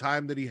the good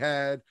time that he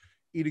had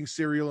eating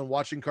cereal and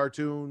watching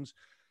cartoons.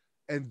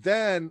 And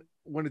then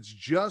when it's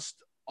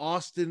just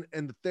Austin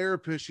and the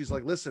therapist, she's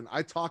like, listen,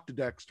 I talked to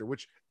Dexter,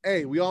 which,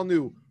 we all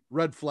knew,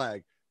 red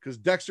flag, because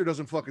Dexter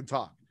doesn't fucking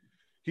talk.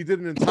 He did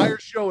an entire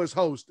show as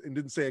host and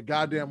didn't say a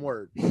goddamn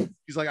word.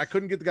 He's like, I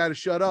couldn't get the guy to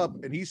shut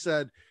up. And he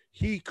said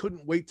he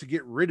couldn't wait to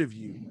get rid of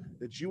you,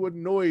 that you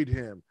annoyed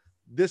him,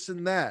 this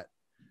and that.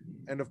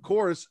 And of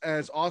course,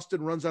 as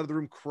Austin runs out of the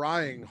room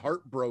crying,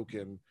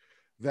 heartbroken,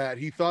 that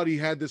he thought he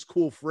had this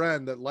cool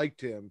friend that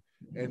liked him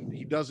and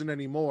he doesn't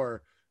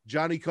anymore,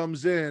 Johnny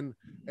comes in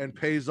and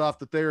pays off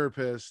the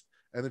therapist,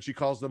 and then she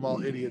calls them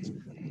all idiots.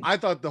 I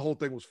thought the whole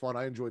thing was fun.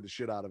 I enjoyed the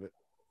shit out of it.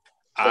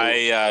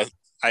 I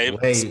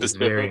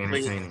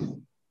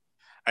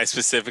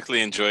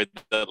specifically enjoyed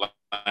the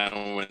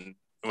line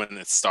when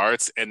it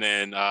starts, and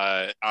then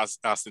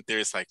Austin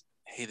Theory's like,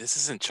 hey, this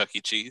isn't Chuck E.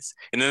 Cheese.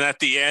 And then at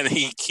the end,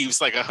 he keeps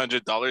like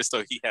 $100,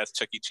 so he has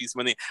Chuck E. Cheese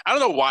money. I don't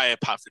know why I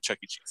popped for Chuck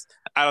E. Cheese.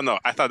 I don't know.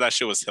 I thought that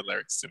shit was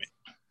hilarious to me.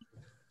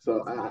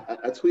 So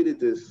I tweeted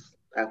this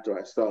after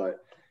I saw it,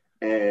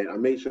 and I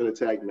made sure to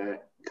tag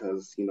Matt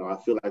because, I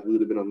feel like we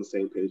would have been on the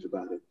same page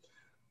about it.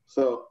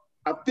 So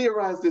I've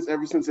theorized this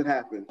ever since it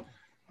happened.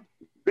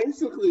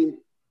 Basically,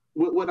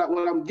 what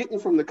I'm getting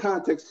from the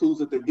context clues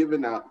that they're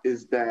giving out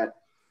is that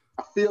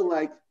I feel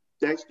like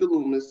Dexter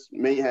Loomis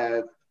may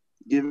have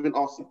given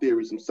Austin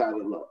Theory some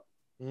silent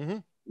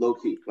love, low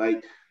key.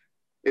 Like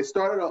it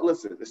started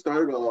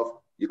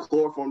off, you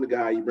chloroform the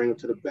guy, you bring him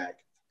to the back.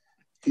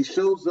 He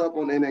shows up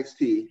on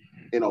NXT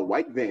in a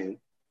white van,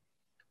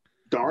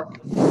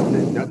 dark,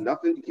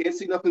 nothing, you can't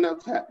see nothing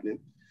else happening.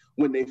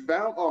 When they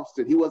found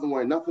Austin, he wasn't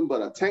wearing nothing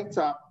but a tank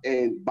top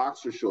and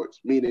boxer shorts,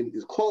 meaning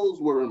his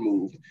clothes were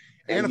removed.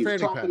 And he was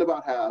talking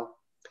about how,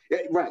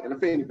 and a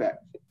fanny pack.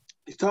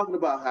 He's talking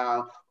about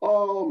how,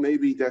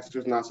 maybe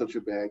Dexter's not such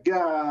a bad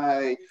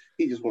guy.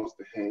 He just wants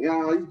to hang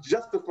out. He's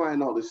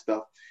justifying all this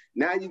stuff.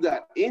 Now you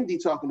got Indy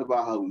talking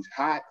about how he's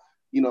hot,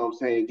 you know what I'm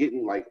saying,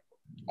 getting like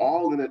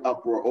all in an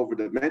uproar over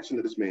the mention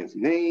of this man's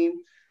name.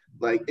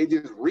 Like it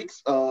just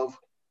reeks of,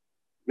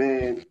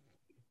 man,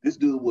 this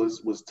dude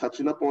was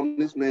touching up on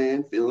this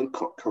man,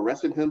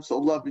 caressing him so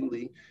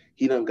lovingly.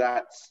 He done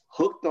got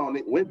hooked on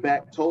it, went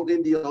back, told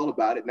Indy all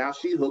about it. Now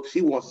she's hooked.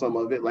 She wants some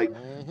of it. Like,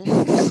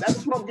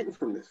 that's what I'm getting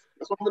from this.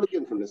 That's what I'm really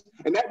getting from this.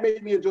 And that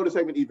made me enjoy the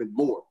segment even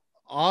more.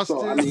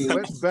 Austin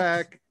went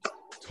back,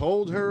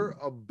 told her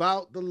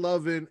about the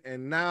loving,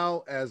 and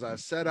now, as I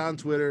said on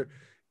Twitter,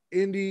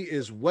 Indy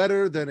is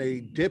wetter than a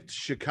dipped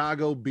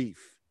Chicago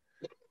beef.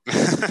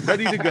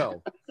 Ready to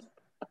go.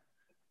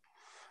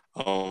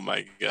 Oh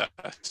my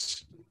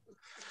gosh.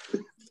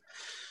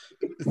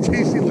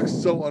 TC looks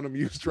so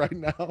unamused right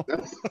now.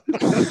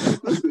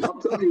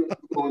 I'm telling you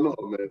what's going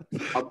on, man.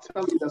 I'm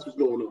telling you that's what's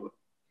going on.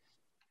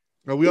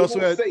 Now, we also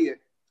won't say it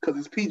because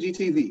it's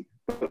PG-TV,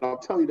 but I'll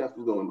tell you that's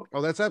what's going on.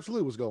 Oh, that's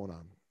absolutely what's going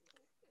on.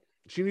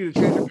 She needed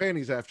to change her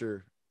panties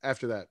after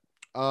that.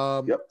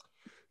 Yep.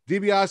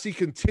 DiBiase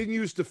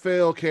continues to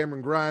fail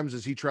Cameron Grimes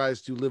as he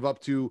tries to live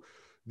up to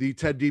the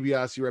Ted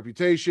DiBiase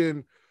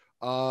reputation.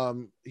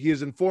 He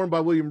is informed by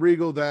William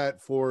Regal that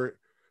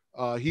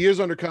he is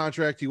under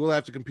contract. He will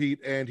have to compete,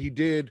 and he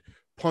did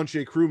punch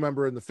a crew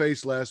member in the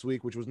face last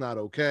week, which was not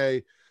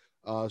okay.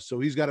 So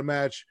he's got a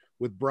match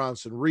with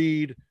Bronson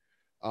Reed.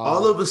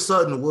 All of a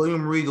sudden,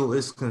 William Regal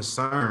is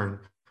concerned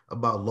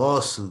about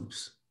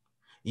lawsuits.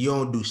 You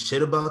don't do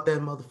shit about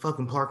that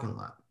motherfucking parking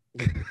lot.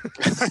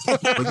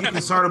 But you're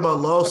concerned about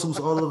lawsuits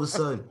all of a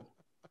sudden.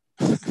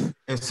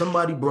 And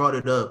somebody brought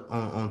it up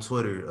on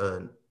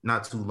Twitter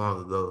not too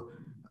long ago.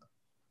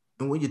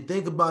 And when you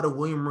think about it,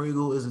 William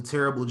Regal is a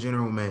terrible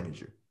general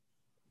manager.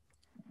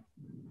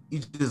 He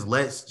just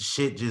lets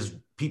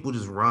people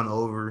just run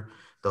over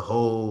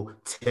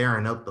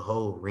tearing up the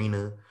whole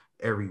arena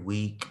every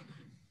week.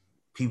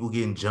 People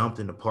getting jumped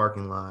in the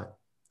parking lot.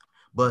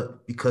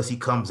 But because he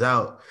comes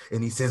out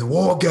and he says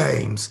war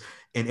games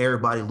and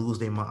everybody lose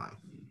their mind.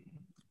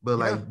 But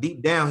like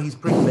deep down, he's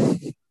pretty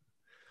bad.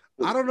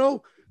 I don't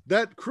know.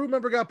 That crew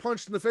member got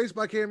punched in the face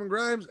by Cameron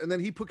Grimes, and then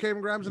he put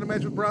Cameron Grimes in a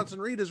match with Bronson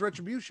Reed as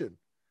retribution.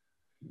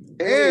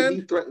 And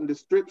he threatened to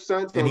strip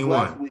Santos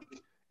last week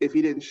if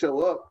he didn't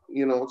show up.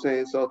 You know what I'm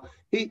saying? So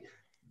he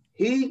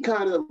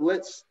kind of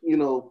lets,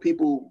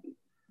 people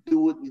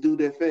do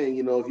their thing.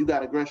 If you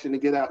got aggression to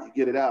get out, you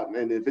get it out.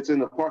 And if it's in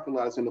the parking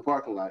lot, it's in the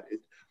parking lot.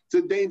 It's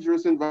a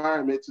dangerous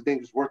environment. It's a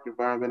dangerous work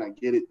environment. I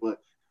get it. But,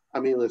 I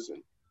mean,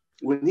 listen,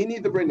 when he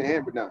needs to bring the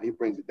hammer down, he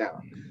brings it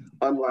down.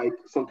 Unlike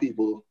some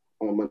people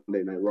on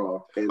Monday Night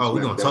Raw. We're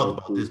going to talk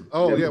about this.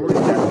 Oh, yeah.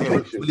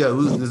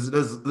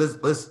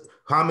 Let's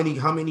how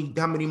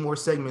many more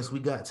segments we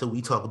got till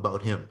we talk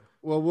about him?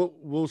 Well,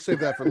 we'll save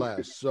that for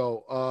last.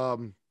 So,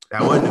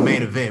 that wasn't the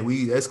main event.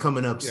 That's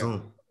coming up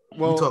soon.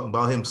 Well, we'll talk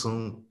about him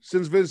soon.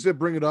 Since Vince did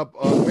bring it up,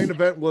 the main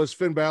event was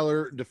Finn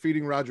Balor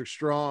defeating Roderick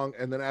Strong,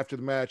 and then after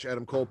the match,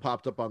 Adam Cole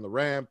popped up on the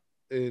ramp,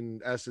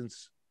 in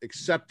essence,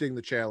 accepting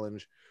the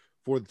challenge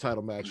for the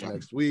title match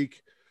next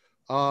week.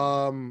 We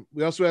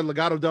also had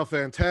Legado del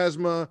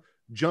Fantasma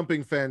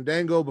jumping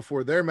Fandango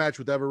before their match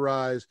with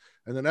Everrise,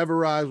 and then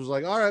Everrise was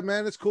like, all right,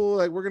 man, it's cool.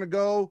 Like, we're going to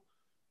go.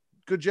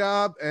 Good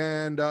job.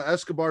 And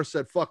Escobar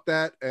said, fuck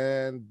that.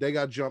 And they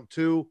got jumped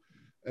too.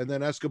 And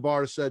then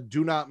Escobar said,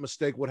 do not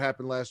mistake what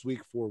happened last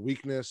week for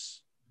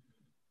weakness.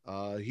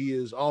 He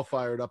is all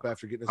fired up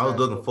after getting his I was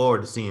looking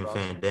forward to seeing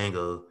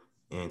Fandango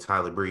and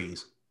Tyler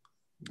Breeze.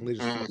 They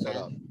just fucked that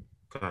up.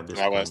 Kind of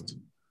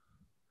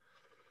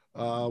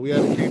we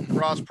had a Kate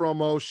Cross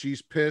promo.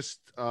 She's pissed.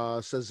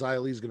 Says Xia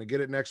Li's going to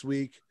get it next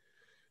week.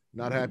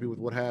 Not happy with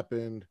what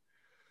happened.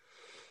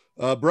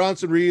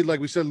 Bronson Reed, like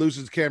we said,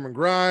 loses Cameron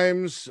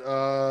Grimes,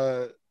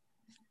 who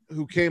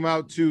came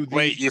out to the...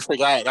 Wait, you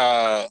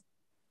forgot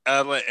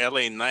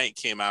LA Knight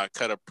came out,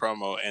 cut a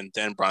promo, and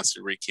then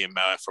Bronson Reed came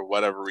out. And for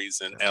whatever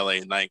reason, LA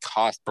Knight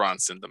cost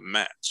Bronson the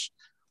match,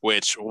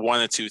 which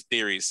one of two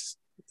theories,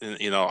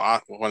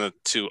 one of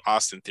two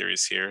Austin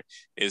theories here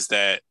is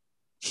that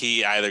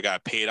he either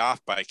got paid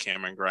off by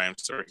Cameron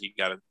Grimes or he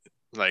got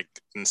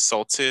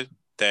insulted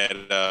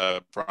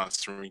that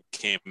Bronson Reed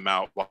came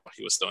out while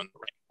he was still in the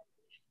ring.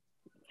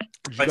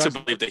 I like to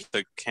believe that he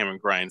took Cameron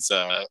Grimes'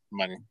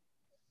 money.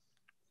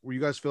 Were you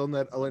guys feeling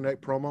that LA Knight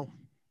promo?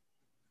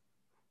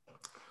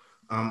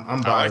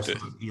 I'm biased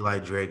with Eli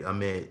Drake. I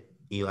met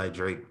Eli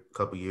Drake a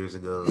couple years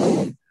ago.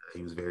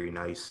 He was very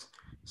nice.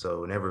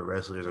 So whenever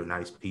wrestlers are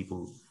nice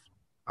people,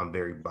 I'm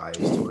very biased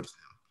towards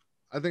them.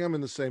 I think I'm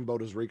in the same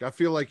boat as Reek. I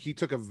feel like he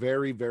took a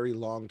very, very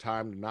long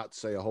time to not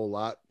say a whole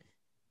lot.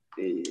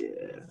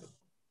 Yeah.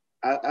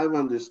 I've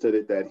understood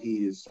it that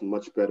he is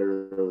much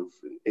better of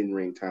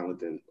in-ring talent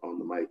than on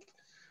the mic.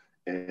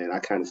 And I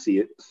kind of see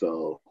it.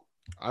 So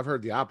I've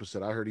heard the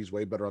opposite. I heard he's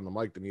way better on the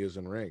mic than he is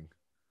in ring.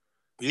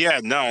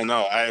 Yeah,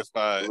 no. I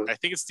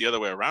think it's the other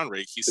way around,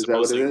 Rick. He's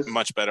supposed to be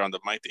much better on the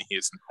mic than he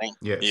is in ring.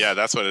 Yes. Yeah,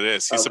 that's what it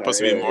is. He's supposed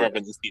to be more of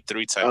an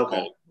EC3 type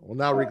mold. Well,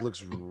 now Rick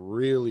looks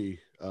really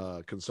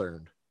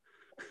concerned.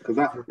 Because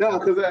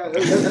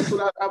that's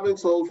what I've been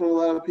told from a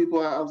lot of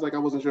people. I was like, I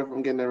wasn't sure if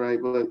I'm getting that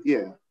right, but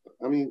yeah.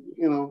 I mean,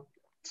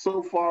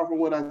 so far from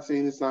what I've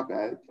seen, it's not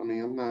bad. I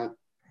mean, I'm not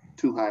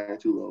too high or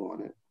too low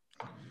on it.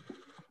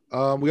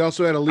 We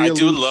also had Aaliyah. I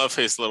do love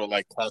his little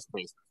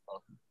cosplay.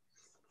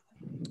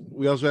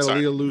 We also had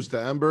Aaliyah lose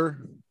to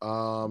Ember,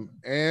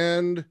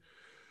 and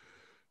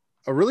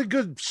a really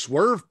good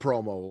Swerve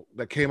promo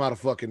that came out of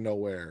fucking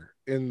nowhere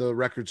in the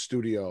record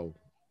studio.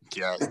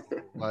 Yeah,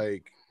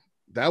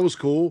 that was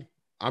cool.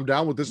 I'm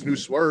down with this new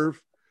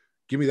Swerve.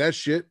 Give me that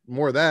shit.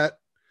 More of that.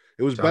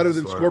 It was better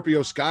than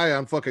Scorpio Sky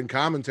on fucking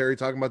commentary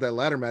talking about that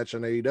ladder match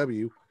on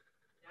AEW.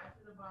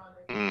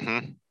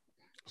 Mm-hmm.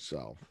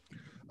 So,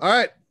 all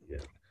right. Yeah.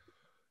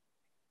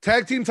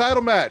 Tag team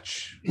title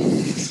match.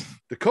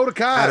 Dakota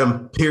Kai.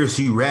 Adam Pearce,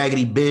 you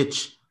raggedy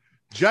bitch.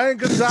 Giant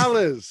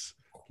Gonzalez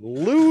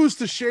lose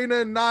to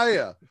Shayna and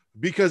Nia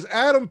because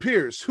Adam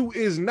Pearce, who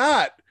is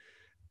not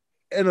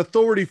an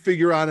authority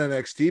figure on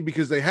NXT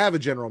because they have a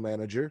general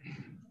manager,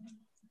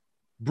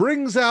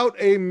 brings out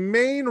a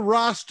main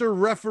roster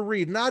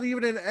referee, not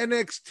even an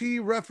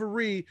NXT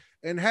referee,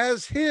 and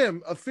has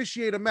him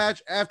officiate a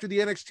match after the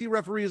NXT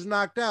referee is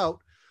knocked out,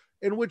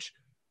 in which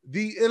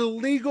the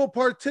illegal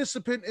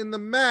participant in the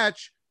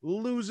match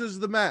loses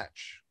the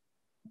match.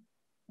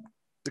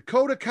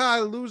 Dakota Kai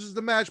loses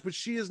the match, but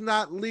she is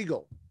not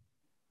legal.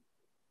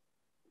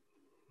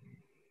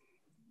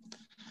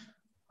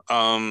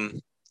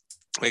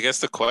 I guess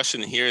the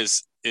question here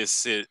is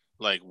it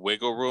like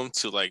wiggle room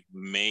to like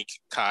make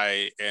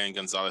Kai and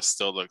Gonzalez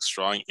still look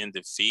strong in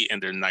defeat,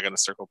 and they're not going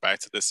to circle back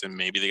to this, and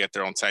maybe they get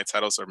their own tag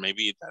titles, or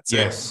maybe that's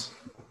yes.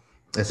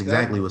 That's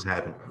exactly what's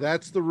happened.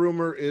 That's the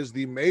rumor, is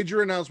the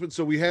major announcement.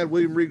 So we had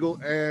William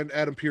Regal and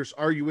Adam Pearce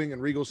arguing,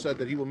 and Regal said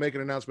that he will make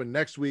an announcement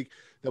next week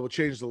that will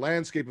change the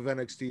landscape of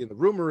NXT. And the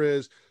rumor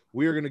is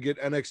we are going to get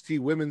NXT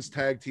women's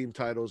tag team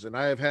titles. And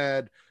I have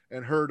had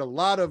and heard a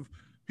lot of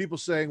people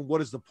saying,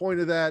 what is the point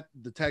of that?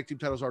 The tag team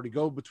titles already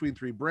go between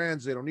 3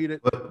 brands. They don't need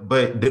it.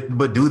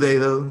 But do they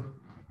though?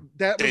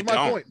 That was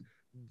my point.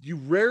 You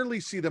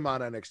rarely see them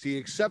on NXT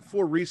except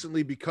for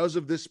recently because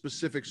of this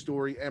specific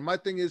story. And my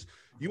thing is,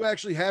 you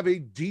actually have a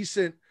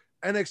decent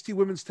NXT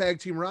women's tag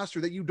team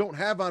roster that you don't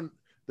have on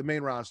the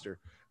main roster.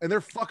 And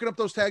they're fucking up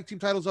those tag team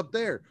titles up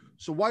there.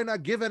 So why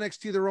not give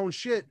NXT their own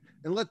shit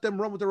and let them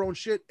run with their own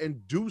shit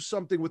and do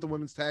something with the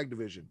women's tag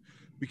division?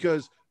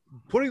 Because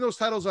putting those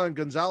titles on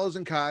Gonzalez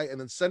and Kai and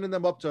then sending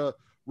them up to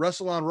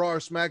wrestle on Raw or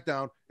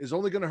SmackDown is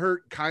only going to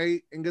hurt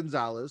Kai and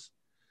Gonzalez.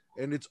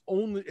 And it's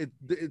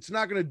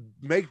not going to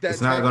make that.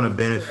 It's not going to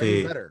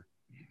benefit. Better.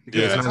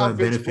 It's not going to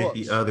benefit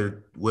the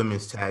other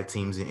women's tag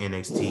teams in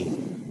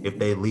NXT if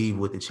they leave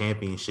with the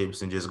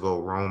championships and just go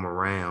roam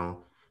around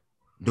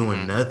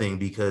doing nothing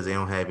because they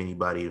don't have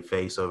anybody to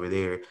face over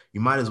there.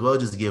 You might as well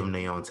just give them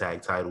their own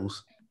tag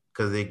titles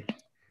because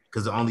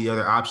the only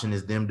other option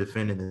is them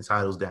defending the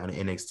titles down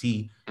in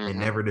NXT and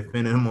never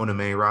defending them on the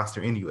main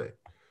roster anyway.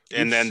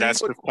 And then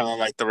that's kind of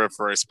like the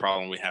reverse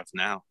problem we have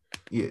now.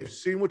 Yeah,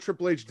 seen what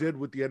Triple H did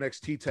with the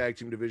NXT tag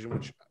team division,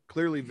 which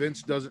clearly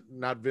Vince doesn't,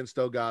 not Vince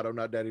Delgado,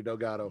 not Daddy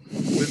Delgado,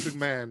 Vince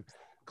McMahon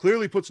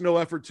clearly puts no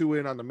effort to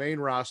in on the main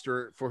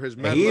roster for his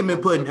men. He ain't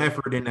been putting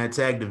effort in that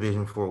tag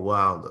division for a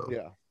while though.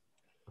 Yeah.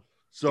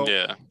 So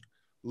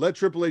let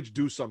Triple H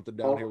do something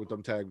down here with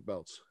them tag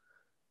belts.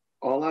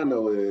 All I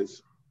know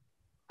is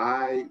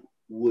I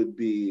would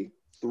be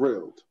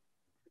thrilled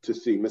to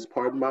see Miss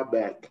Pardon My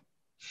Back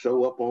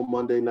show up on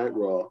Monday Night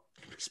Raw.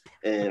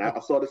 And I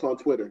saw this on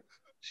Twitter.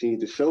 She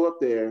needs to show up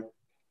there,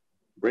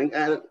 bring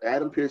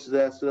Adam Pearce's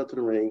ass up to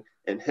the ring,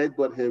 and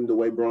headbutt him the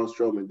way Braun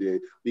Strowman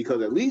did,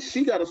 because at least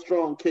she got a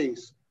strong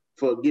case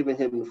for giving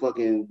him the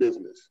fucking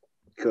business.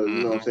 Because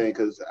you know what I'm saying?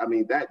 Because I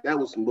mean that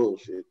was some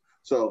bullshit.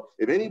 So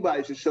if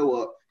anybody should show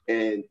up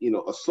and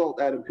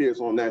assault Adam Pearce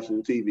on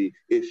national TV,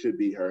 it should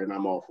be her, and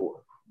I'm all for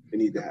it. It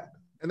needs to happen.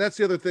 And that's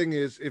the other thing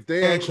is if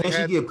they can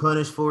she get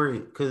punished for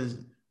it? Because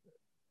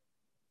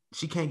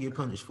she can't get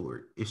punished for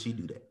it if she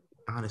do that.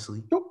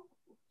 Honestly, nope.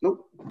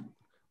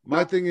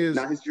 My thing is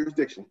not his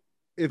jurisdiction.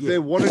 If they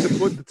wanted to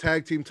put the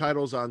tag team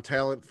titles on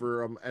talent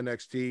for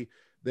NXT,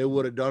 they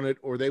would have done it,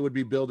 or they would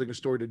be building a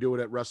story to do it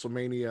at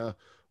WrestleMania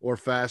or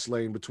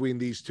Fastlane between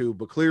these two.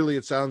 But clearly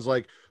it sounds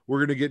like we're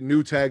going to get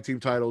new tag team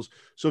titles.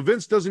 So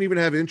Vince doesn't even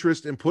have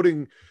interest in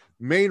putting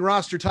main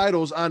roster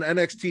titles on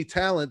NXT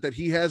talent that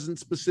he hasn't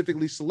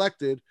specifically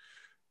selected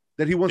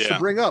that he wants to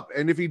bring up.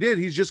 And if he did,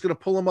 he's just going to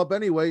pull them up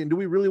anyway. And do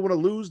we really want to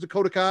lose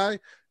Dakota Kai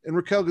and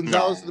Raquel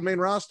Gonzalez to the main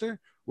roster,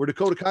 where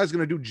Dakota Kai is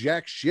going to do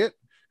jack shit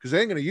because they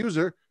ain't going to use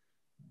her?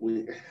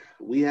 We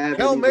haven't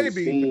Raquel even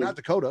maybe, seen, but not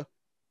Dakota.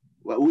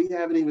 Well, we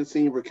haven't even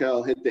seen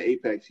Raquel hit the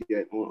apex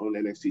yet on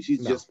NXT.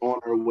 She's just on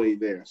her way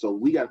there. So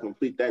we got to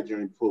complete that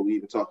journey before we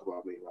even talk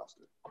about main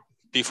roster.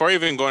 Before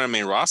even going to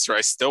main roster,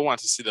 I still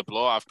want to see the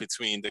blow off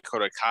between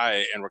Dakota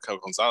Kai and Raquel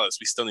Gonzalez.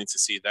 We still need to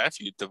see that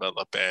feud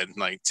develop and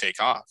like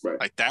take off. Right.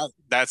 Like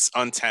that's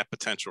untapped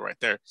potential right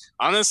there.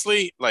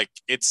 Honestly, like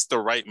it's the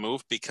right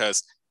move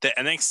because the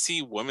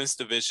NXT women's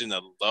division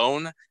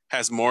alone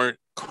has more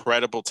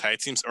credible tag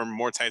teams, or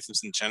more tag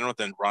teams in general,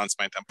 than Raw and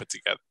SmackDown put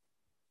together.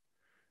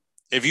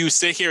 If you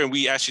sit here and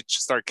we actually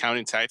start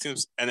counting tag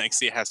teams,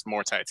 NXT has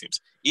more tag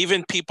teams.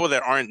 Even people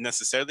that aren't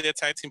necessarily a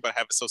tag team but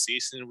have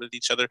association with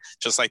each other,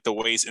 just like the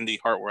ways Indy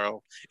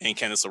Hartwell and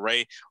Candice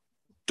LeRae,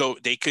 though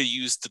they could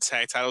use the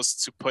tag titles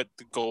to put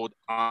the gold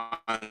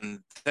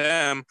on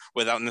them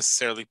without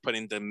necessarily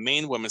putting the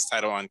main women's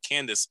title on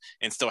Candice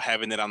and still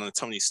having it on a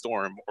Toni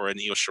Storm or an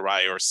Io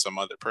Shirai or some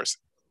other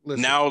person.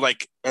 Listen. Now,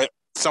 like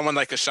someone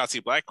like a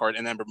Shotzi Blackheart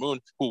and Ember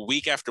Moon, who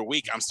week after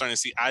week, I'm starting to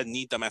see I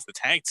need them as the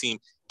tag team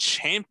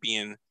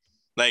champion.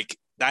 Like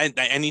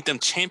I need them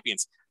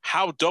champions.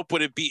 How dope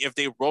would it be if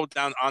they rolled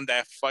down on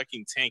that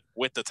fucking tank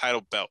with the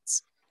title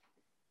belts?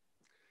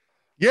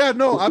 Yeah,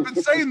 no, I've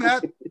been saying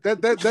that.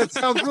 That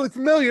sounds really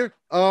familiar.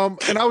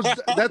 And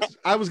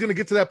I was going to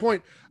get to that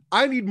point.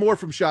 I need more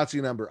from Shotzi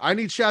and Ember. I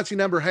need Shotzi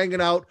and Ember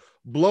hanging out,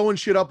 blowing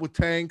shit up with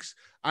tanks.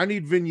 I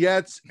need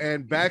vignettes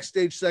and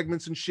backstage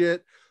segments and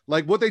shit.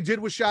 Like what they did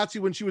with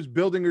Shotzi when she was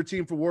building her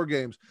team for War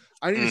Games.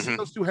 I need to see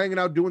those two hanging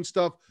out doing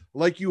stuff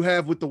like you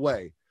have with The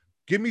Way.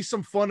 Give me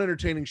some fun,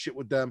 entertaining shit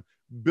with them.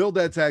 Build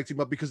that tag team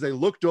up because they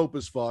look dope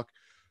as fuck.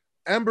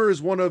 Ember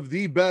is one of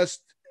the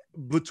best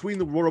between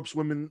the ropes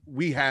women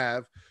we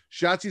have.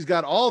 Shotzi's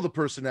got all the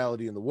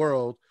personality in the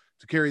world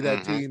to carry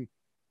that team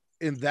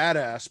in that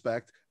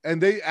aspect.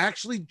 And they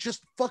actually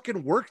just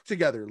fucking work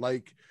together.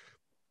 Like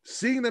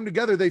seeing them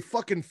together, they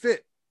fucking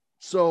fit.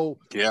 So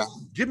yeah,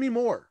 give me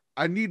more.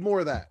 I need more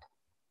of that.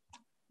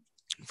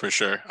 For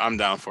sure. I'm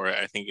down for it.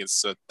 I think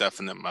it's a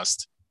definite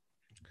must.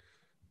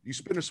 You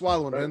spin or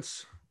swallowing,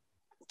 Vince?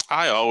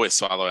 I always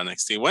swallow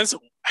NXT.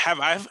 Have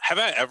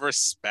I ever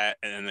spat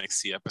an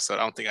NXT episode? I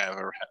don't think I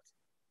ever have.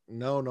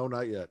 No,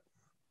 not yet.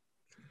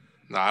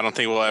 No, I don't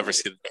think we'll ever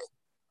see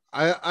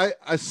that.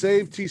 I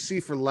saved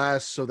TC for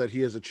last so that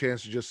he has a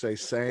chance to just say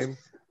same.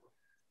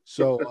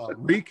 So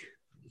Reek,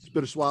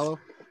 spit or swallow?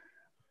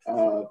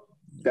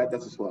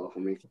 That's a swallow for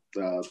me.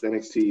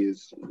 NXT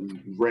is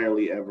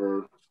rarely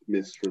ever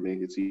missed for me.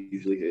 It's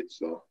usually hit,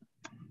 so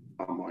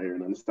I'm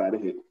iron on the side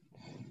of hit.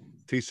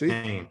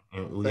 TC?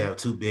 And we have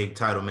 2 big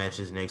title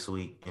matches next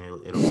week, and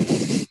it'll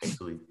be next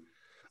week.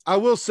 I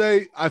will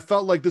say I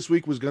felt like this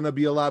week was going to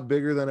be a lot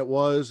bigger than it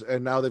was,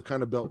 and now they've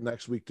kind of built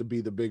next week to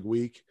be the big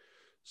week.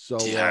 So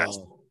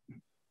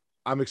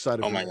I'm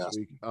excited for next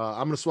week. I'm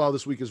going to swallow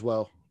this week as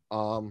well.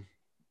 All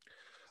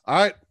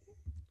right.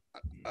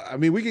 I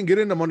mean, we can get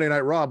into Monday Night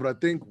Raw, but I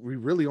think we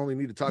really only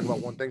need to talk about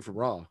one thing from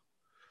Raw.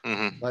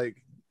 Mm-hmm.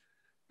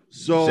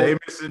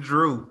 Sheamus and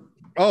Drew.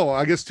 Oh,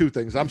 I guess 2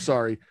 things. I'm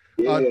sorry.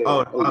 Yeah.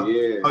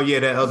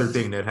 That other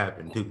thing that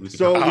happened too.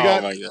 So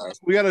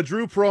we got a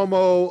Drew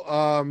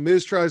promo.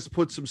 Miz tries to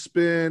put some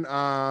spin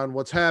on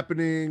what's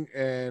happening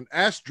and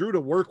asks Drew to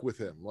work with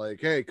him.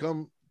 Like, hey,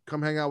 come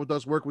hang out with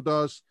us, work with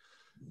us.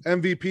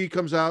 MVP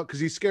comes out because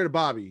he's scared of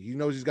Bobby. He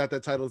knows he's got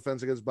that title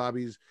defense against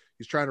Bobby.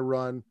 He's trying to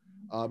run.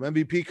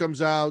 MVP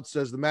comes out,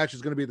 says the match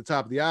is going to be at the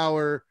top of the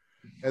hour,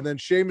 and then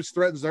Sheamus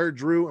threatens to hurt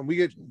Drew, and we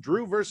get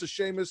Drew versus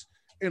Sheamus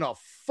in a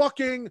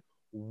fucking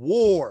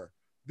war.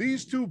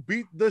 These 2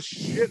 beat the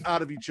shit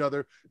out of each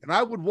other, and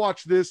I would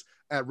watch this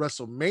at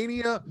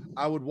WrestleMania.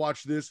 I would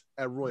watch this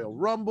at Royal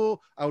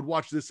Rumble. I would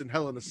watch this in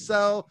Hell in a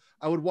Cell.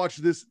 I would watch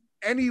this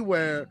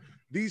anywhere.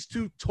 These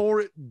 2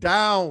 tore it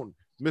down,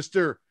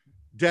 Mr.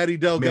 Daddy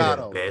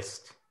Delgado.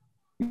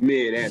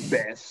 Mid at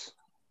best.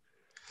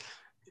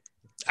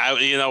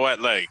 You know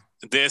what? Like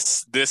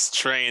this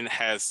train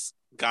has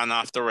gone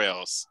off the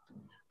rails.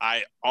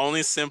 I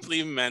only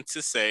simply meant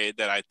to say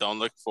that I don't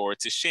look forward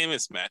to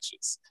Sheamus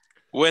matches.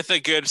 With a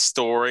good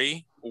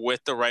story,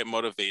 with the right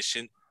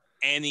motivation,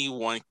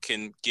 anyone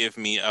can give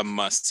me a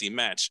must-see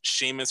match.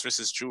 Sheamus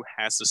versus Drew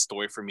has the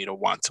story for me to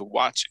want to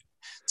watch it,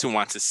 to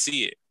want to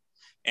see it.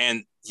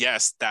 And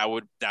yes, that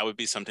would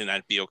be something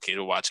I'd be okay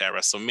to watch at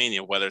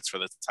WrestleMania, whether it's for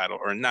the title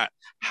or not.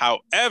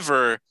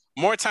 However,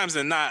 more times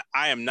than not,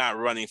 I am not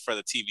running for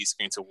the TV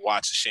screen to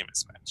watch a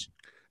Sheamus match.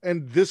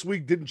 And this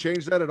week didn't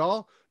change that at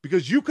all,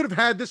 because you could have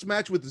had this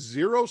match with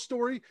 0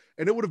 story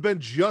and it would have been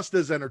just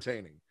as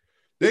entertaining.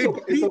 They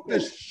beat the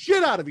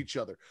shit out of each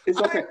other. It's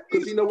okay.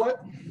 Because you know what?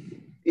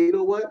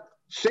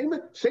 Sheamus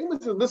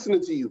is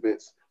listening to you,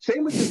 Vince.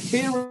 Sheamus is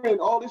hearing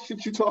all this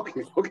shit you're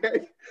talking,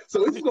 okay?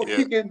 So it's going to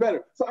keep getting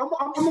better. So I'm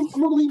going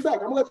to lean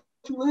back. I'm going to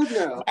let you live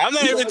now. I'm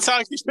not even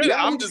talking shit.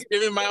 I'm just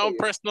giving my own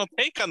personal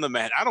take on the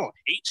man. I don't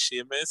hate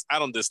Sheamus. I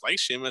don't dislike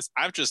Sheamus.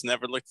 I've just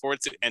never looked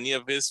forward to any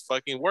of his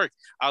fucking work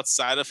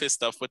outside of his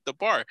stuff with the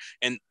bar.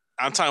 And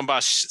I'm talking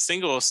about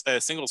singles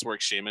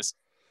work, Sheamus.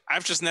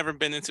 I've just never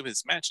been into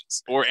his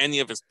matches or any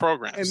of his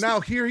programs. And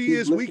now here he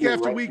is week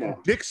after week,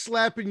 dick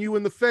slapping you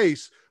in the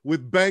face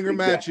with banger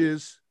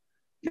matches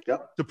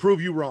to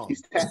prove you wrong.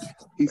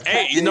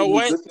 Hey, you know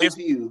what?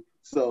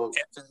 So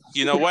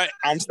you know what?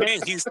 I'm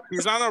saying he's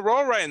on a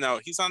roll right now.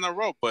 He's on a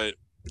roll, but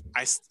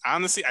I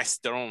honestly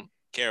still don't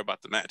care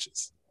about the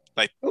matches.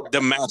 Like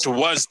the match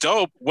was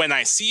dope when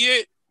I see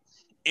it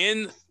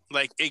in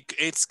like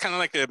it's kind of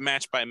like a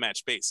match by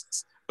match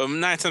basis. But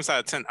 9 times out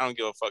of 10, I don't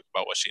give a fuck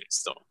about what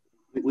she's doing.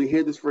 We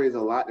hear this phrase a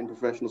lot in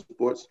professional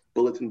sports,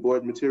 bulletin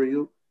board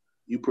material.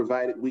 You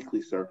provide it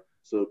weekly, sir.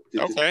 So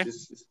just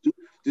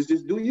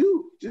do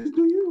you. Just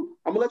do you.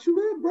 I'm going to let you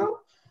live, bro.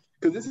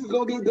 Because this is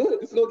going to get good.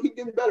 This is going to keep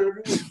getting better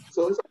every week.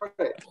 So it's all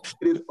right.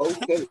 It is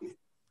okay.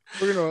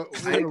 We're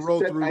gonna roll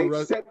through the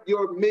rest. I accept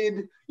your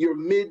mid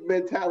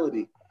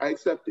mentality. I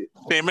accept it.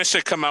 Sheamus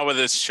should come out with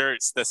his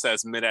shirts that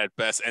says mid at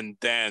best, and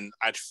then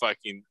I'd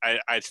fucking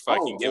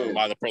give him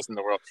all the person in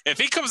the world. If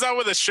he comes out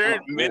with a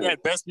shirt mid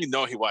at best, you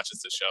know he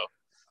watches the show.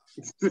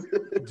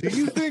 Do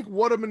you think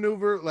what a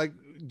maneuver? Like,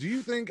 do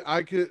you think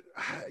I could?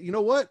 You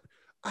know what?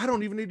 I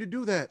don't even need to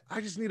do that.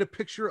 I just need a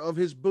picture of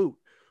his boot.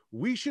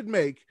 We should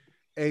make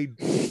a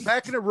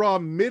Smackin It Raw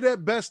mid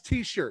at best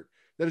T-shirt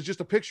that is just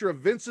a picture of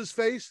Vince's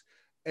face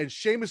and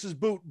Sheamus's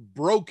boot,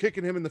 bro,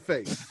 kicking him in the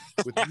face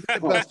with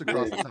mid best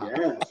across the top.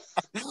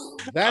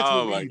 That's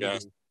what we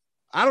need.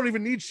 I don't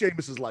even need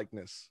Sheamus's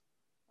likeness.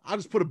 I'll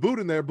just put a boot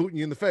in there, booting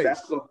you in the face.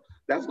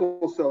 That's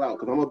gonna sell out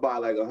because I'm gonna buy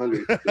like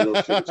 100 of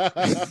those shirts.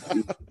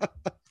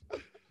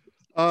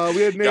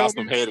 We had Naomi.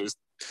 Some haters.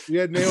 We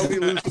had Naomi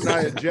lose to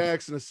Nia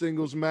Jax in a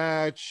singles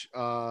match.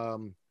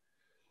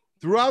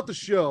 Throughout the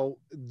show,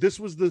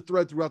 this was the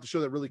thread throughout the show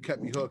that really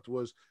kept me hooked,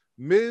 was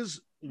Miz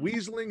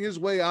weaseling his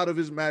way out of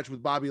his match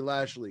with Bobby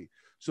Lashley.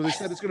 So they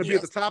said it's going to be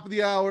at the top of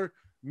the hour.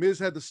 Miz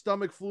had the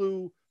stomach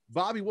flu.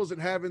 Bobby wasn't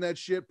having that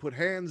shit, put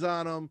hands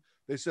on him.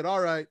 They said, all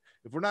right,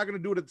 if we're not going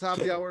to do it at the top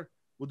of the hour,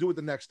 we'll do it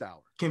the next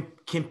hour.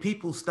 Can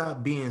people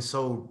stop being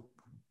so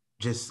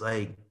just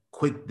like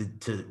quick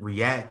to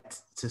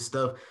react to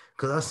stuff?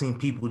 because I seen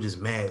people just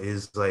mad.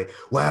 It's like,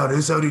 wow,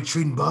 this how they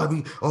treating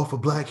Bobby off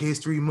of Black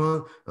History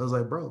Month. I was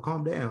like, bro,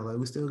 calm down. Like,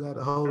 we still got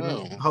the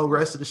whole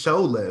rest of the show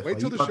left. Wait Like,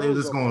 till you the thought they were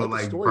show's just over. gonna Let the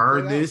like story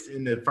burn play this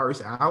in the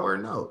first hour?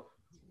 No.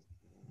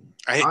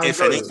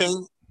 If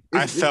anything,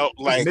 I felt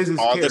like Mrs.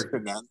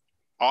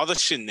 all the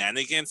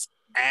shenanigans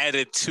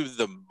added to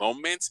the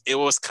moment. It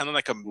was kind of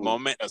like a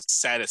moment of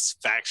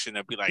satisfaction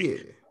to be like,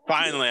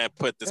 finally, I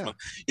put this one.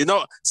 You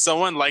know,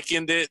 someone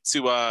likened it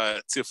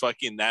to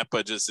fucking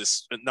Napa. Just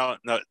this, no.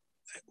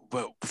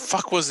 But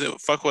fuck was it?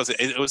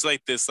 It was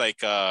like this, like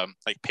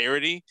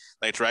parody,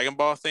 like Dragon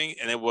Ball thing,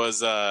 and it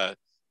was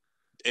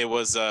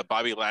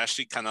Bobby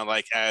Lashley kind of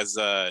like as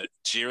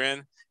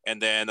Jiren,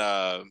 and then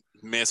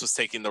Miz was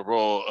taking the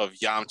role of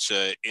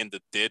Yamcha in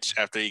the ditch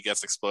after he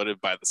gets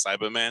exploded by the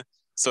Cyberman.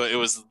 So it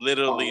was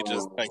literally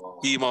just like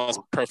the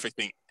most perfect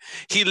thing.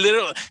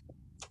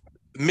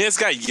 Miz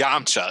got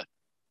Yamcha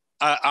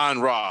on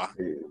Raw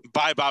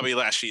by Bobby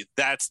Lashley.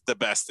 That's the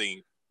best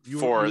thing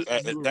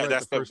that's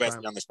the best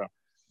thing on this show.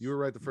 You were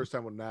right the first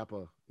time with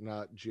Napa,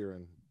 not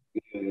Jiren.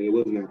 Yeah, it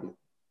wasn't Napa.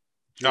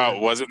 Oh,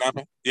 was it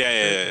Napa?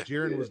 Yeah.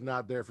 Jiren was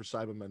not there for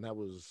Cyberman.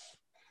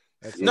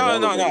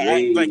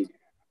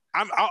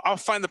 I'll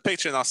find the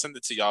picture and I'll send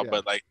it to y'all. Yeah.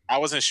 But like, I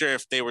wasn't sure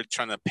if they were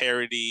trying to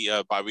parody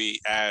Bobby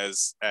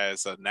as a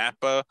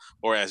Napa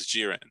or as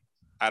Jiren.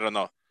 I don't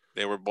know.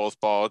 They were both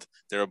bald.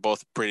 They were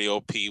both pretty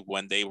OP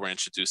when they were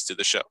introduced to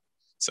the show.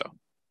 So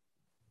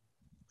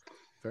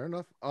fair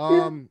enough.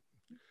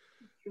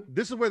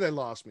 This is where they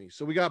lost me.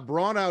 So we got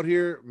Braun out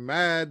here,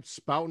 mad,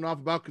 spouting off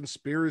about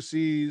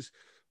conspiracies,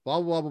 blah,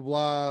 blah, blah,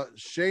 blah.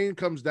 Shane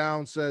comes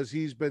down, says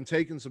he's been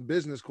taking some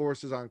business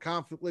courses on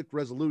conflict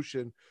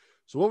resolution.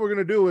 So what we're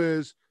going to do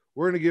is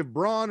we're going to give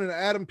Braun and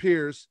Adam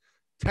Pearce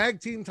tag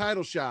team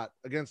title shot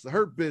against the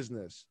Hurt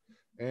Business.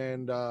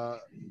 And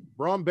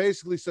Braun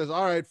basically says,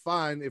 all right,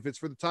 fine. If it's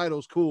for the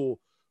titles, cool.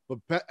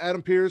 But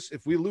Adam Pearce,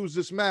 if we lose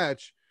this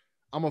match,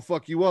 I'm going to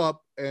fuck you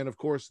up. And of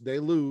course they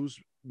lose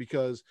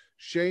because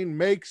Shane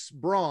makes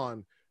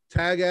Braun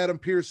tag Adam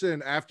Pearce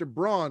in after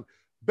Braun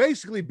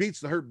basically beats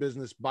the Hurt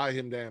Business by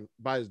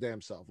his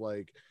damn self,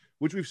 like,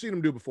 which we've seen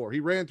him do before. He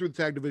ran through the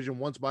tag division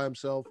once by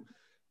himself,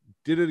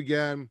 did it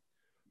again.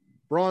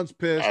 Braun's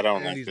pissed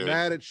and he's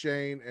mad at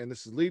Shane, and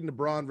this is leading to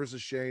Braun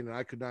versus Shane, and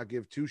I could not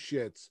give two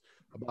shits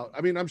about.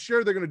 I mean, I'm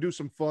sure they're gonna do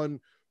some fun,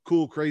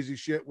 cool, crazy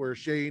shit where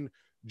Shane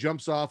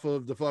jumps off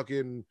of the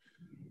fucking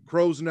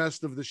crow's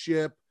nest of the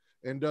ship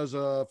and does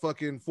a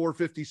fucking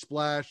 450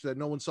 splash that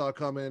no one saw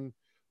coming,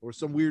 or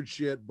some weird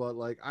shit. But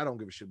like, I don't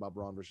give a shit about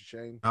Braun versus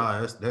Shane.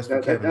 Oh, that's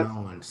for Kevin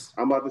Owens.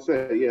 I'm about to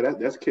say, yeah,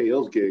 that's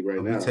KO's gig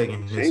right now.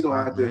 Shane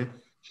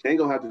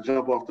gonna have to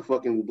jump off the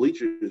fucking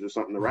bleachers or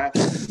something to wrap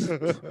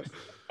it.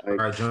 All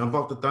right, jump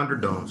off the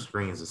Thunderdome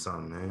screens or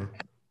something, man.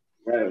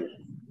 Right.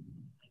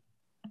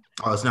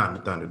 Oh, it's not in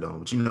the Thunderdome,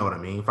 but you know what I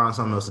mean. Find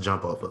something else to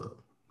jump off of.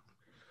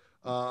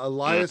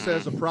 Elias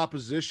has a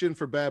proposition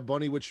for Bad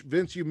Bunny, which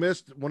Vince, you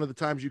missed one of the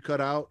times you cut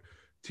out.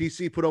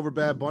 TC put over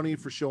Bad Bunny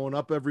for showing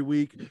up every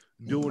week,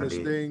 doing his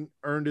thing,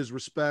 earned his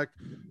respect.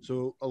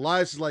 So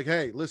Elias is like,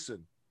 hey,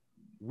 listen,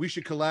 we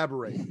should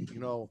collaborate. You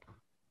know,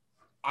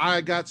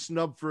 I got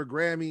snubbed for a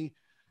Grammy.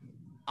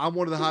 I'm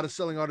one of the hottest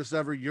selling artists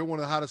ever. You're one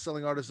of the hottest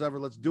selling artists ever.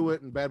 Let's do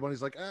it. And Bad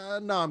Bunny's like,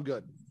 no, I'm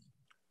good.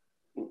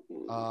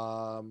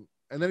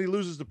 And then he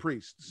loses to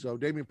Priest. So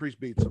Damian Priest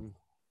beats him.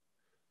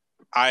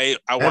 I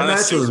want that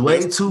match was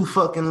way too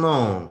fucking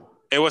long.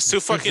 It was too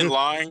fucking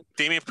long.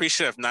 Damian Priest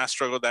should have not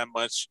struggled that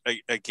much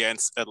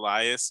against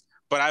Elias.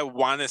 But I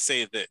want to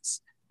say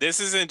this.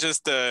 This isn't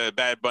just a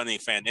Bad Bunny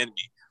fan in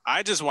me.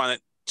 I just want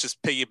to just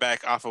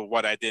piggyback off of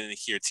what I didn't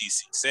hear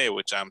TC say,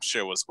 which I'm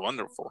sure was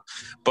wonderful.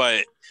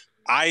 But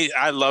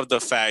I love the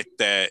fact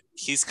that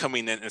he's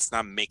coming in and it's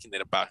not making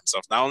it about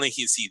himself. Not only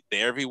is he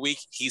there every week,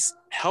 he's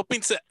helping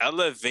to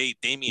elevate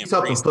Damian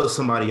Priest. He's helping put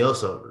somebody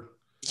else over.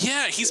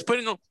 Yeah, he's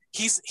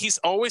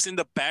always in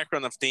the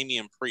background of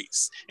Damian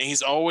Priest, and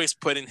he's always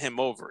putting him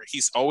over.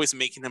 He's always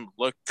making him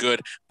look good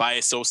by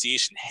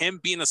association. Him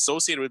being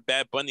associated with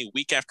Bad Bunny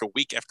week after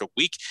week after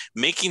week,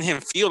 making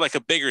him feel like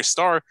a bigger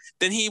star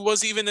than he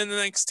was even in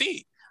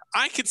NXT.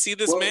 I could see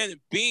this man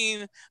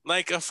being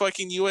like a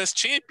fucking US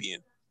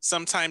champion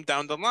sometime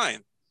down the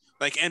line.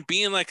 Like, and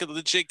being like a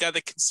legit guy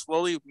that can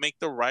slowly make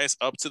the rise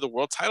up to the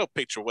world title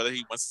picture. Whether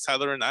he wants the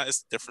title or not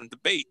is a different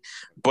debate.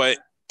 But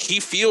he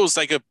feels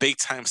like a big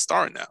time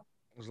star now.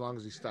 As long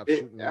as he stops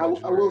shooting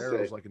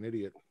arrows like an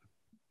idiot.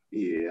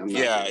 Yeah. I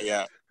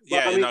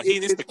mean, he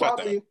needs to cut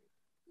that.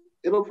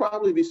 It'll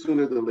probably be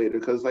sooner than later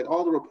because, like,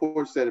 all the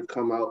reports that have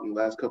come out in the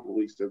last couple of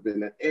weeks have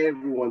been that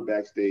everyone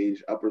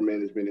backstage, upper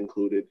management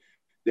included,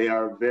 they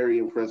are very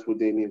impressed with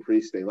Damian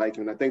Priest. They like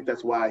him. And I think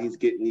that's why he's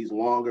getting these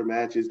longer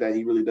matches that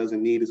he really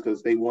doesn't need, is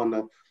because they want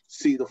to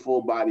see the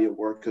full body of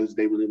work because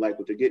they really like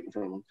what they're getting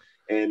from him.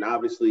 And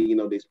obviously, you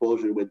know, the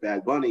exposure with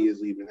Bad Bunny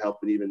is even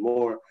helping even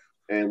more.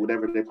 And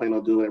whatever they plan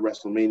on doing at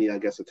WrestleMania, I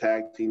guess a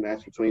tag team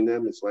match between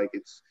them, it's like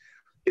it's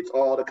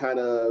all the kind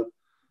of,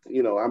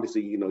 you know,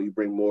 obviously, you know, you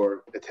bring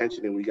more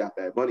attention and we got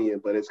Bad Bunny in,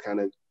 but it's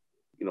kind of,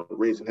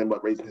 raising him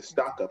up, raising his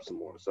stock up some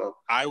more. So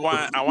I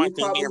want probably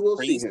Damian will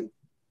see Priest. him.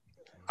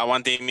 I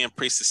want Damian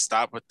Priest to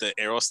stop with the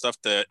arrow stuff,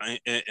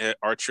 the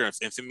Archer of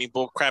Infamy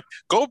bull crap.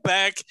 Go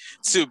back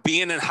to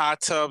being in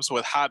hot tubs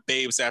with hot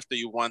babes after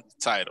you won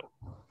the title.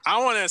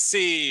 I want to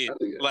see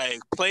like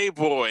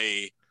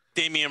Playboy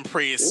Damian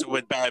Priest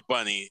with Bad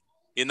Bunny.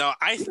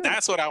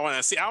 That's what I want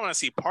to see. I want to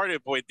see Party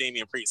Boy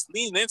Damian Priest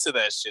lean into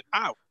that shit.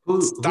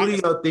 Who do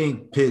y'all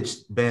think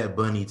pitched Bad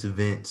Bunny to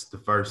Vince the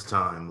first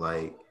time?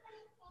 Like,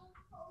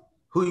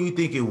 who do you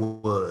think it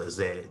was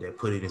that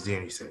put it in his ear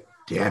and he said,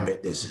 "Damn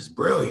it, this is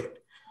brilliant"?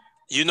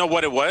 You know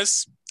what it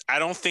was? I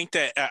don't think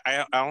that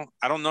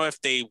I don't know if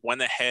they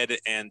went ahead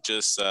and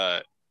just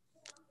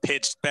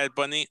pitched Bad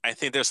Bunny. I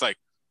think there's like,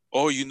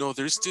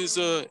 there's this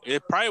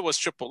it probably was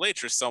Triple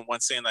H or someone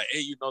saying like,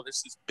 hey,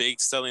 there's this big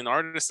selling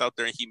artist out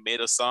there and he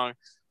made a song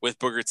with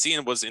Booker T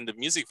and was in the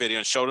music video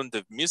and showed him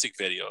the music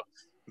video.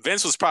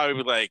 Vince was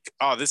probably like,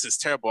 oh, this is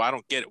terrible. I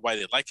don't get why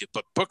they like it,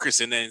 but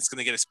Booker's in it and it's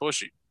gonna get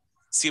exposure.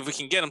 See if we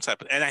can get him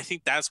type of, and I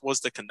think that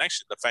was the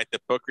connection. The fact that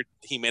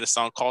he made a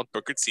song called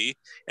Booker T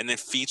and then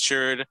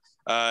featured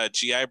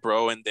G.I.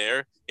 Bro in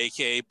there,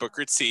 aka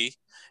Booker T,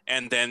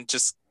 and then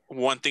just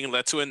one thing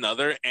led to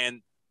another,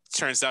 and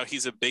turns out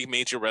he's a big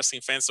major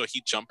wrestling fan, so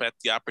he jumped at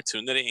the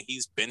opportunity and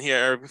he's been here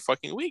every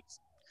fucking week.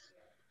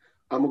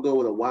 I'm gonna go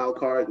with a wild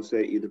card and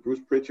say either Bruce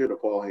Pritchard or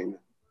Paul Heyman.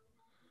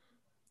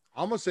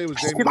 I'm gonna say it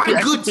was Damian.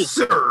 My good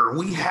sir,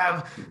 we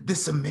have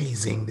this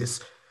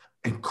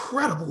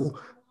incredible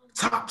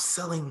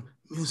top-selling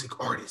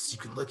music artist. You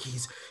can look,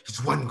 he's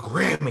won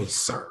Grammy,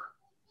 sir.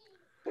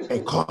 They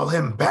call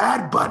him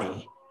Bad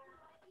Bunny.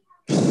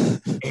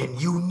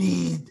 And you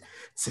need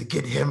to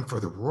get him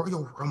for the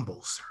Royal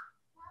Rumble, sir.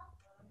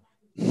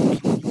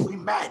 Can you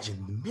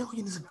imagine the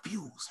millions of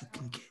views you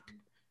can get?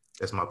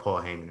 That's my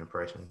Paul Heyman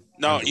impression.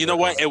 No, you know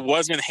what? It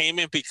wasn't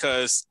Heyman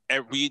because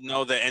we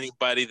know that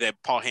anybody that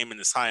Paul Heyman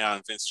is high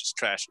on, Vince just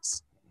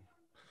trashes.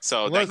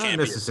 So that can't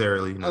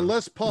necessarily. No.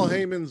 Unless Paul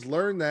Heyman's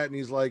learned that and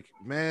he's like,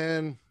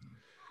 man,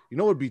 you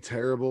know what would be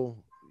terrible?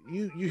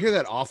 You hear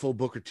that awful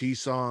Booker T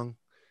song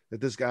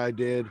that this guy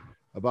did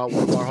about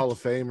one of our Hall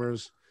of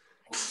Famers,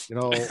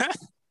 blah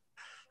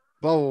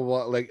blah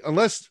blah. Like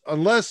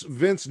unless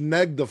Vince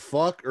negged the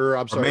fuck,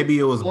 or maybe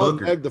it was Paul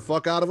Booker negged the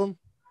fuck out of him,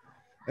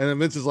 and then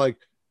Vince is like,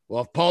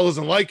 well, if Paul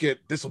doesn't like it,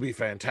 this will be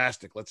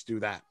fantastic. Let's do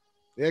that.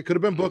 Yeah, it could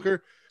have been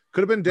Booker.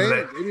 Could have been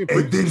Damian.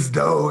 Hey, Vince,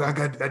 dog,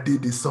 I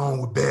did this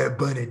song with Bad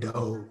Bunny,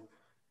 dog.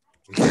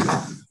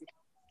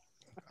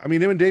 I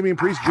mean, him and Damian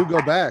Priest do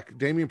go back.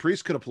 Damian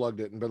Priest could have plugged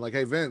it and been like,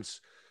 hey, Vince,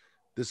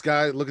 this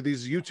guy, look at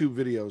these YouTube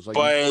videos. Like,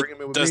 but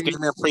does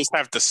Damian Priest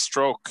have the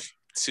stroke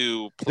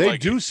to plug They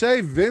do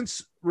say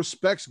Vince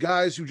respects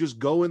guys who just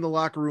go in the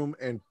locker room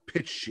and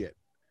pitch shit.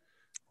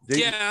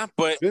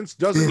 But Vince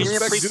doesn't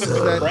respect dudes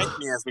that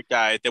me as the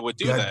guy that would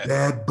do that.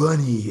 Bad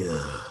Bunny,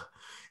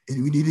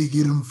 and we need to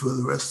get him for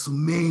the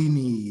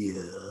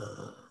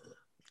WrestleMania.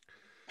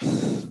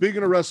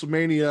 Speaking of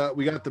WrestleMania,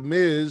 we got The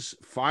Miz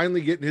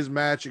finally getting his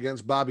match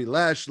against Bobby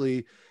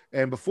Lashley.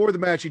 And before the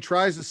match, he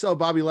tries to sell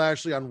Bobby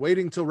Lashley on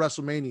waiting till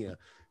WrestleMania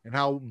and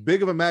how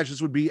big of a match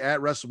this would be at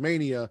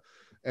WrestleMania.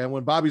 And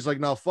when Bobby's like,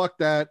 no, fuck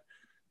that,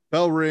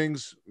 bell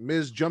rings,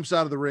 Miz jumps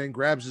out of the ring,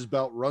 grabs his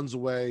belt, runs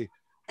away.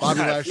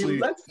 Bobby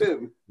Lashley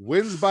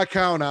wins by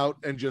count out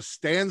and just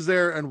stands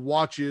there and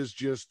watches,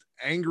 just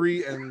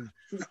angry and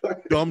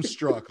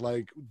dumbstruck.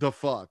 Like, the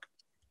fuck.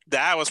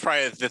 That was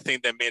probably the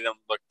thing that made him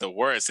look the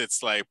worst.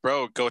 It's like,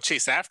 bro, go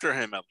chase after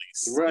him at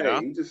least.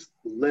 Right. You just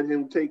let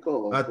him take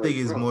off. I think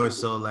it's more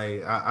so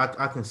like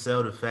I can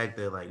sell the fact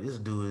that like this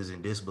dude is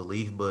in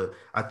disbelief, but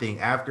I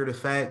think after the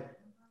fact,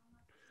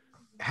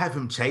 have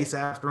him chase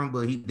after him,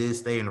 but he did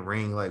stay in the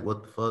ring. Like,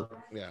 what the fuck?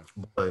 Yeah.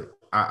 But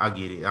I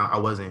get it. I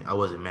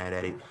wasn't mad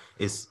at it.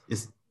 It's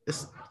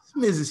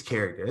Miz's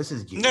character. This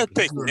is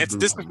nitpicking.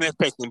 This is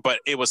nitpicking, but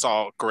it was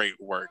all great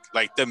work.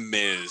 Like the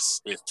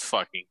Miz is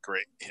fucking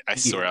great. I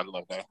swear, I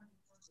love that.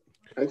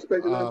 I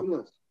expected nothing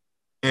less.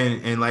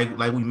 And like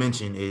we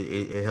mentioned,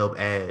 it helped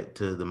add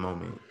to the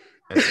moment.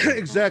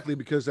 Exactly,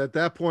 because at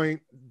that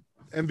point,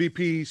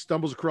 MVP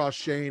stumbles across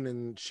Shane,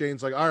 and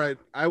Shane's like, "All right,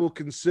 I will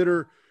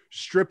consider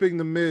stripping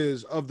the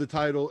Miz of the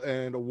title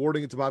and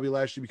awarding it to Bobby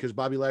Lashley because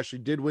Bobby Lashley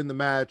did win the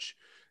match.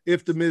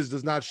 If the Miz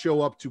does not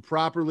show up to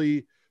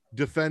properly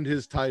defend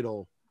his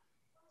title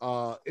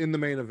in the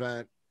main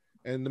event,"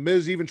 and the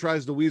Miz even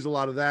tries to weasel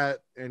out of that,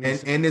 and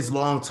his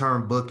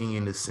long-term booking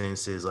in the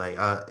sense is like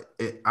I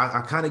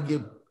kind of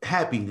get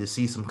happy to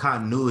see some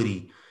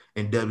continuity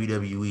in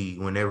WWE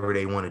whenever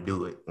they want to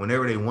do it,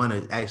 whenever they want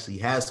to actually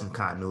have some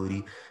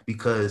continuity,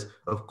 because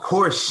of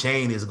course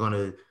Shane is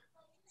gonna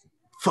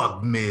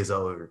fuck Miz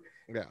over.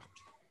 Yeah,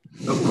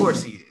 of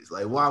course he is.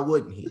 Like, why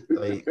wouldn't he?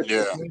 Like,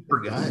 yeah, I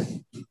forgot.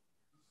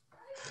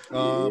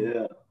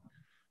 Yeah.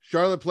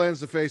 Charlotte plans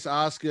to face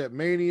Asuka at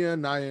Mania.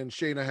 Nia and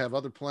Shayna have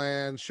other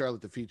plans.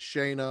 Charlotte defeats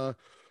Shayna.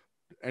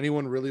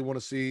 Anyone really want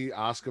to see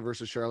Asuka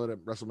versus Charlotte at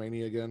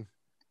WrestleMania again?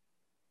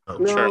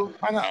 No, sure.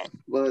 Why not?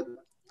 But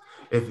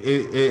if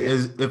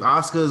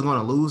Asuka is going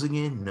to lose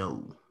again,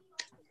 no.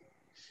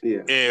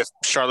 Yeah. If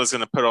Charlotte's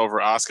going to put over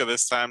Asuka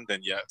this time,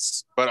 then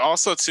yes. But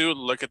also, too,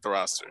 look at the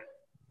roster.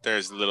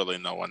 There's literally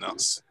no one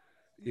else.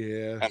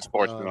 Yeah.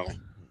 Unfortunately.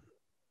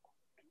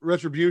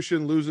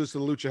 Retribution loses to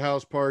the Lucha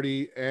House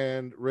Party,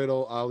 and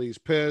Riddle, Ali's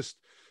pissed,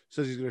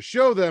 says he's going to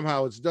show them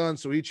how it's done,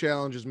 so he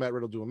challenges Matt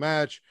Riddle to a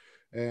match,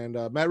 and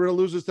Matt Riddle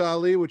loses to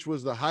Ali, which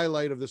was the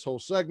highlight of this whole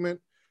segment,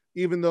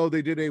 even though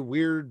they did a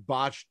weird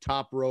botched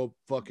top rope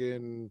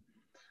fucking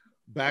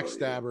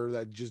backstabber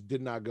that just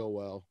did not go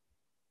well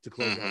to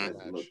close out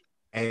the match.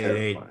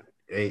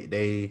 Hey,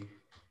 they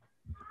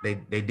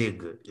did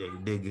good. They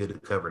did good to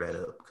cover that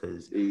up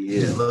because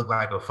it looked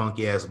like a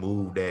funky ass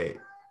move that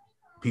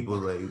people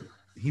like.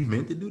 He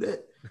meant to do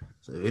that,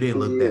 so it didn't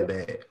look that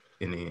bad.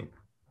 And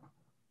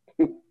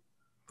then,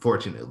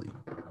 fortunately,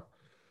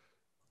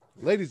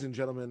 ladies and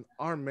gentlemen,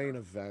 our main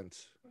event.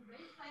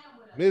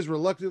 Miz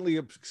reluctantly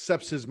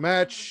accepts his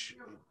match,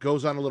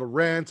 goes on a little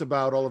rant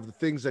about all of the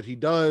things that he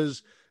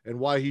does and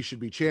why he should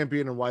be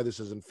champion and why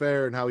this isn't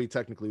fair and how he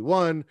technically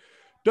won.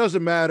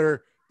 Doesn't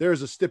matter.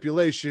 There's a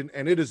stipulation,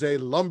 and it is a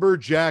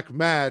lumberjack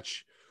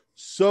match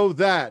so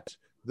that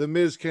the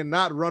Miz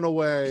cannot run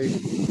away.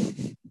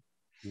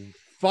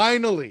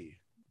 Finally,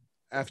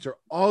 after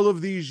all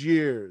of these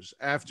years,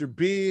 after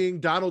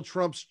being Donald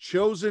Trump's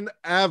chosen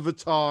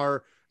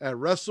avatar at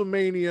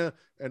WrestleMania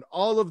and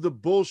all of the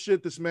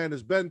bullshit this man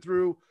has been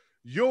through,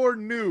 your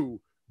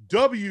new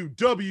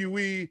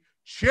WWE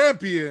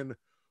champion,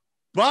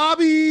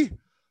 Bobby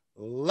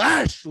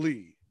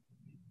Lashley.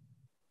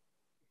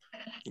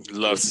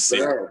 Love to see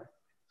it.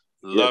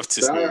 Love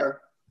to see it.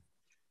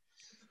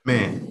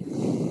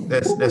 Man,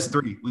 that's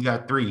three. We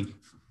got three.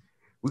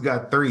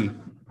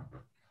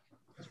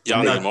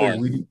 Y'all need more.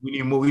 We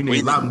need more. We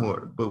need a lot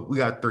more, but we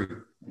got three.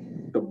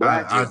 The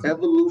Black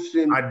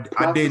Evolution.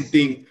 I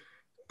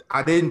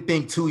didn't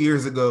think 2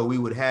 years ago we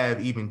would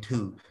have even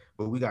two,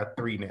 but we got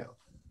three now.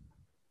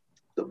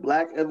 The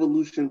Black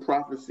Evolution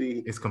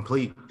prophecy is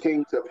complete.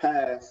 Came to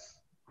pass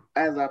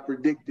as I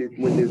predicted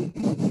when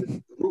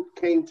this group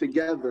came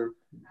together,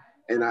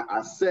 and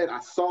I said I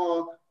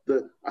saw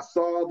the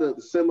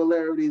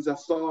similarities. I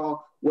saw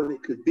what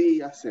it could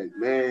be. I said,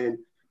 man,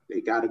 they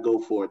got to go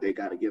for it. They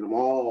got to get them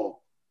all.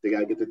 They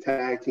got to get the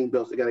tag team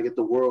belts. They got to get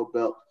the world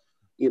belt.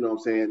 You know what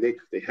I'm saying?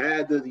 They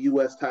had the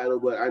U.S. title,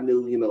 but I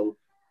knew,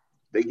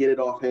 they get it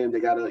off him. They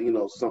got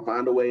to,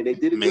 find a way. They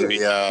did it. Maybe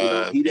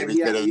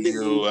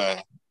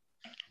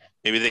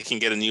maybe they can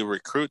get a new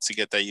recruit to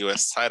get that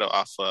U.S. title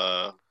off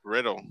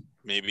Riddle.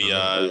 Maybe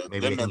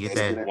they can get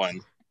that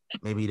one.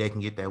 Maybe they can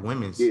get that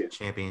women's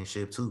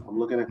championship too. I'm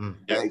looking at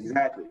that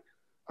exactly.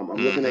 I'm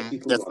looking at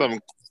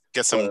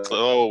get some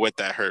glow with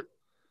that hurt.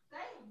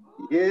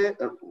 Yeah,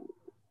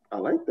 I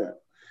like that.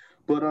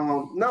 But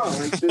no,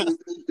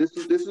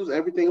 this was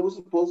everything it was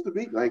supposed to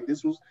be. Like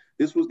this was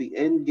the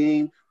end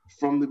game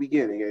from the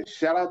beginning. And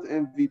shout out to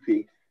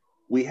MVP.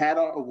 We had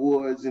our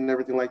awards and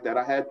everything like that.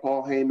 I had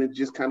Paul Heyman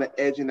just kind of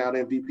edging out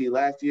MVP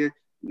last year.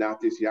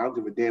 Not this year. I don't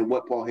give a damn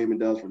what Paul Heyman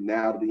does from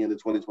now to the end of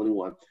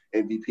 2021.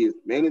 MVP is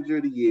manager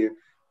of the year,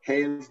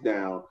 hands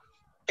down.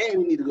 And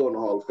we need to go in the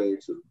Hall of Fame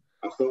too.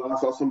 I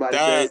saw somebody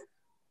say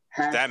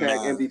hashtag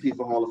MVP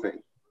for Hall of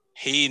Fame.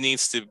 He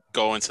needs to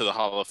go into the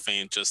Hall of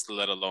Fame, just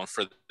let alone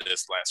for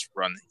this last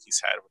run he's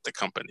had with the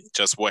company.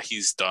 Just what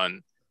he's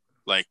done,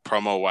 like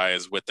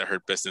promo-wise with the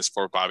Hurt Business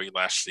for Bobby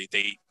Lashley.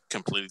 They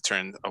completely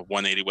turned a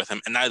 180 with him.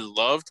 And I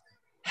loved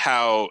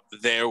how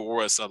there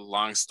was a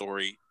long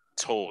story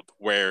told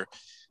where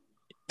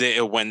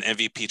when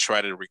MVP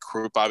tried to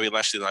recruit Bobby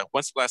Lashley, like,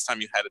 when's the last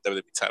time you had a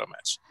WWE title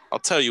match? I'll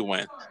tell you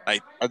when.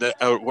 Like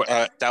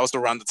that was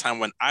around the time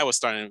when I was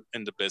starting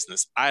in the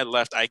business. I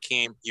left, I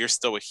came, you're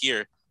still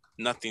here.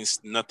 Nothing's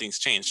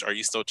changed. Are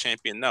you still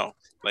champion? No.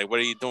 Like, what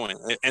are you doing?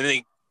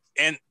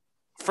 And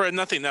for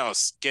nothing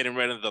else, getting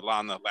rid of the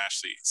Lana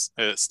Lashley's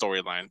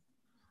storyline,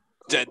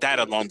 that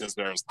alone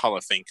deserves Hall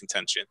of Fame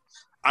contention.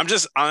 I'm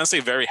just honestly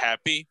very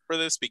happy for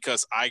this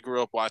because I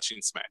grew up watching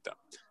SmackDown.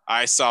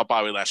 I saw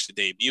Bobby Lashley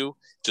debut,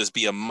 just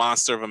be a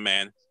monster of a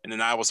man, and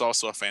then I was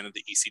also a fan of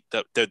the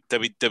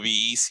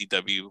WWE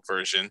ECW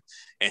version,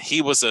 and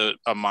he was a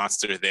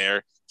monster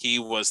there. He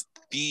was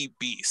the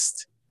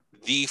beast.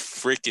 The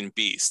freaking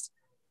beast.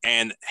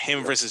 And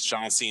him versus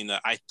John Cena,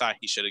 I thought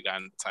he should have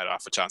gotten the title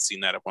off of John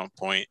Cena at one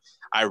point.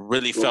 I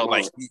really felt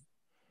like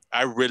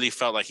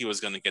he was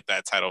going to get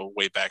that title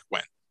way back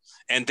when.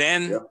 And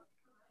then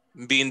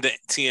being the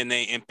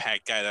TNA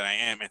Impact guy that I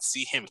am and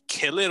see him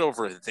kill it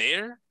over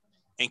there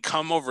and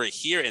come over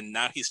here and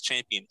now he's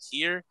champion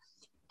here.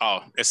 Oh,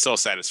 it's so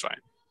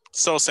satisfying.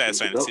 So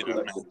satisfying to see that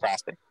man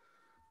prosper.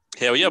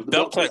 Hell yeah,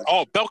 belt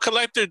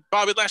collector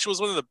Bobby Lashley was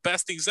one of the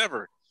best things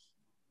ever.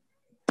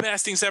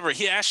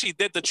 He actually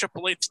did the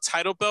Triple H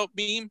title belt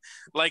meme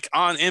like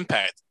on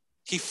Impact.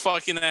 He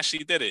fucking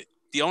actually did it.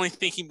 The only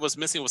thing he was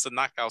missing was the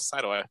Knockouts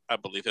title, I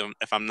believe him,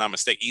 if I'm not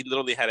mistaken. He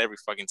literally had every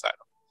fucking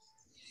title.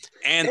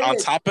 And on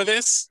top of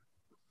this,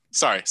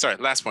 sorry,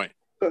 last point.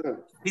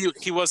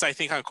 He was, I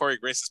think, on Corey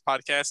Grace's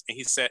podcast, and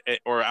he said,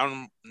 or I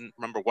don't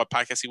remember what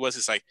podcast he was.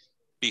 It's like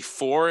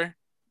before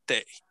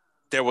that,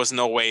 there was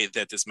no way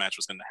that this match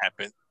was going to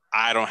happen.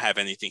 I don't have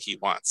anything he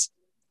wants.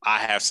 I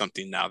have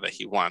something now that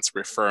he wants,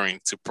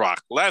 referring to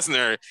Brock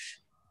Lesnar.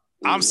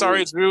 I'm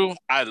sorry, Drew.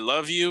 I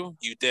love you.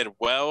 You did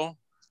well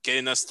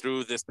getting us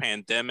through this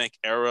pandemic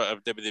era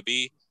of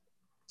WWE.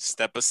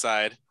 Step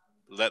aside.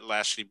 Let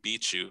Lashley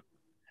beat you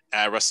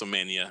at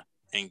WrestleMania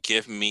and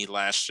give me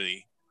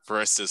Lashley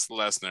versus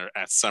Lesnar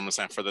at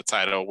SummerSlam for the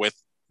title with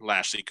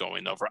Lashley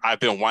going over. I've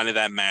been wanting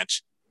that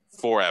match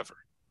forever.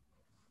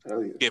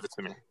 Oh, yeah. Give it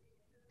to me.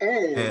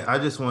 And I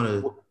just want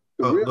to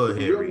go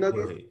ahead, Reed. Go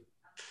ahead.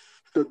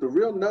 The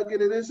real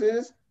nugget of this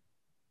is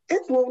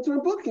it's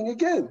long-term booking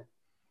again,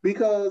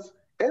 because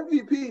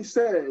MVP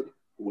said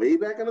way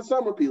back in the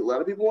summer, a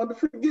lot of people want to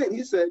forget.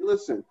 He said,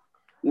 "Listen,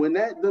 when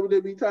that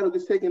WWE title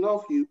gets taken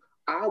off you,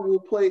 I will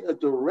play a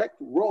direct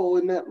role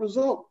in that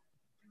result."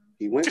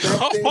 He went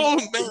backstage. Oh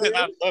man,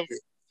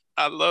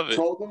 I love it.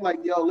 Told him like,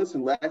 "Yo,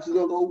 listen, Lashley's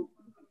gonna go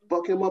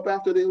fuck him up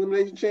after the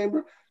Elimination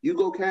Chamber. You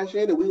go cash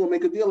in, and we gonna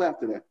make a deal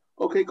after that."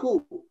 Okay,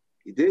 cool.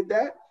 He did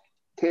that.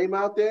 Came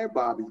out there,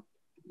 Bobby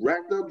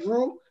racked up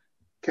Drew,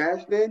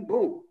 cashed in,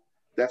 boom.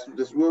 That's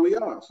where we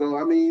are. So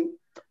I mean,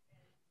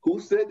 who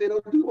said they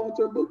don't do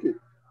long-term booking?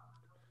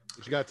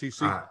 What you got,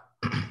 TC?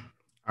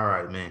 All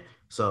right, man.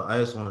 So I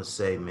just want to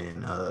say,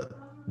 man,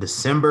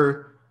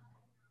 December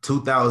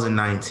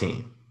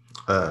 2019.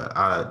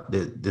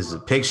 This is a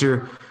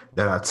picture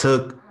that I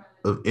took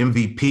of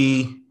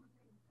MVP.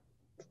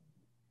 A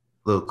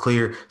little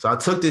clear. So I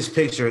took this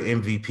picture of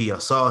MVP. I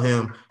saw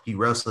him. He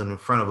wrestled in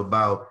front of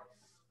about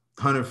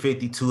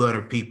 150,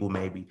 200 people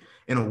maybe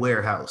in a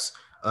warehouse.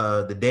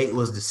 The date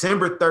was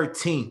December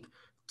 13th,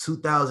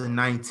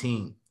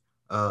 2019.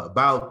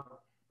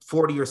 About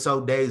 40 or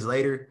so days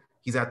later,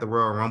 he's at the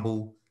Royal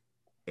Rumble,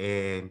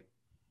 and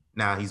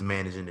now he's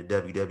managing the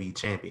WWE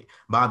champion.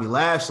 Bobby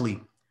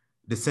Lashley,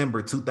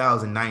 December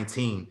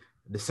 2019,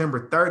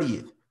 December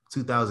 30th,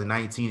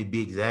 2019 to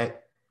be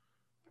exact.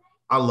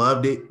 I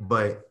loved it,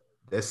 but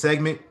that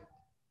segment,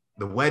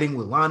 the wedding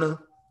with Lana,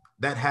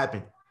 that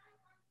happened.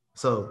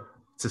 So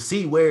to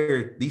see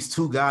where these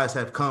two guys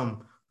have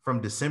come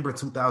from December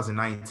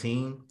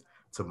 2019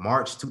 to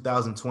March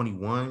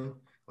 2021,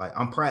 like,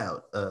 I'm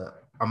proud.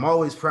 I'm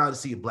always proud to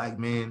see a black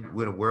man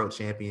win a world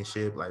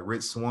championship. Like,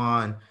 Rich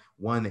Swann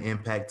won the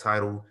Impact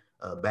title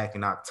back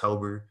in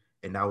October,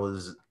 and that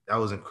was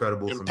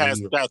incredible for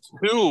me. Got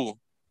two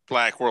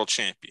black world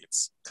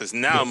champions, because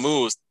now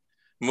Moose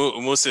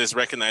is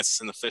recognized as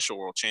an official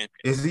world champion.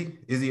 Is he?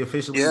 Is he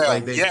officially? Yeah,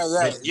 like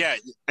yeah.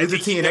 Is the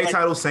TNA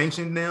title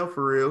sanctioned now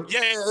for real?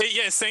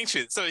 Yeah,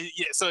 sanctioned. So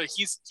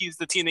he's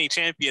the TNA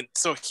champion.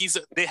 So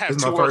they have. This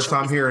is my first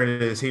time hearing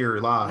this here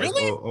live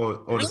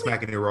on the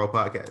Smackin It Raw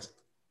podcast.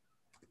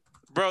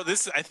 Bro,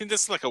 I think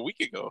this is like a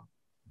week ago.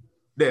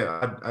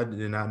 Yeah, I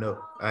did not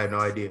know. I had no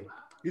idea.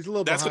 He's a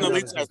little That's behind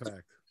when on his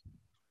impact.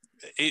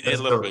 A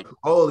little bit.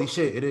 Holy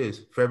shit, it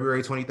is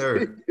February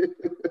 23rd.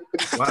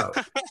 Wow.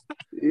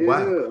 Yeah.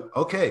 Wow.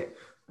 Okay,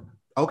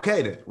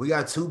 then we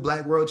got two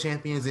black world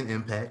champions in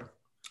Impact,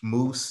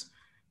 Moose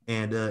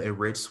and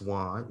Rich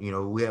Swann. You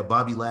know, we have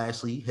Bobby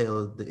Lashley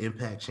held the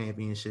Impact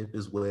Championship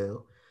as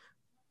well.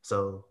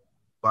 So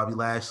Bobby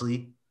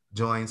Lashley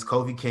joins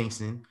Kofi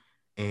Kingston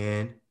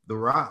and The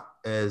Rock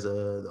as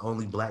the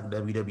only black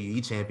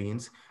WWE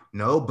champions.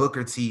 No,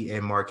 Booker T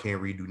and Mark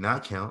Henry do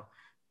not count.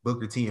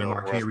 Booker T and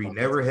Mark Henry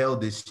never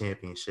held this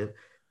championship.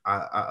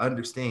 I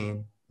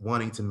understand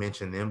wanting to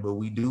mention them, but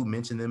we do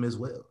mention them as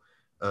well.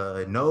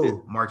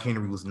 No, Mark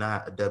Henry was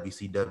not a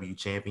WCW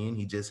champion.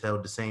 He just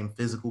held the same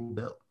physical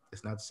belt.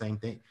 It's not the same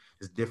thing.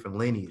 It's different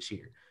lineage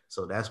here.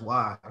 So that's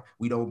why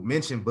we don't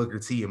mention Booker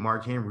T and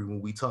Mark Henry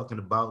when we talking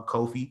about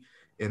Kofi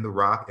and The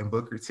Rock and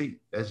Booker T.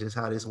 That's just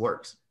how this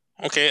works.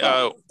 Okay,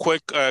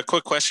 quick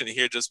question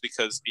here, just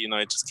because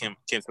it just came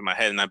to my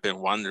head, and I've been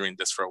wondering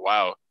this for a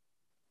while.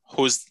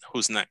 Who's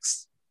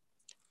next?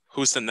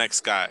 Who's the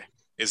next guy?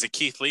 Is it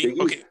Keith Lee? Biggie.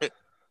 Okay,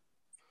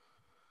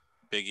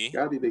 Biggie.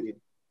 Gotta be Biggie.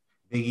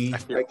 Biggie.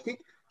 Like Keith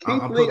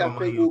Lee, I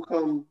think will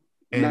come.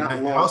 And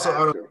not long also,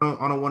 after.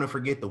 I don't want to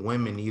forget the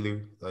women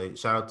either. Like,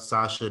 shout out to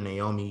Sasha,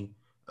 Naomi,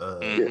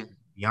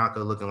 Bianca,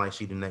 looking like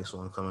she the next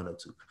one coming up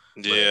too.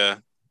 Yeah,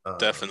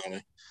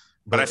 definitely.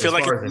 But I feel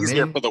like it's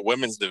easier for the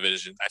women's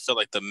division. I feel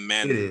like the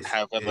men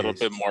have a little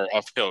bit more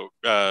uphill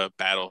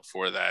battle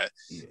for that.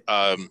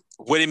 Yeah.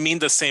 Would it mean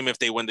the same if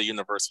they win the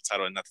Universal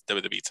title and not the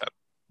WWE title?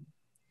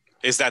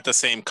 Is that the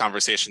same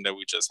conversation that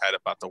we just had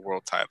about the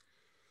world title?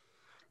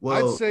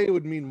 Well, I'd say it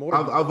would mean more.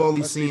 I've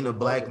only seen a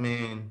black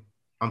man.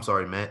 I'm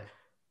sorry, Matt.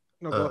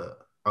 No,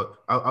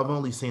 I've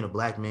only seen a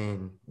black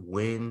man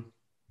win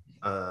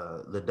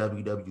the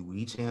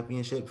WWE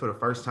championship for the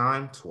first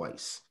time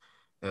twice.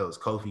 It was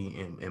Kofi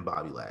and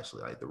Bobby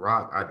Lashley. Like The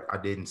Rock, I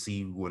didn't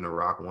see when The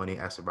Rock won it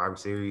at Survivor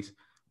Series,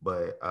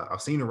 but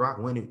I've seen The Rock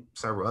win it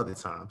several other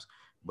times,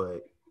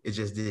 but it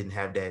just didn't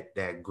have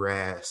that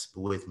grasp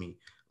with me.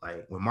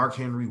 Like when Mark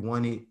Henry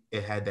won it,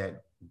 it had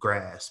that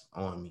grasp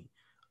on me.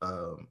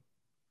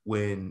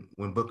 When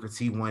Booker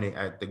T won it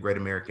at the Great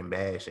American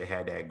Bash, it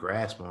had that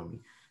grasp on me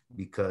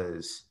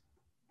because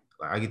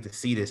I get to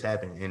see this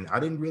happen, and I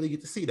didn't really get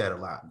to see that a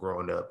lot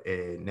growing up.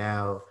 And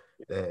now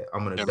that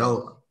I'm an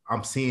adult.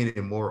 I'm seeing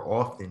it more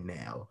often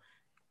now,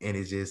 and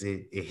it's just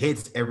it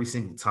hits every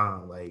single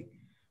time. Like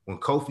when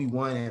Kofi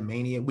won at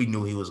Mania, we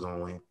knew he was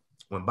gonna win.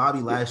 When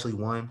Bobby Lashley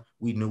won,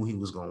 we knew he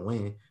was gonna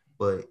win,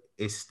 but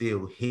it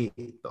still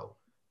hit though.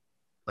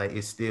 Like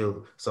it's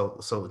still so.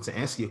 To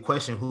answer your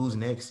question, who's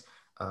next?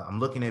 I'm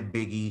looking at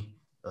Big E.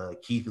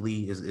 Keith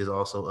Lee is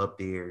also up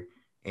there,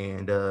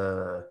 and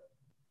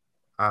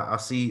I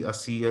see I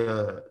see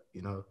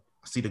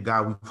the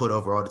guy we put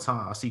over all the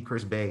time. I see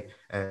Chris Bay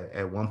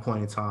at one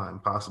point in time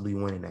possibly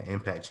winning that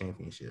Impact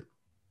Championship.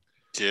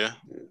 Yeah,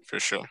 for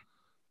sure.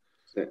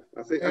 Yeah,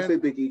 I say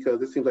Big E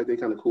because it seems like they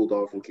kind of cooled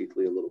off from Keith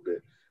Lee a little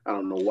bit. I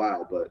don't know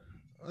why, but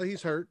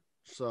he's hurt,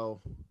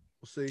 so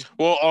we'll see.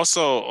 Well,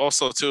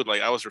 also too,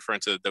 like I was referring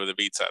to the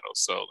WWE title,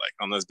 so like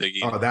unless Big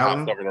E popped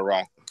over the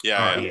Raw,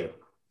 yeah.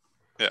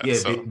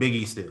 So. Big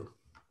E still.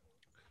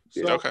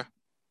 So, okay.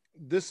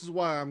 This is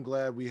why I'm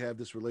glad we have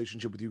this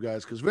relationship with you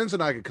guys, because Vince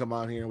and I could come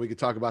on here and we could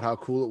talk about how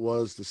cool it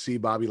was to see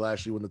Bobby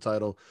Lashley win the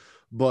title,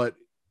 but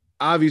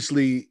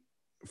obviously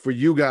for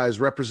you guys,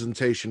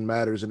 representation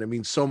matters, and it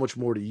means so much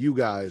more to you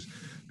guys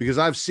because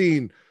I've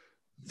seen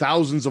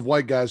thousands of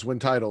white guys win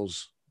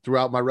titles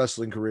throughout my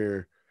wrestling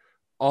career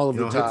all of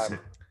the time.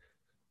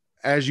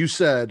 As you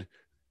said,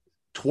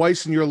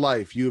 twice in your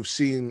life you have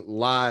seen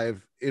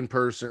live in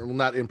person, well,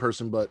 not in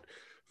person, but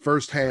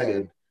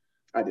firsthand.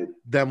 I did.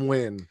 Them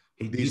win.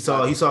 He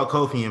saw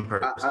Kofi in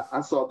person.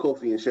 I saw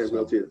Kofi and shed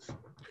real tears.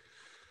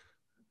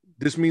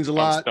 This means a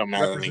lot.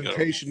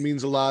 Representation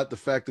means a lot. The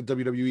fact that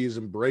WWE is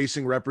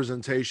embracing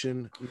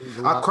representation means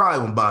a lot. I cried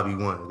when Bobby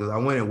won because I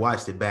went and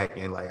watched it back,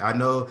 and like I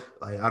know,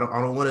 like I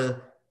don't want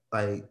to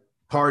like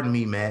pardon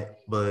me, Matt,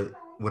 but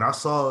when I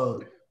saw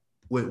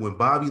when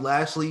Bobby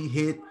Lashley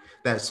hit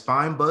that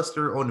spine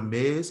buster on the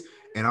Miz,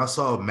 and I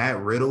saw Matt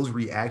Riddle's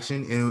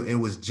reaction, and it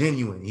was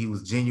genuine. He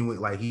was genuine,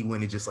 like he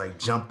went and just like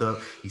jumped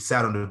up, he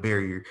sat on the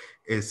barrier,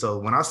 and so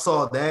when I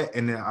saw that,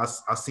 and then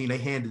I seen they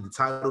handed the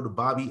title to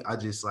Bobby, I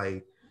just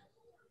like.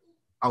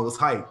 I was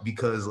hyped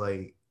because,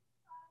 like,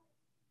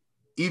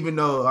 even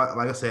though,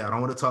 like I said, I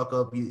don't want to talk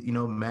up,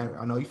 Matt.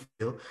 I know you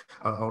feel.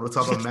 I want to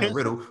talk about Matt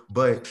Riddle,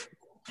 but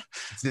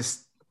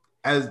just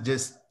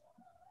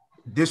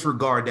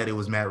disregard that it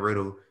was Matt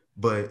Riddle,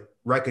 but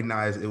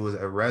recognize it was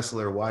a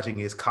wrestler watching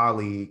his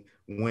colleague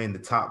win the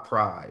top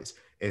prize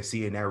and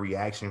seeing that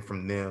reaction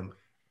from them,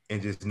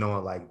 and just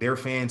knowing like they're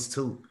fans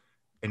too,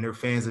 and they're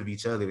fans of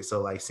each other.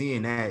 So like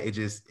seeing that,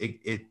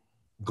 it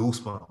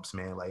goosebumps,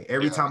 man. Like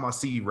every time I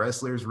see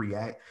wrestlers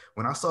react,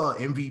 when I saw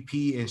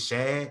MVP and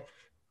Shad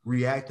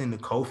reacting to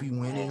Kofi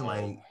winning,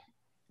 like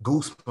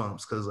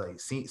goosebumps, because like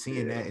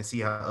seeing that and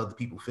see how other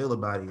people feel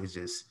about it is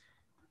just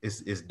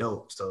it's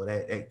dope. So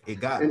that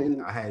it got me.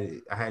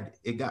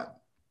 It got me.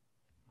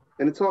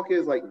 And the talk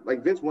is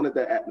like Vince wanted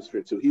that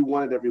atmosphere too. He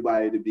wanted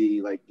everybody to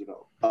be like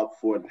up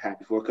for it and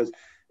happy for it, because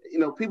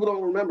people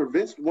don't remember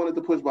Vince wanted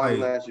to push Bobby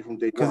Lashley from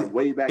day one,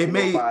 way back in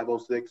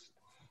 0506.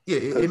 Yeah,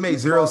 it made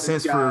zero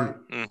sense for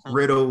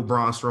Riddle,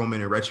 Braun Strowman,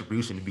 and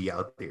Retribution to be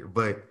out there,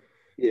 but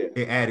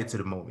it added to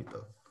the moment,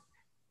 though.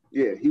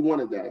 Yeah, he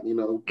wanted that,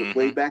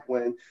 way back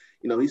when,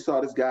 he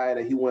saw this guy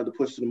that he wanted to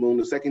push to the moon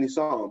the second he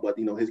saw him, but,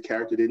 his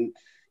character didn't,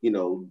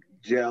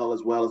 gel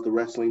as well as the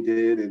wrestling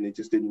did, and it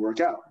just didn't work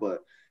out.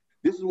 But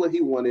this is what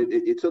he wanted.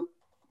 It took,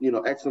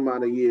 X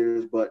amount of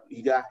years, but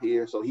he got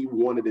here, so he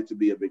wanted it to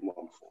be a big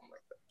moment for him.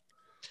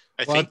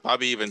 I think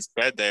Bobby even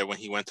said that when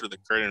he went through the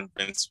curtain,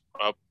 Vince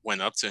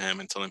went up to him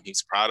and told him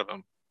he's proud of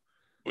him,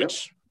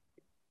 which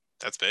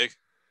that's big.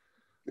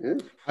 Yeah.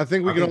 I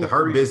think we can. The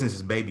Hurt Business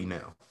is baby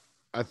now.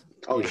 No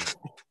question.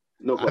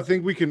 I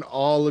think we can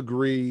all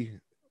agree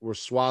we're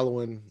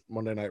swallowing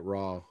Monday Night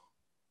Raw.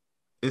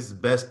 It's the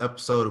best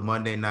episode of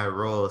Monday Night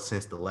Raw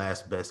since the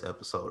last best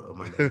episode of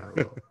Monday Night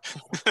Raw.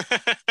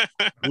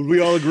 Would we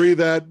all agree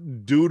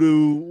that due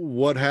to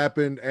what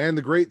happened and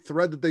the great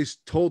thread that they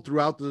told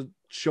throughout the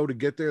show to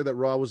get there, that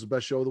Raw was the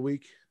best show of the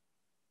week?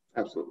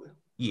 Absolutely.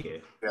 Yeah.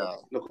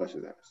 No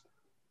questions asked.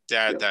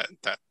 Yeah,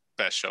 that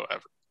best show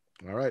ever.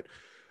 All right.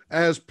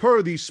 As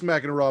per the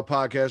Smackin' It Raw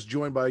podcast,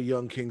 joined by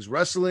Young Kings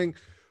Wrestling,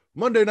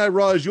 Monday Night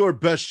Raw is your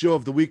best show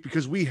of the week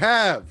because we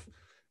have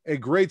a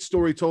great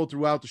story told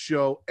throughout the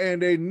show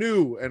and a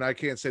new, and I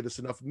can't say this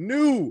enough,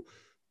 new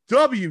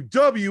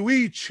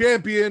WWE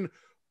champion,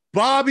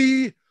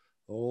 Bobby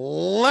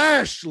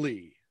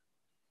Lashley.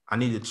 I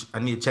need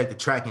to check the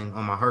tracking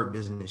on my Hurt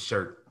Business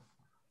shirt.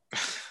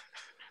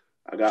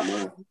 I got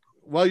mine.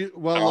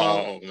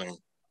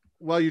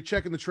 While you're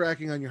checking the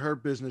tracking on your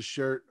Hurt Business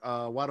shirt,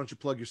 why don't you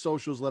plug your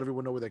socials? Let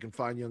everyone know where they can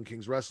find Young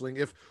Kings Wrestling.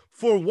 If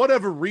for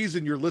whatever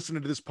reason you're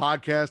listening to this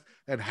podcast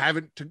and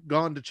haven't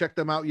gone to check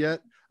them out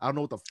yet, I don't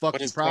know what the fuck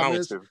the problem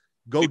is.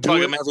 Go do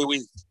it. Them every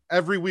week.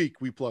 Every week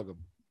we plug them.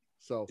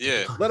 So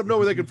let them know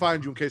where they can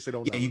find you in case they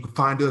don't know. Yeah, you can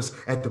find us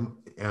at the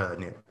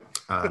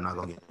not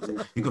gonna get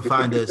it. You can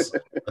find us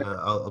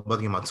I'll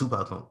bug my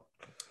Tupac on.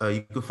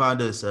 You can find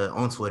us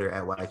on Twitter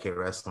at YK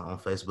Wrestling, on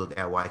Facebook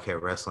at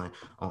YK Wrestling,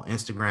 on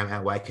Instagram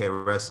at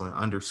YK Wrestling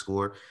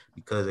 _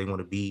 because they want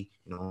to be,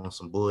 on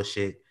some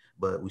bullshit.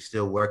 but we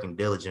still working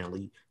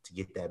diligently to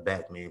get that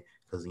back, man.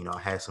 Because I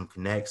had some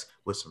connects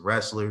with some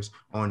wrestlers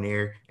on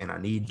there, and I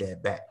need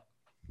that back.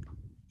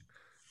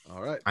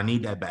 All right, I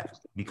need that back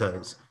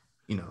because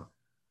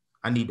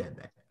I need that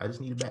back. I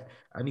just need it back.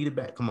 I need it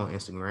back. Come on,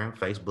 Instagram,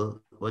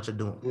 Facebook, what you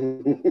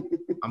doing?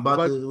 I'm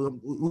about to.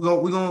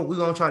 We're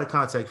gonna try to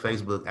contact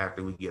Facebook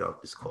after we get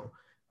off this call.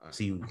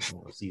 See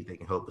if they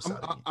can help us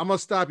out. I'm gonna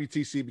stop you,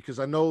 TC, because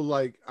I know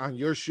like on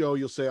your show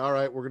you'll say, all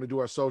right, we're gonna do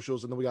our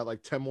socials, and then we got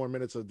like 10 more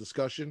minutes of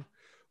discussion.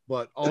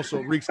 But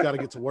also Reek's got to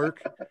get to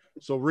work.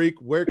 So Reek,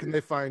 where can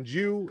they find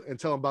you, and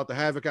tell them about the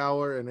Havoc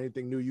Hour and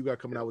anything new you got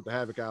coming out with the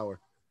Havoc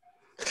Hour?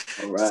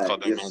 All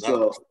right. Yes,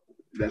 so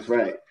that's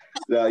right.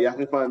 Y'all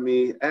can find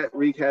me at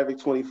Reek Havoc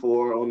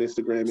 24 on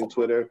Instagram and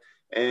Twitter.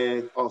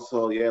 And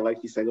also,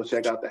 like you said, go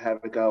check out the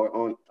Havoc Hour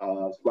on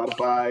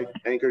Spotify,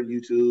 Anchor,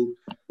 YouTube,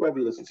 wherever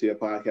you listen to your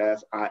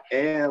podcast. I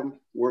am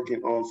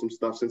working on some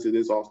stuff since it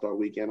is All-Star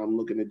Weekend. I'm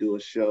looking to do a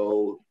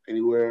show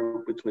anywhere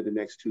between the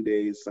next 2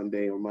 days,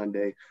 Sunday or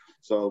Monday.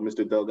 So,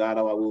 Mr.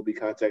 Delgado, I will be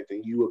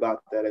contacting you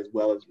about that, as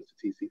well as Mr.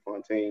 TC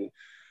Fontaine.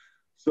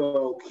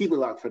 So keep it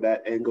locked for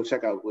that, and go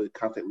check out what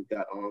content we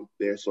got on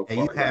there so far.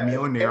 Hey, you had me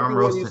on there. I'm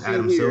roasting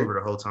Adam Silver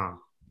the whole time.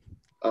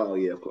 Oh,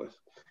 yeah, of course.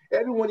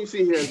 Everyone you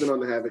see here has been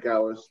on the Havoc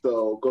Hour,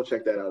 so go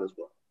check that out as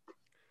well.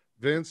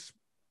 Vince?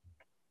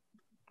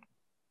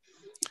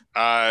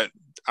 I'm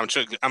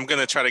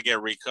gonna try to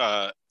get Reek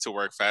to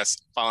work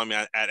fast. Follow me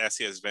at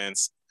SES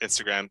Vince,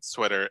 Instagram,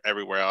 Twitter,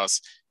 everywhere else.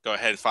 Go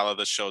ahead and follow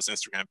the show's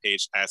Instagram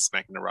page at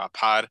Smackin It Raw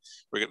Pod.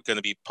 We're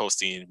gonna be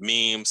posting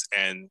memes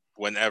and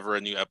whenever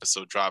a new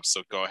episode drops,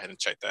 so go ahead and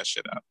check that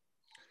shit out.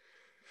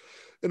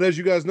 And as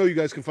you guys know, you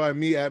guys can find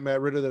me at Matt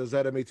Ritter, that is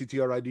at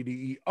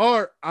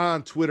MATTRIDDER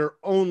on Twitter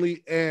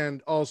only,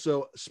 and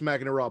also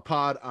Smackin It Raw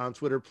Pod on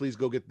Twitter. Please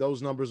go get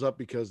those numbers up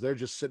because they're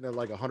just sitting at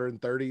like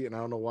 130, and I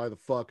don't know why the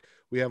fuck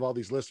we have all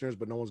these listeners,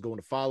 but no one's going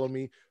to follow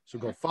me. So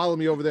go follow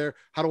me over there.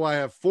 How do I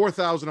have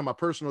 4,000 on my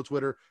personal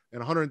Twitter and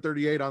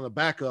 138 on the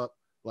backup?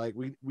 Like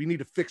we need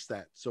to fix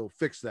that. So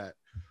fix that.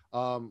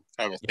 I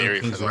have a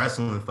theory for that.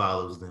 Wrestling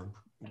follows them.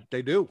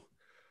 They do.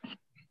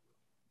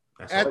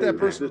 At that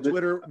personal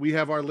Twitter, we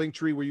have our link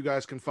tree where you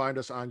guys can find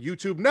us on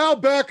YouTube. Now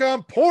back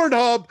on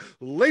Pornhub,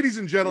 ladies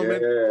and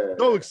gentlemen.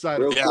 So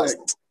excited.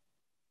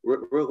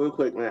 Real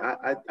quick, man.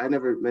 I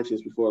never mentioned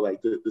this before.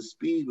 Like the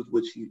speed with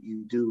which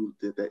you do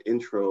the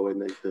intro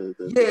and I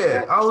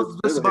was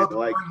just about to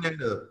bring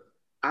that up.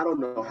 I don't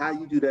know how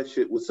you do that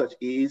shit with such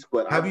ease,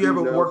 but have you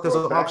ever worked as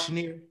an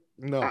auctioneer?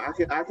 No, I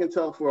can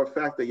tell for a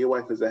fact that your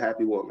wife is a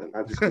happy woman.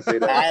 I'm just gonna say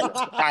that.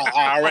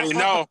 I already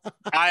know.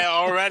 I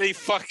already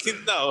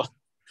fucking know.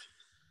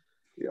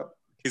 Yeah,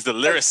 he's the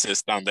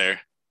lyricist down there.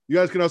 You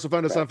guys can also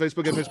find us on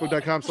Facebook at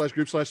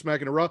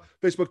facebook.com/group/Smackin It Raw,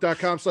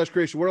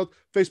 facebook.com/Creation World,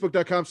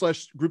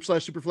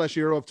 facebook.com/group/Super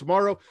Hero of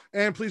Tomorrow,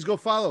 and please go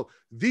follow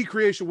The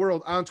Creation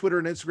World on Twitter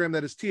and Instagram.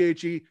 That is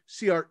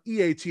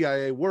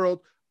TheCreatia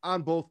World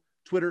on both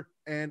Twitter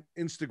and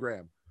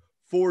Instagram.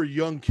 For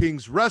Young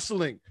Kings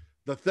Wrestling,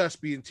 the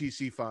thespian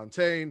TC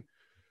Fontaine,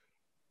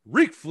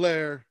 Ric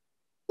Flair,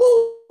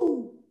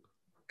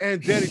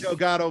 and Danny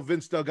Delgado,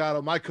 Vince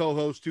Delgado, my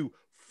co-host, who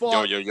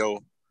fought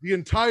the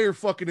entire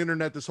fucking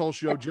internet this whole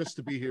show just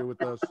to be here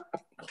with us.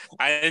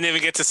 I didn't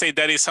even get to say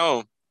Daddy's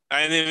home.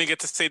 I didn't even get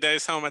to say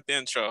Daddy's home at the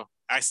intro.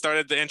 I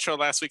started the intro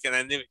last week and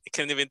I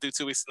couldn't even do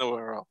 2 weeks in a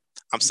row.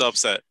 I'm so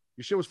upset.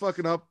 Your shit was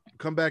fucking up.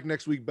 Come back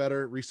next week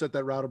better. Reset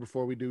that router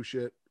before we do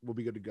shit. We'll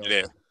be good to go.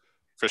 Yeah,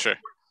 for sure.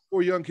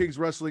 For Young Kings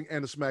Wrestling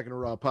and the Smackin It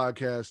Raw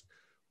podcast,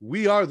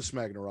 we are the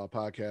Smackin It Raw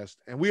podcast,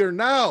 and we are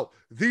now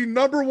the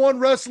 #1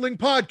 wrestling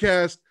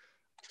podcast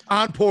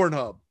on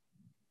Pornhub.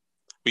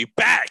 We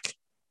back.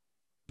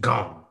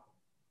 Gone.